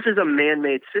 This is a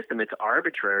man-made system. It's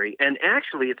arbitrary, and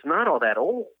actually, it's not all that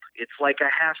old. It's like a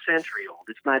half century old.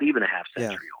 It's not even a half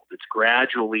century old. It's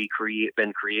gradually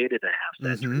been created a half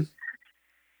century.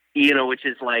 Mm-hmm. Which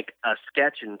is like a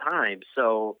sketch in time.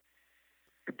 So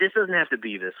this doesn't have to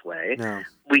be this way. No.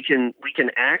 We can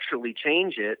actually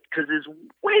change it because there's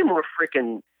way more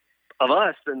freaking of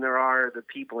us than there are the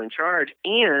people in charge,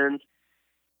 and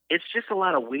it's just a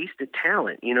lot of wasted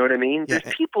talent. You know what I mean? Yeah.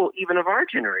 There's people even of our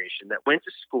generation that went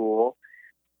to school,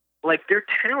 like their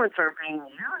talents aren't being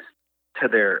used to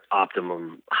their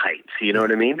optimum heights. You know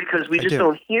what I mean? Because we just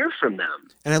don't hear from them.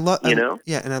 And I love,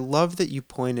 and I love that you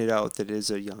pointed out that it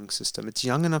is a young system. It's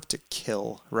young enough to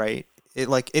kill, right?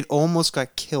 It almost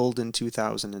got killed in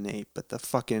 2008, but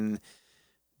the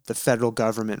federal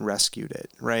government rescued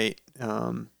it, right?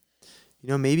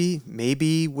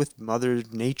 Maybe with Mother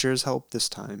Nature's help this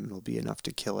time it'll be enough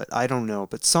to kill it. I don't know,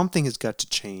 but something has got to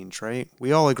change, right?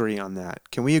 We all agree on that.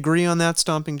 Can we agree on that,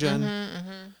 Stomping Jen?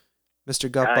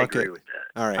 Mr. Gut Bucket? I agree with that.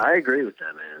 All right. I agree with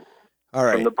that, man. All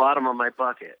right. From the bottom of my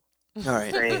bucket. All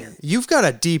right. You've got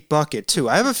a deep bucket, too.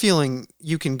 I have a feeling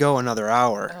you can go another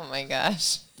hour. Oh, my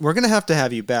gosh. We're going to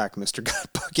have you back, Mr. Gut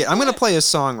Bucket. I'm going to play a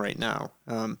song right now.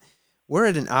 We're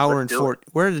at an hour and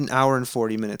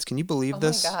 40 minutes. Can you believe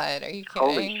this? Oh my God, are you kidding?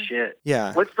 Holy shit.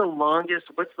 Yeah. What's the longest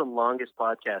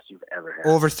podcast you've ever had?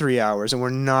 Over 3 hours, and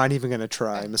we're not even going to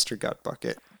try, Mr. Gut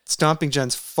Bucket. Stomping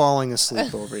Jen's falling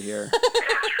asleep over here.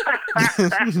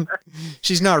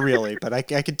 She's not really, but I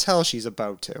could tell she's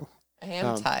about to. I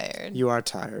am tired. You are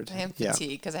tired. I am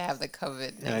fatigued because I have the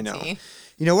COVID-19. I know.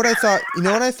 You know what I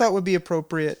thought would be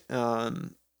appropriate?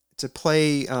 To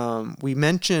play, we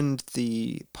mentioned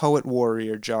the poet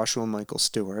warrior Joshua Michael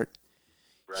Stewart.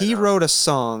 He wrote a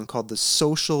song called The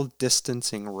Social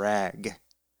Distancing Rag.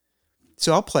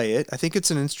 So I'll play it. I think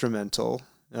it's an instrumental.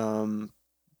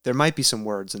 There might be some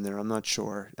words in there. I'm not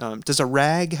sure. Does a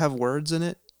rag have words in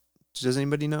it? Does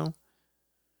anybody know?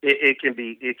 It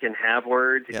can have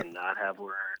words. It can not have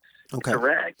words. Okay. It's a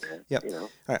rag, man. Yep. All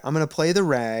right. I'm gonna play the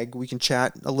rag. We can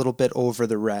chat a little bit over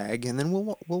the rag, and then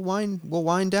we'll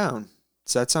wind down.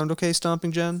 Does that sound okay,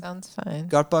 Stomping Jen? Sounds fine.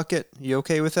 Gut Bucket, you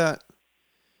okay with that?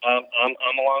 I'm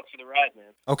along for the ride,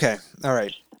 man. Okay. All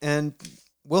right. And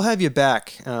we'll have you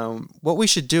back. What we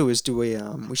should do is do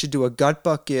a Gut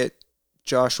Bucket,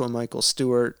 Joshua Michael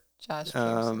Stewart. Josh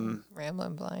Pearson.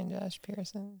 Rambling Blind Josh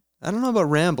Pearson. I don't know about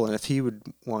Rambling if he would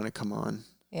want to come on.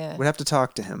 Yeah. We'd have to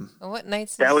talk to him. Well, what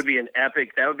nights? That would be an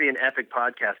epic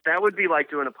podcast. That would be like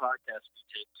doing a podcast. You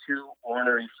take two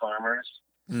ornery farmers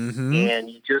and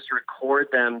you just record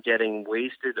them getting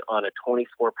wasted on a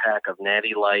 24-pack of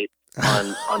Natty Light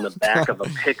on the back of a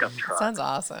pickup truck. Sounds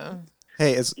awesome.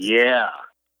 Hey, as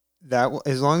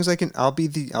long as I can, I'll be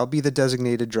the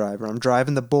designated driver. I'm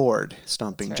driving the board,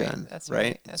 Stomping Jen. That's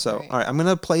right. That's so, right. all right, I'm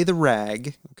gonna play the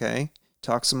rag. Okay,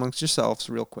 talks amongst yourselves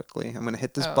real quickly. I'm gonna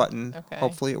hit this button. Okay.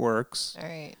 Hopefully, it works. All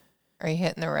right. Are you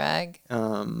hitting the rag?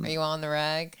 Are you on the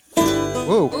rag?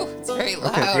 Whoa! Ooh, it's very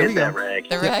loud. Okay, here we go.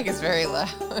 The rag is very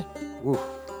loud. Ooh,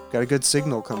 got a good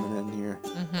signal coming in here.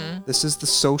 Mm-hmm. This is the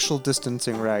social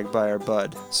distancing rag by our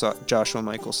bud, Joshua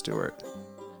Michael Stewart.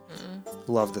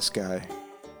 Mm-hmm. Love this guy.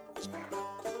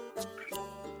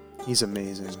 He's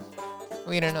amazing.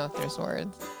 We don't know if there's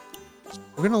words.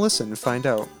 We're gonna listen and find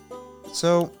out.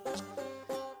 So,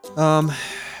 I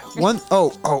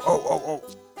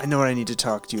know what I need to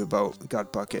talk to you about,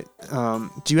 Gut Bucket.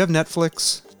 Do you have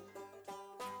Netflix?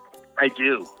 I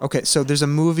do. Okay, so there's a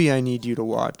movie I need you to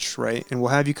watch, right? And we'll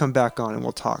have you come back on and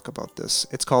we'll talk about this.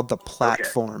 It's called The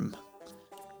Platform.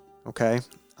 Okay?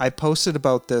 I posted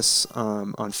about this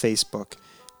on Facebook.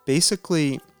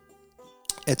 Basically,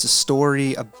 it's a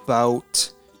story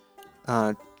about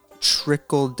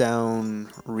trickle-down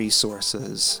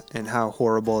resources and how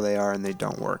horrible they are and they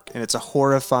don't work. And it's a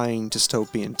horrifying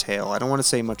dystopian tale. I don't want to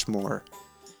say much more,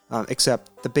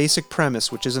 except the basic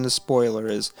premise, which isn't a spoiler,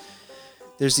 is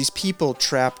there's these people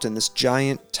trapped in this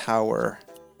giant tower,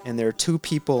 and there are two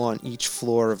people on each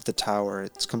floor of the tower.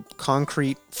 It's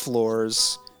concrete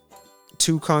floors,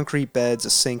 two concrete beds,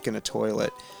 a sink, and a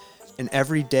toilet. And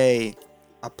every day,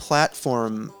 a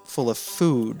platform full of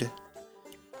food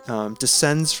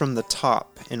descends from the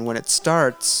top, and when it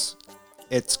starts,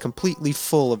 It's completely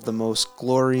full of the most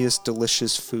glorious,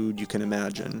 delicious food you can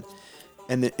imagine.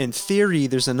 And in theory,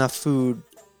 there's enough food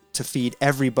to feed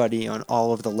everybody on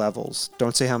all of the levels.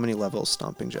 Don't say how many levels,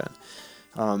 Stomping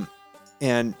Jen.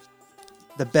 And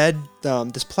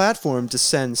this platform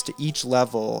descends to each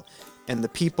level, and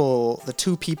the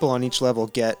two people on each level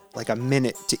get like a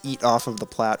minute to eat off of the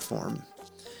platform,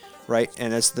 right?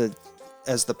 And as the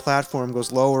platform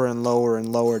goes lower and lower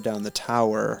and lower down the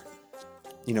tower,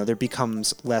 there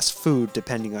becomes less food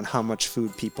depending on how much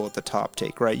food people at the top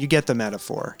take, right? You get the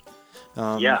metaphor.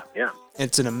 Yeah.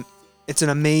 It's an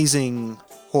amazing,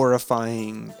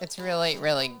 horrifying. It's really,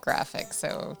 really graphic.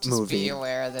 So just movie. be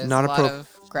aware. There's Not a lot of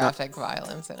graphic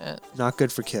violence in it. Not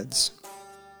good for kids.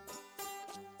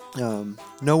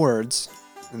 No words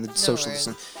in the social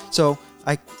distance. So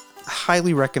I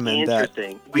highly recommend that.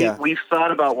 Interesting. We've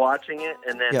thought about watching it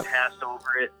and then Yep. passed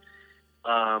over it,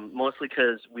 mostly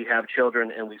because we have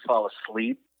children and we fall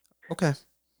asleep. Okay.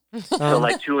 So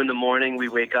like 2 a.m, we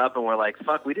wake up and we're like,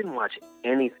 fuck, we didn't watch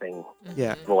anything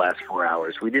Yeah. the last 4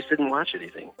 hours. We just didn't watch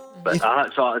anything. But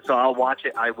so I'll watch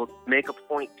it. I will make a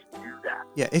point to do that.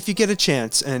 Yeah, if you get a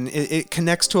chance, and it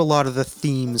connects to a lot of the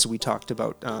themes we talked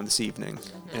about this evening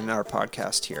in our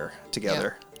podcast here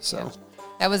together. So, Yeah.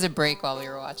 That was a break while we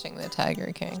were watching The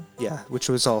Tiger King. yeah, which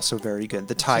was also very good.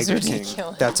 The Tiger King,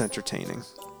 ridiculous. that's entertaining.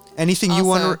 Anything you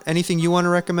want to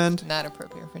recommend? Not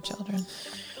appropriate for children.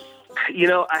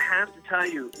 I have to tell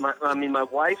you, my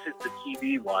wife is the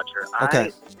TV watcher.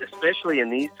 Okay. Especially in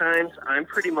these times, I'm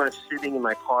pretty much sitting in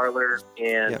my parlor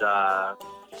and,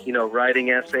 writing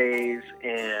essays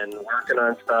and working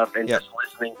on stuff and just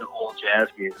listening to old jazz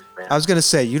music, man. I was gonna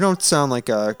say, you don't sound like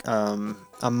a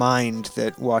mind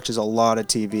that watches a lot of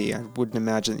TV. I wouldn't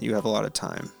imagine that you have a lot of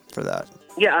time for that.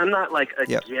 Yeah, I'm not like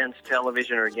against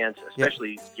television or against,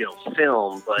 especially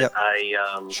film. But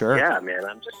Sure. Yeah, man,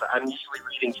 I'm usually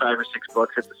reading 5 or 6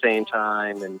 books at the same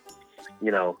time, and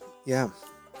Yeah.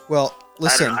 Well,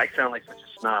 listen. I sound like such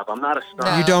a snob. I'm not a snob.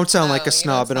 No. You don't sound No, like a you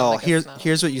snob don't at sound all. like a snob.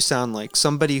 Here's what you sound like: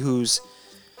 somebody who's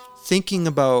thinking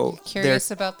about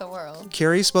Curious about the world.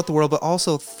 but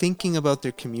also thinking about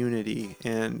their community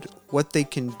and what they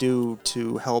can do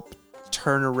to help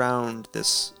turn around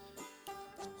this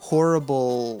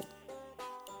horrible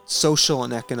social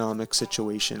and economic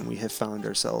situation we have found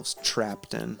ourselves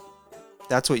trapped in.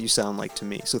 That's what you sound like to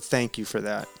me. So thank you for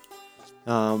that.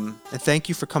 And thank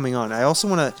you for coming on. I also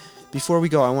want to, before we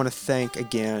go, I want to thank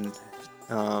again.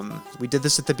 We did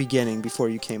this at the beginning before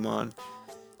you came on.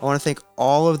 I want to thank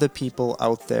all of the people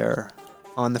out there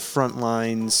on the front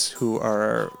lines who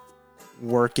are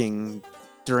working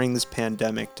during this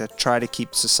pandemic to try to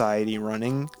keep society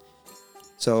running.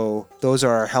 So those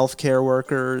are our healthcare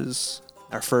workers,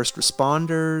 our first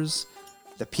responders,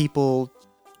 the people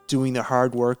doing the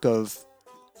hard work of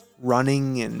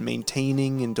running and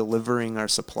maintaining and delivering our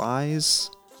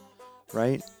supplies,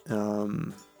 right?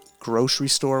 Grocery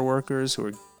store workers who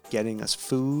are getting us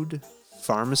food,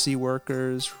 pharmacy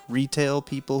workers, retail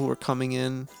people who are coming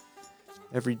in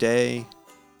every day.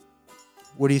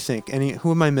 What do you think? Who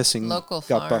am I missing? Local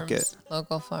Gut farms. Bucket.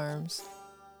 Local farms.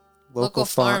 Local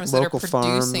farms that are local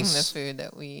producing farms. the food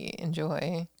that we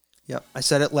enjoy. Yep. I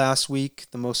said it last week.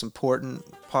 The most important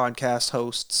podcast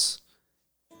hosts.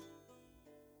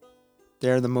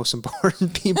 They're the most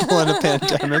important people in a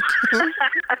pandemic.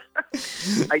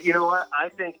 You know what? I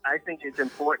think it's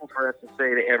important for us to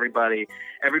say to everybody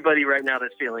right now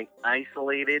that's feeling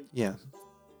isolated, Yeah.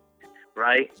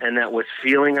 right? And that was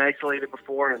feeling isolated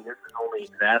before, and this has only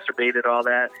exacerbated all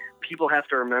that. People have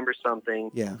to remember something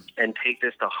Yeah. and take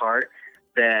this to heart,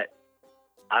 that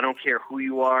I don't care who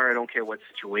you are, I don't care what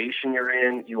situation you're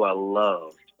in, you are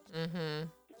loved. Mm-hmm.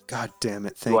 God damn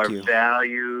it. You are Thank you.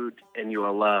 valued and you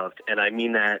are loved. And I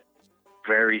mean that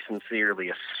very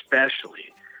sincerely,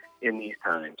 especially in these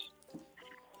times.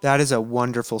 That is a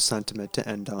wonderful sentiment to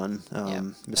end on,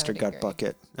 Mr. would Gut agree.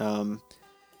 Bucket.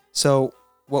 So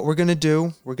what we're gonna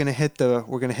do, we're gonna hit the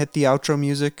outro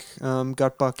music,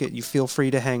 Gut Bucket. You feel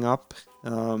free to hang up.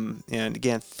 And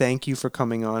again, thank you for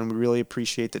coming on. We really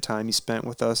appreciate the time you spent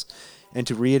with us. And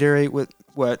to reiterate what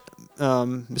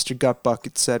Mr. Gut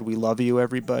Bucket said, we love you,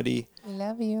 everybody.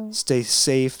 Love you. Stay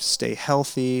safe, stay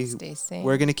healthy. Stay safe.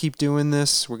 We're gonna keep doing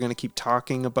this. We're gonna keep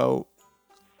talking about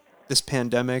this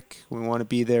pandemic. We want to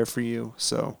be there for you.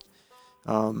 So,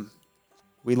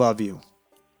 we love you.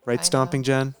 Right, I Stomping know.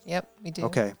 Jen? Yep, we do.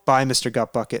 Okay. Bye, Mr.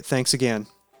 Gut Bucket. Thanks again.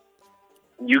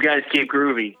 You guys keep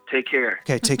groovy. Take care.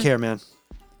 Okay, take care, man.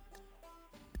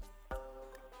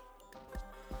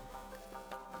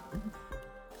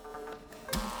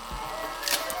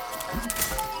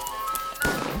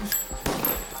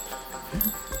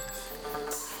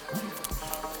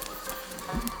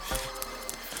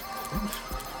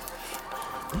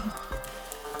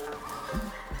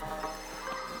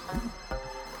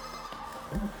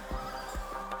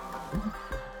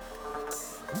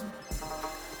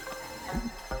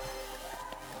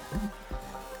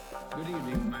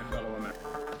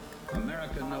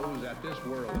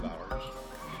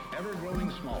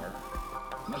 smaller,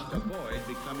 must avoid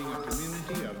becoming a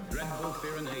community of dreadful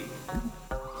fear and hate.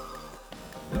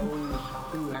 Those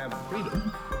who have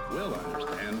freedom will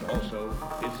understand also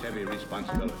its heavy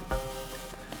responsibility.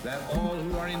 That all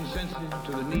who are insensitive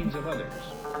to the needs of others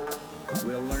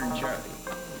will learn charity,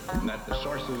 and that the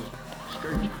sources,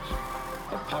 scourges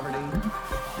of poverty,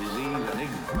 disease, and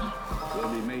ignorance will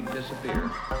be made disappear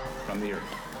from the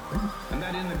earth. And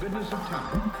that in the goodness of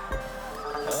time,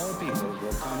 all peoples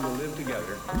will come to live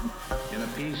together in a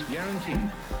peace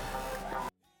guaranteed